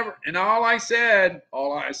 And all I said,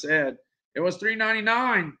 it was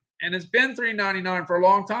 $3.99. And it's been $3.99 for a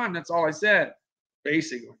long time. That's all I said,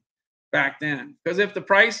 basically, back then. Because if the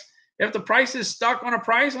price is stuck on a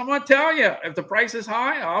price, I'm going to tell you. If the price is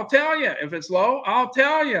high, I'll tell you. If it's low, I'll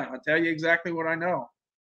tell you. I'll tell you exactly what I know.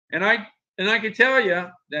 And I can tell you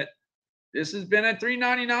that this has been at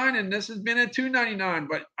 $3.99 and this has been at $2.99.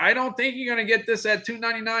 But I don't think you're going to get this at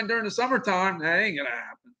 $2.99 during the summertime. That ain't going to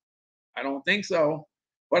happen. I don't think so.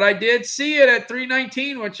 But I did see it at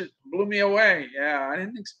 $3.19, which blew me away. Yeah, I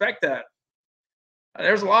didn't expect that.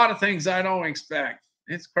 There's a lot of things I don't expect.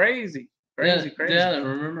 It's crazy. Crazy. Yeah,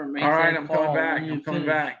 remember. All right, I'm coming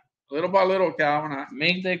back. Little by little, Calvin.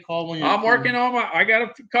 Make that call when you're I'm working on I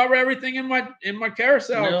got to cover everything in my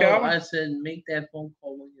carousel, no, Calvin. I said make that phone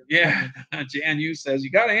call when you're Jan Yu says, you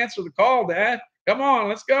got to answer the call, Dad. Come on,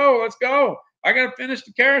 let's go. I got to finish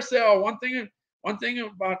the carousel. One thing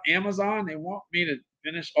about Amazon, they want me to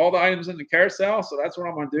finish all the items in the carousel, so that's what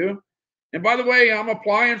I'm going to do. And by the way, I'm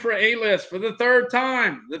applying for A-list for the third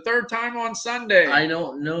time on Sunday. I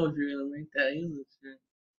don't know if you're going to make that A-list.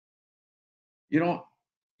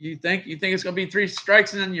 You think it's going to be 3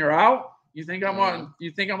 strikes and then you're out? You think I'm going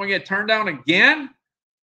to get turned down again?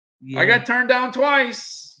 Yeah. I got turned down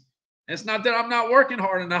twice. It's not that I'm not working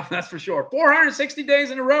hard enough, that's for sure. 460 days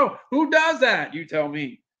in a row. Who does that? You tell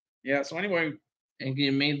me. Yeah, so anyway, and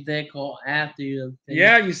you made that call after you.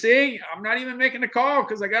 Yeah, you see, I'm not even making the call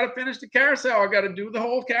because I got to finish the carousel. I got to do the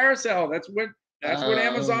whole carousel. That's what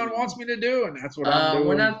Amazon wants me to do, and that's what I'm doing.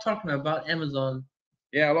 We're not talking about Amazon.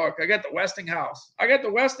 Yeah, look, I got the Westinghouse. I got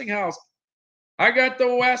the Westinghouse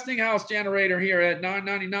generator here at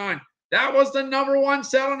 $9.99. That was the #1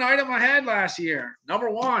 selling item I had last year. Number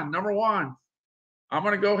one. I'm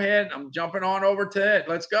gonna go ahead. I'm jumping on over to it.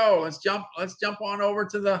 Let's go. Let's jump on over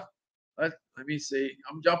to the. Let me see.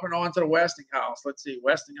 I'm jumping on to the Westinghouse. Let's see.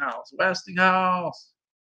 Westinghouse.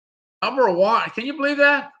 #1. Can you believe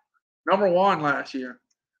that? #1 last year.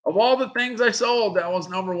 Of all the things I sold, that was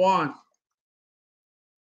 #1.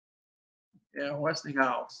 Yeah,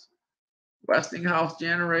 Westinghouse. Westinghouse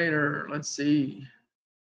generator. Let's see.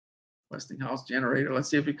 Westinghouse generator. Let's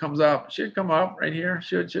see if it comes up. Should come up right here.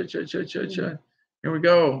 Should. Here we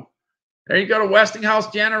go. There you go to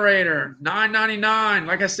Westinghouse generator, $9.99.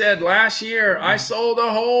 Like I said, last year I sold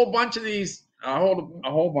a whole bunch of these. I hold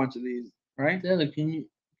a whole bunch of these, right? Taylor, can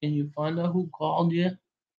you find out who called you?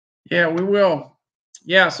 Yeah, we will.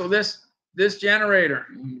 Yeah, so this generator.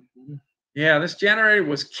 Yeah, this generator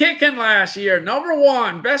was kicking last year.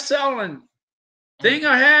 #1, best selling thing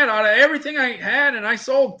I had out of everything I had, and I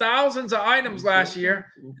sold thousands of items last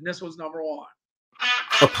year, and this was #1.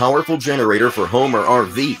 A powerful generator for home or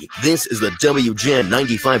RV. This is the WGen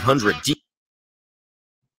 9500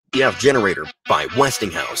 DF generator by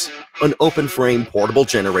Westinghouse. An open-frame portable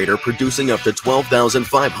generator producing up to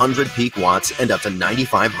 12,500 peak watts and up to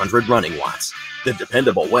 9,500 running watts. The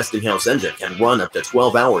dependable Westinghouse engine can run up to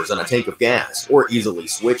 12 hours on a tank of gas or easily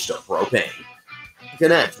switch to propane.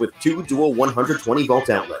 Connect with 2 dual 120-volt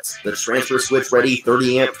outlets, the transfer switch-ready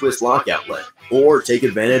 30-amp twist lock outlet, or take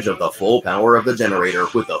advantage of the full power of the generator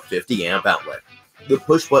with a 50-amp outlet. The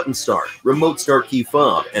push-button start, remote start key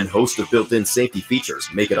fob, and host of built-in safety features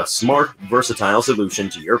make it a smart, versatile solution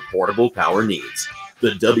to your portable power needs.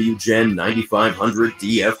 The WGen 9500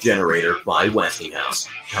 DF generator by Westinghouse.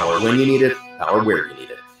 Power when you need it, power where you need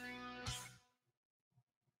it.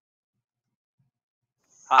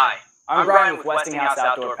 Hi. I'm Brian with Westinghouse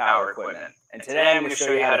Outdoor Power Equipment, and today I'm going to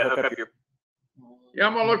show you how to hook up your... Yeah,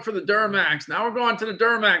 I'm going to look for the Duramax. Now we're going to the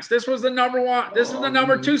Duramax. This was the #1. This is the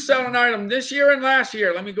 #2 selling item this year and last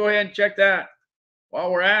year. Let me go ahead and check that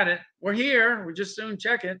while we're at it. We're here. We just soon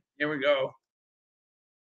check it. Here we go.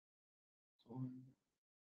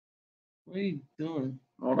 What are you doing?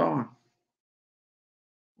 Hold on.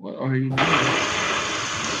 What are you doing?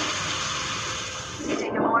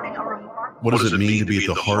 What does it mean to be at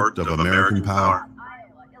the heart of American power?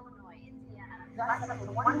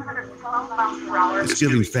 It's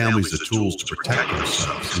giving families the tools to protect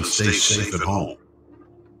themselves and stay safe at home.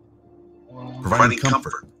 Providing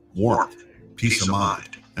comfort, warmth, peace of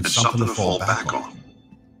mind, and something to fall back on.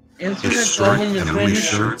 It's strength and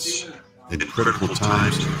reassurance in critical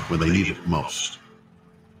times when they need it most.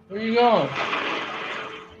 Where are you going?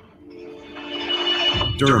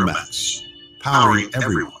 Duramax, powering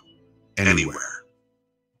everyone, anywhere.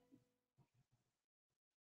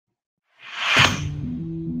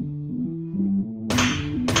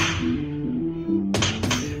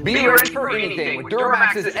 Be ready for anything with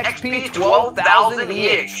Duramax's XP 12,000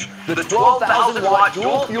 EH, the 12,000 watt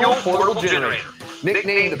dual fuel portable generator.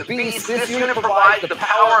 Nicknamed the Beast, this unit provides the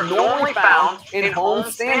power normally found in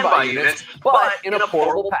home standby units, but in a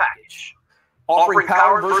portable package. Offering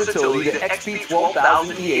power and versatility, the XP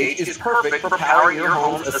 12,000 EH is perfect for powering your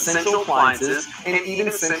home's essential appliances and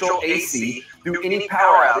even central AC through any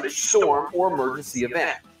power outage, storm, or emergency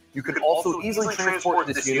event. You can also easily transport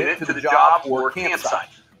this unit to the job or campsite.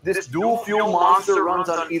 This dual fuel monster runs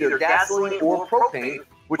on either gasoline or propane,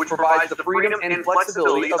 which provides the freedom and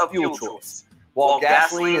flexibility of fuel choice. While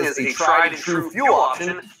gasoline is a tried and true fuel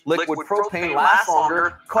option, liquid propane lasts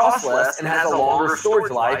longer, costs less, and has a longer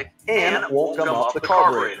storage life, and won't gum up the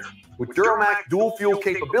carburetor. With Duramax dual fuel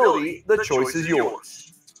capability, the choice is yours.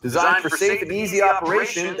 Designed for safe and easy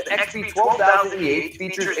operation, the XP 12,000 EH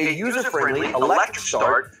features a user-friendly electric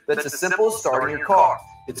start that's as simple as starting your car.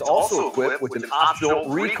 It's also equipped with an optional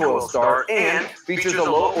recoil start and features a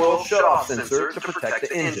low oil shutoff sensor to protect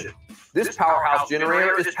the engine. This powerhouse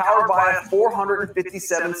generator is powered by a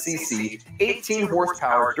 457cc, 18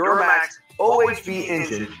 horsepower Duramax OHV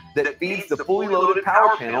engine that feeds the fully loaded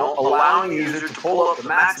power panel, allowing the user to pull up the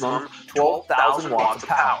maximum 12,000 watts of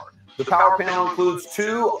power. The power panel includes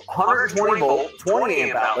two 120-volt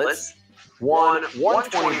 20-amp outlets, one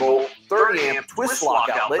 120-volt 30-amp twist lock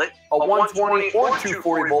outlet, a 120 or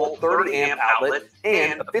 240-volt 30-amp outlet,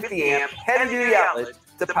 and a 50-amp heavy-duty outlet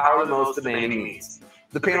to power the most demanding needs.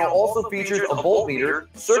 The panel also features a voltmeter,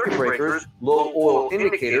 circuit breakers, low oil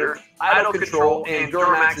indicator, idle control, and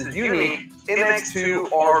Duramax's unique MX2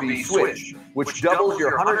 RV switch, which doubles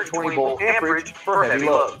your 120-volt amperage for heavy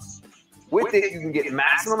loads. With it, you can get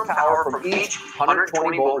maximum power from each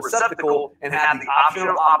 120-volt receptacle and have the option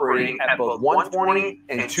of operating at both 120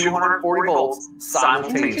 and 240 volts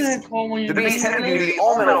simultaneously. The Beast heavy-duty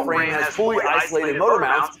all-metal frame has fully isolated motor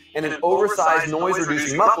mounts and an oversized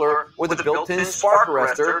noise-reducing muffler with a built-in spark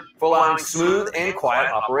arrestor for allowing smooth and quiet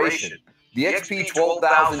operation. The XP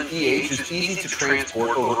 12,000 EH is easy to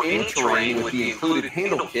transport over any terrain with the included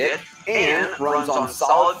handle kit and runs on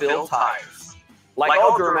solid fill tires. Like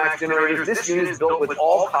all Duramax generators, this unit is built with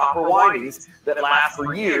all copper windings that last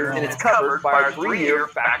for years, and it's covered by our 3-year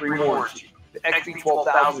factory warranty. The XP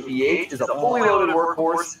 12,000 EH is a fully loaded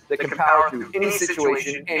workhorse that can power through any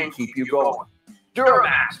situation and keep you going.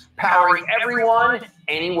 Duramax, powering everyone,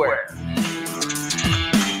 anywhere.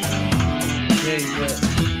 Yeah, you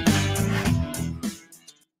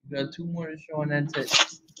got 2 more to show and that's it.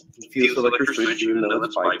 Fuel selector switch, even though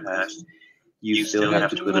it's bypassed, you still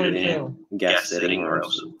have to put it in gas setting or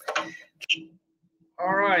else.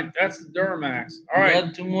 All right, that's the Duramax. All right,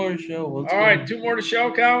 got 2 more to show. All right, 2 more to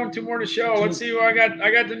show, Calvin. 2 more to show. Let's see what I got.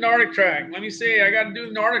 I got the Nordic track. Let me see. I got to do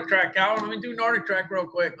the Nordic track, Calvin. Let me do Nordic track real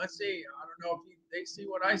quick. Let's see. I don't know if they see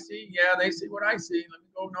what I see. Yeah, they see what I see. Let me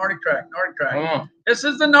go Nordic track. Nordic track. This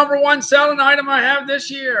is the #1 selling item I have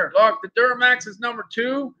this year. Look, the Duramax is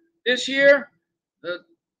 #2 this year. The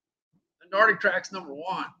Nordic track's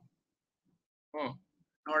 #1.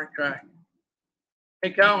 Nordic track.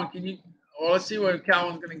 Hey, Calvin, can you? Well, let's see what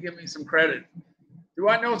Calvin's going to give me some credit. Do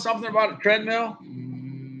I know something about a treadmill?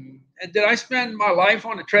 And did I spend my life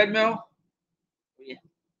on a treadmill? Yeah.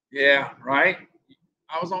 Yeah, right.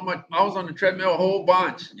 I was on the treadmill a whole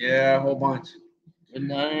bunch. Yeah, a whole bunch. But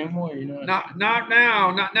not anymore, you know. Not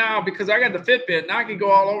now, because I got the Fitbit and I can go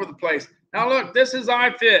all over the place. Now look, this is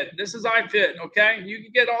iFit. This is iFit, okay? You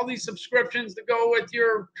can get all these subscriptions to go with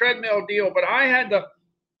your treadmill deal, but I had to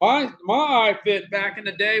my iFit back in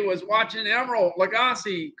the day was watching Emeril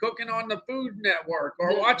Lagasse cooking on the Food Network,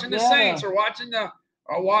 or watching the Saints, or watching Dad,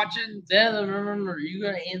 remember, you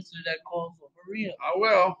gotta answer that call for real. I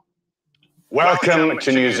will. Welcome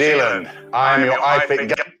to New Zealand. I'm your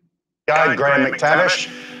iFit guide, Graham McTavish,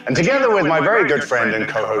 and together with my very good friend and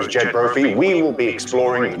co-host Jed Brophy, we will be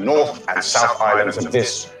exploring the North and South Islands of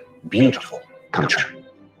this beautiful country.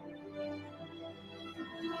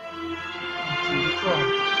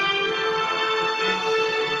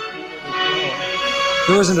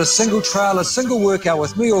 There isn't a single trail, a single workout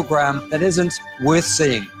with me or Graham that isn't worth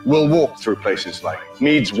seeing. We'll walk through places like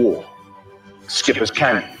Meads War, Skipper's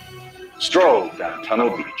Canyon, stroll down Tunnel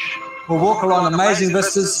Beach. We'll walk along amazing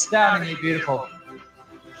vistas, astoundingly beautiful.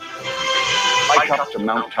 Hike up to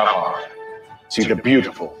Mount Tauhara, see the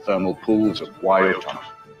beautiful thermal pools of Waiotama.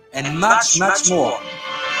 And much, much more.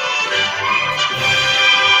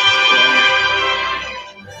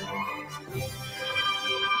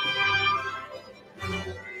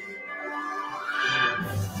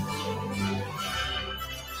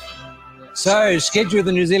 So, schedule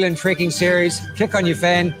the New Zealand trekking series, click on your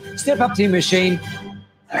fan, step up to your machine.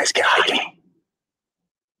 Let's get hiking.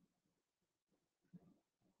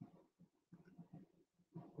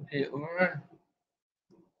 Hey, all right.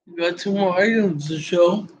 You got 2 more items to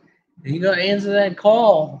show. And you gotta answer that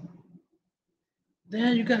call.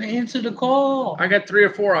 Dad, you gotta answer the call. I got 3 or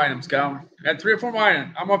 4 items, Calvin. I got 3 or 4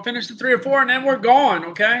 items. I'm gonna finish the 3 or 4, and then we're gone.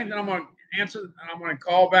 Okay? Then I'm gonna answer, and I'm gonna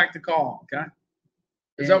call back the call. Okay?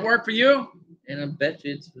 Does that work for you? And I bet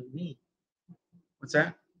you it's for me. What's that?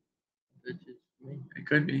 I bet you it's for me. It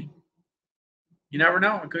could be. You never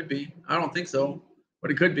know. It could be. I don't think so,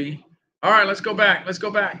 but it could be. All right, let's go back. Let's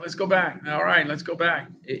go back. Let's go back. All right, let's go back.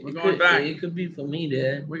 We're going back. It could be for me,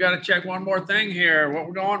 Dad. We got to check one more thing here. What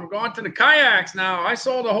we're going to the kayaks now. I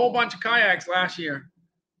sold a whole bunch of kayaks last year.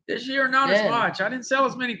 This year, not as much. I didn't sell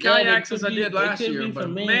as many kayaks as I did last year.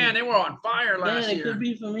 But man, they were on fire last year. It could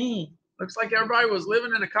be for me. Looks like everybody was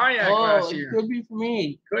living in a kayak last year. It could be for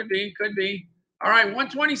me. Could be. Could be. All right,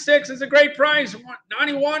 126 is a great price.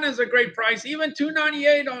 91 is a great price. Even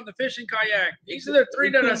 298 on the fishing kayak. These are the 3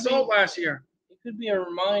 that I sold last year. It could be a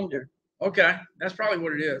reminder. Okay, that's probably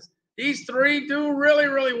what it is. These 3 do really,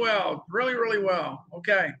 really well. Really, really well.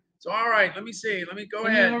 Okay, so all right, let me see. Let me go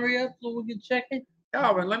ahead. Can you hurry up so we can check it?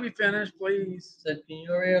 Calvin, let me finish, please. Said, can you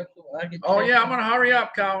hurry up so I can check Oh, yeah, I'm going to hurry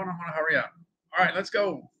up, Calvin. I'm going to hurry up. All right, let's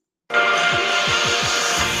go.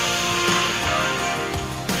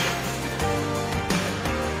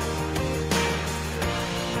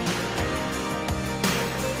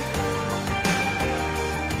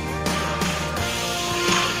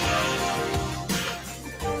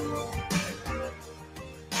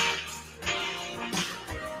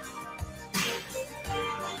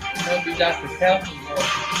 Maybe Dr. Calvin.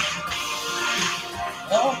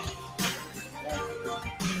 Oh.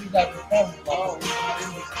 Maybe Dr. Calvin. Oh.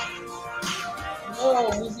 No,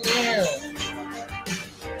 who's there?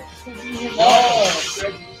 Oh.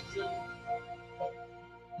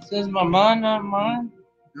 It says my mom, not mine?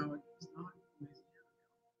 No, it's not.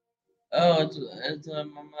 Oh, it's my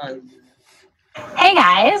mom. Hey,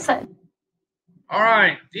 guys. All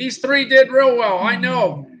right, these 3 did real well. I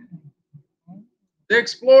know. The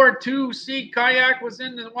Explorer 2C kayak was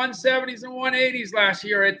in the 170s and 180s last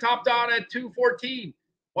year. It topped out at 214.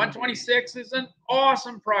 126 is an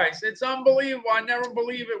awesome price. It's unbelievable. I never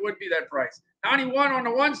believed it would be that price. 91 on the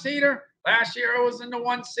 1-seater. Last year it was in the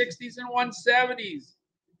 160s and 170s.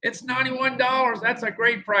 It's $91. That's a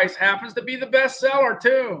great price. Happens to be the best seller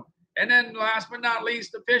too. And then last but not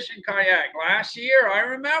least, the fishing kayak. Last year, I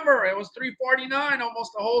remember it was $349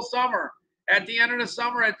 almost the whole summer. At the end of the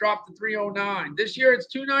summer, it dropped to $309. This year, it's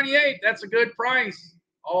 $298. That's a good price.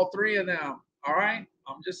 All 3 of them. All right?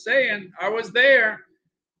 I'm just saying. I was there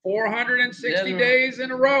 460 days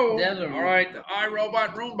in a row. All right. The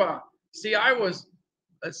iRobot Roomba. See, I was.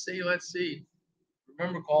 Let's see.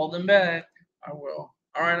 Remember, call them back. I will.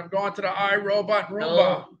 All right. I'm going to the iRobot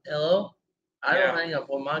Roomba. Hello? I don't hang up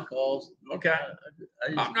on my calls. Okay.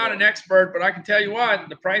 I'm not an expert, but I can tell you what,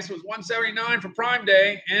 the price was $179 for Prime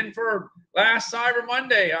Day and for last Cyber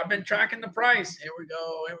Monday. I've been tracking the price. Here we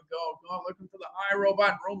go. Going looking for the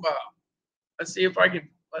iRobot Roomba. Let's see if I can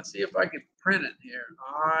print it here.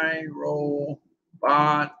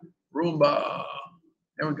 iRobot Roomba.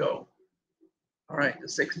 There we go. All right, the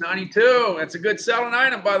 $692. That's a good selling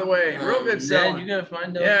item, by the way. Real good selling. You gotta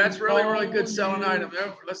find out. Yeah, it's really good selling item.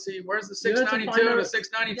 Let's see, where's the $692? The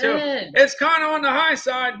 $692. It's kind of on the high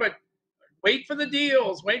side, but wait for the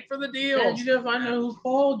deals. Wait for the deals. Dad, you gotta find out who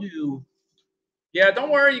called you. Yeah, don't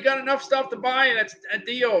worry. You got enough stuff to buy. That's a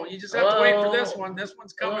deal. You just have to wait for this one. This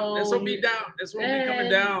one's coming. This will be down. This will be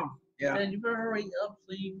coming down. Yeah. And you better hurry up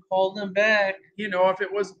so you can call them back. You know, if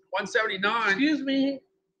it was $179. Excuse me.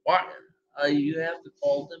 What? You have to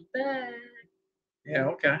call them back. Yeah,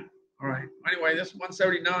 okay. All right. Anyway, this is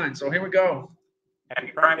 $179. So here we go.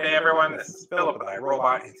 Happy Prime Day, everyone. This is Philip with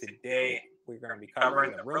iRobot, and today we're going to be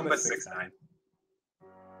covering the Roomba 6.9.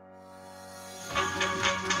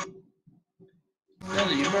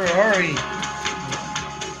 Billy, you better hurry.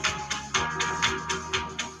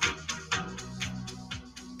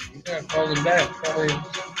 You gotta call them back. Probably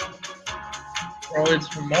it's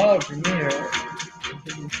from Mom from here.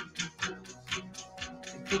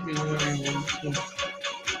 It could be one of them.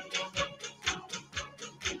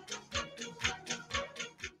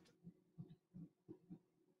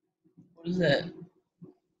 What is that?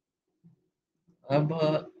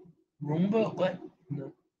 Roomba? What?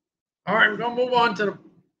 No. All right, we're going to move on to the...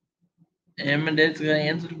 And my dad's going to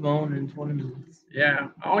answer the phone in 20 minutes. Yeah,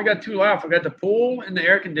 I only got 2 left. I got the pool and the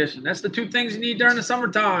air conditioning. That's the 2 things you need during the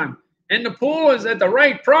summertime. And the pool is at the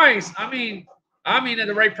right price. I mean at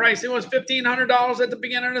the right price. It was $1,500 at the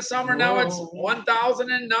beginning of the summer. Whoa. Now it's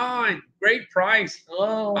 $1,009. Great price.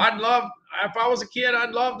 Hello. If I was a kid, I'd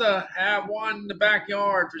love to have one in the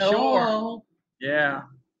backyard for sure. Yeah.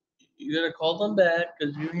 You gotta call them back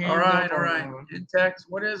because you hang All right, up all on right. them. In text,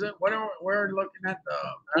 what is it? What are we're looking at the?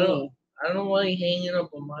 I don't like hanging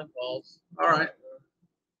up on my calls. All right.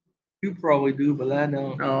 You probably do, but I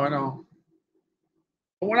don't. No, I don't.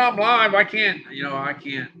 But when I'm live, I can't. You know, I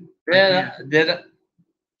can't. Did it?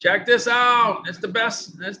 Check this out. It's the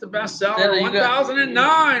best. It's the best seller. You got-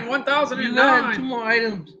 1009. You 1009. got 2 more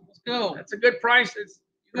items. Let's go. That's a good price. It's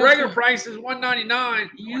the got regular some- price is $199.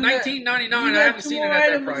 You got- $19.99. You I got haven't 2 seen it more at that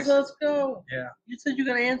items. price. Let's go. Yeah. You said you're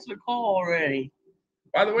gonna answer the call already.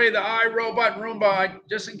 By the way, the iRobot Roomba,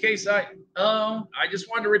 just in case I just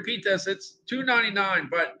wanted to repeat this. It's $299,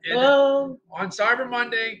 but on Cyber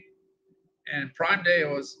Monday and Prime Day it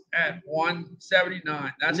was at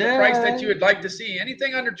 $179. That's the price that you would like to see.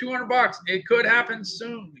 Anything under $200, it could happen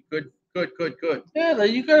soon. Could. Yeah,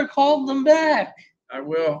 you gotta call them back. I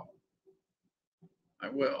will.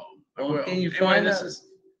 Well, can you Anyway, find this out? is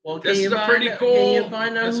Well, this can is you a pretty find out- cool. Can you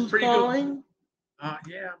find out this is who's pretty calling? Cool.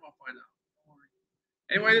 Yeah, I'm gonna find out. Don't worry.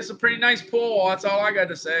 Anyway, this is a pretty nice pool. That's all I got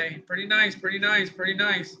to say. Pretty nice.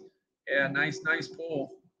 Yeah, nice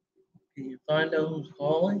pool. Can you find out who's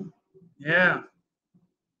calling? Yeah.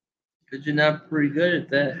 Because you're not pretty good at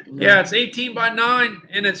that. you know? Yeah, it's 18 by 9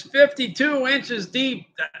 and it's 52 inches deep,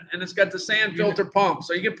 and it's got the sand filter pump,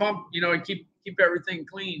 so you can pump, and keep everything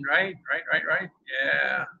clean, right?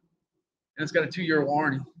 Yeah. And it's got a 2-year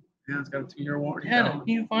warranty. Yeah, it's got a 2-year warranty. Yeah, can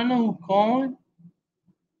you find out who's calling?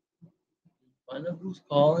 Find out who's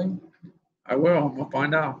calling. I will. We'll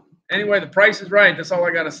find out. Anyway, the price is right. That's all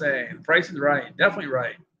I got to say. The price is right. Definitely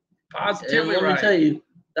right. Positively And let right. me tell you,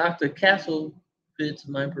 Dr. Castle fits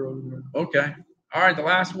my program. Okay. All right. The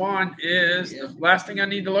last one is the last thing I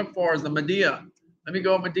need to look for is the Medea. Let me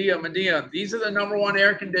go Medea. These are the #1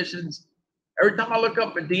 air conditions. Every time I look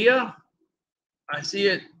up Medea, I see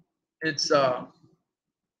it. It's the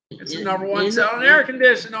 #1 selling air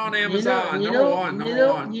conditioner on Amazon. Number one.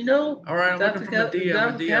 All right, I'm looking for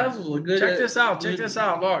Medea. Check this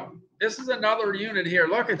out. Look, this is another unit here.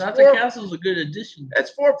 Look, it's Dr. Castle's a good addition.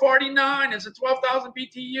 It's $449. It's a 12,000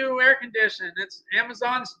 BTU air conditioner. It's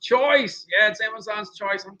Amazon's choice. Yeah, it's Amazon's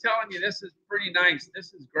choice. I'm telling you, this is pretty nice.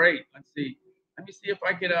 This is great. Let's see. Let me see if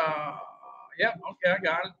I could. Yep. Okay, I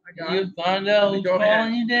got it. You find out who's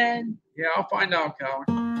calling you, Dad? Yeah, I'll find out,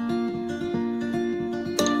 Calvin.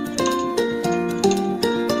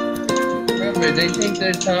 Remember, they take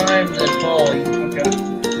their time to call you. Okay.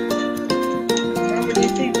 Remember, they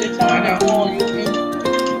take their time to call you.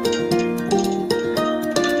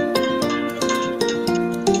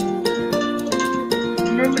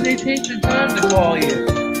 Remember, they take their time to call you.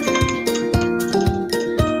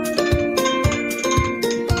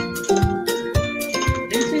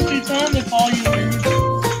 They take their time to call you,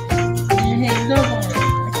 and you hang up on it.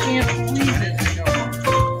 I can't believe it.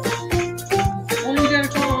 Well, you gotta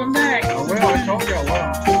call them back. I will. I told you I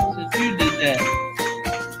will. Since you did that.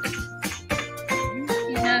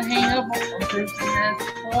 You cannot hang up on a person that's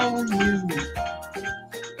calling you.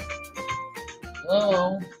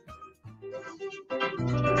 Hello?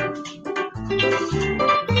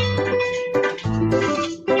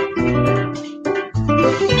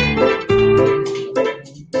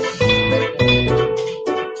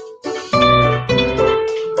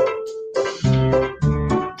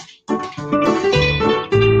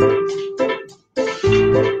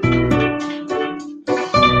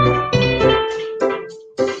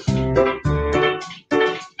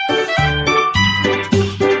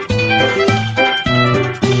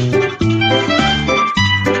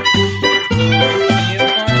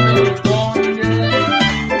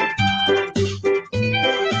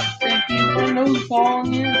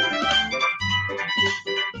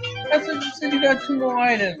 Two more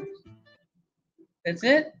items. That's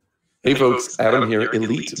it? Hey folks, Adam here,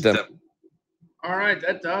 Elite Dental. All right,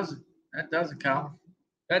 that does it, Calvin.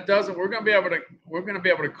 That does it. We're gonna be able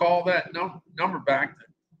to call that number back.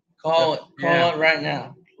 Call it right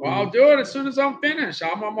now. Well, I'll do it as soon as I'm finished.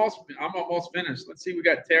 I'm almost finished. Let's see. We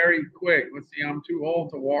got Terry Quick. Let's see. I'm too old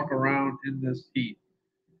to walk around in this heat.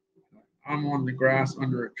 I'm on the grass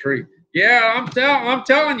under a tree. Yeah, I'm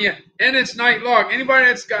telling you. And it's night. Look, anybody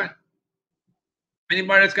that's got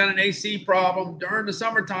an AC problem during the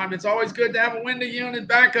summertime, it's always good to have a window unit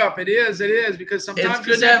backup. It is because sometimes it's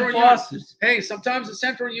good to have faucets. Sometimes the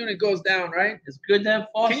central unit goes down, right? It's good to have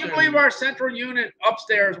faucets. Can you believe our central unit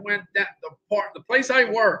upstairs went down? The place I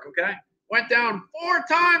work, went down 4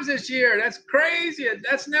 times this year. That's crazy.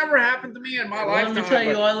 That's never happened to me in my lifetime. Let me tell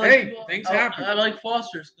you, things happen. I like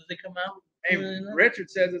Fosters because they come out. Hey, Richard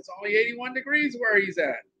says it's only 81 degrees where he's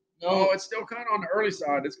at. No, it's still kind of on the early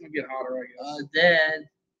side. It's going to get hotter, I guess. Dad,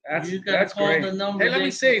 that's call great. the number. Hey, let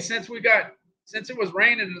me see. Since we got since it was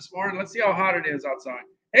raining this morning, let's see how hot it is outside.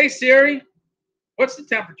 Hey Siri, what's the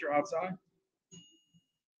temperature outside?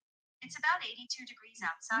 It's about 82 degrees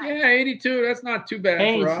outside. Yeah, 82. That's not too bad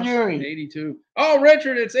Hey, for us. Siri. 82. Oh,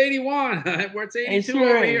 Richard, it's 81. Where it's 82 over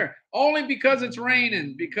Siri. here. Only because it's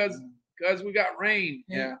raining. Because we got rain.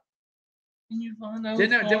 Yeah. Can you find out?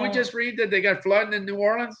 Didn't we just read that they got flooding in New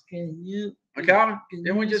Orleans? Can you? Calvin,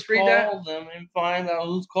 didn't we just read that? Call them and find out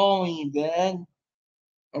who's calling you, Dad.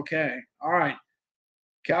 Okay. All right.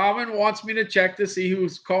 Calvin wants me to check to see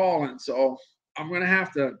who's calling, so I'm gonna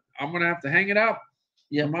have to hang it up.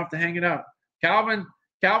 Yeah, I'm gonna have to hang it up.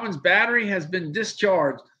 Calvin's battery has been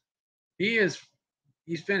discharged. He's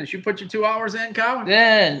finished. You put your 2 hours in, Calvin?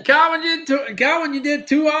 Dad. Calvin, you did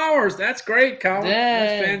 2 hours. That's great, Calvin. Dad.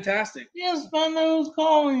 That's fantastic. Yes, find out who's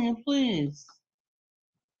calling you, please.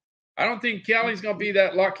 I don't think Kelly's gonna be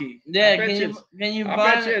that lucky. Yeah, I bet can you I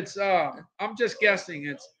bet you it's I'm just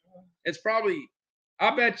guessing. It's probably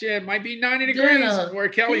I bet you it might be 90 degrees where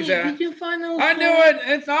Kelly's at. Did you find out? I knew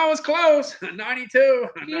it. I was close. 92.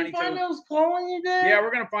 Did 92. you find out who's calling you, Dad? Yeah,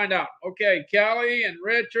 we're gonna find out. Okay, Kelly and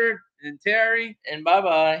Richard and Terry and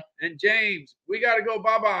bye-bye and James. We gotta go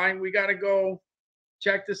bye-bye. We gotta go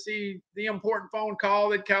check to see the important phone call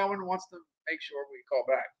that Calvin wants to make sure we call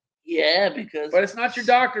back. Yeah, because but it's not your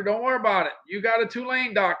doctor. Don't worry about it. You got a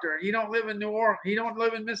Tulane doctor. He don't live in New Orleans. He don't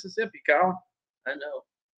live in Mississippi, Calvin. I know.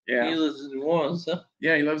 Yeah. He lives in New Orleans, huh?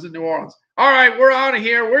 Yeah, he lives in New Orleans. All right, we're out of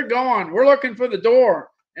here. We're going. We're looking for the door.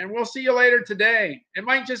 And we'll see you later today. It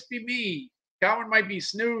might just be me. Calvin might be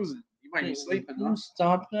snoozing. You might be sleeping. Can you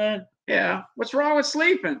stop that? Yeah. What's wrong with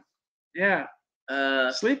sleeping? Yeah.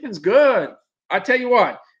 Sleeping's good. I tell you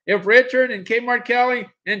what. If Richard and Kmart Kelly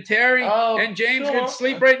and Terry and James could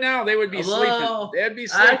sleep right now, they would be sleeping. They'd be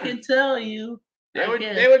sleeping. I can tell you. They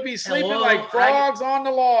would be sleeping like frogs on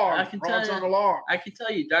the log. I can frogs tell on the log. I can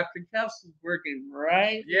tell you, Dr. Castle's working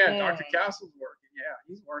right Yeah, now. Dr. Castle's working. Yeah,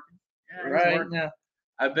 he's working. Yeah, he's Right working. now.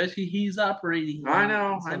 I bet you he's operating. I on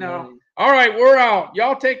know. somebody. All right, we're out.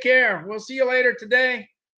 Y'all take care. We'll see you later today.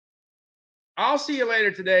 I'll see you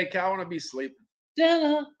later today. Calvin will be sleeping.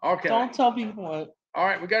 Dad, Okay. don't tell people what. All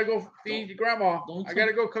right, we gotta go feed your grandma. I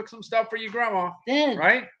gotta go cook some stuff for your grandma. Dad,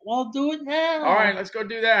 right? Well, do it now. All right, let's go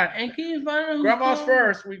do that. And can you find out who's Grandma's calling?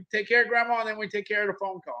 first. We take care of grandma, and then we take care of the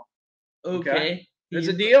phone call. Okay. It's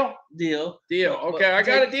a deal? Deal. Deal. But- Okay, I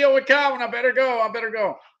got a deal with Calvin. I better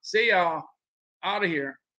go. See y'all. Out of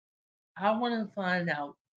here. I want to find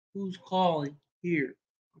out who's calling here.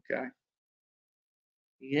 Okay.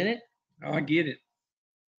 You get it? I get it.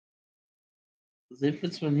 'Cause if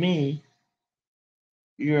it's for me,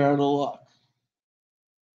 you're out of luck.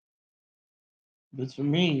 If it's for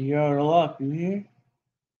me, you're out of luck. You hear?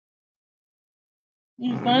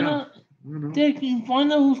 You I find know. out? I know. Dick, can you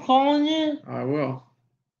find out who's calling you? I will.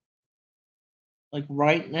 Like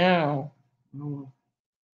right now. I will.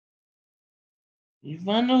 You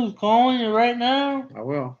find out who's calling you right now? I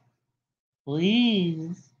will.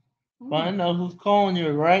 Please. Find out who's calling you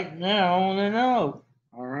right now. I want to know.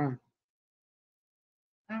 All right.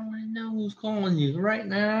 I want to know who's calling you right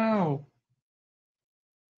now.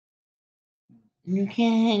 And you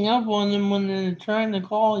can't hang up on them when they're trying to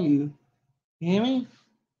call you. You hear me?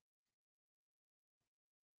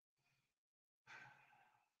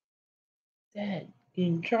 Dad,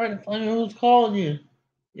 can you try to find out who's calling you?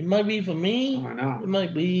 It might be for me. I know. It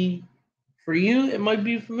might be for you. It might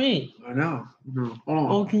be for me. I know. No. Hold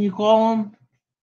on. Oh, can you call them?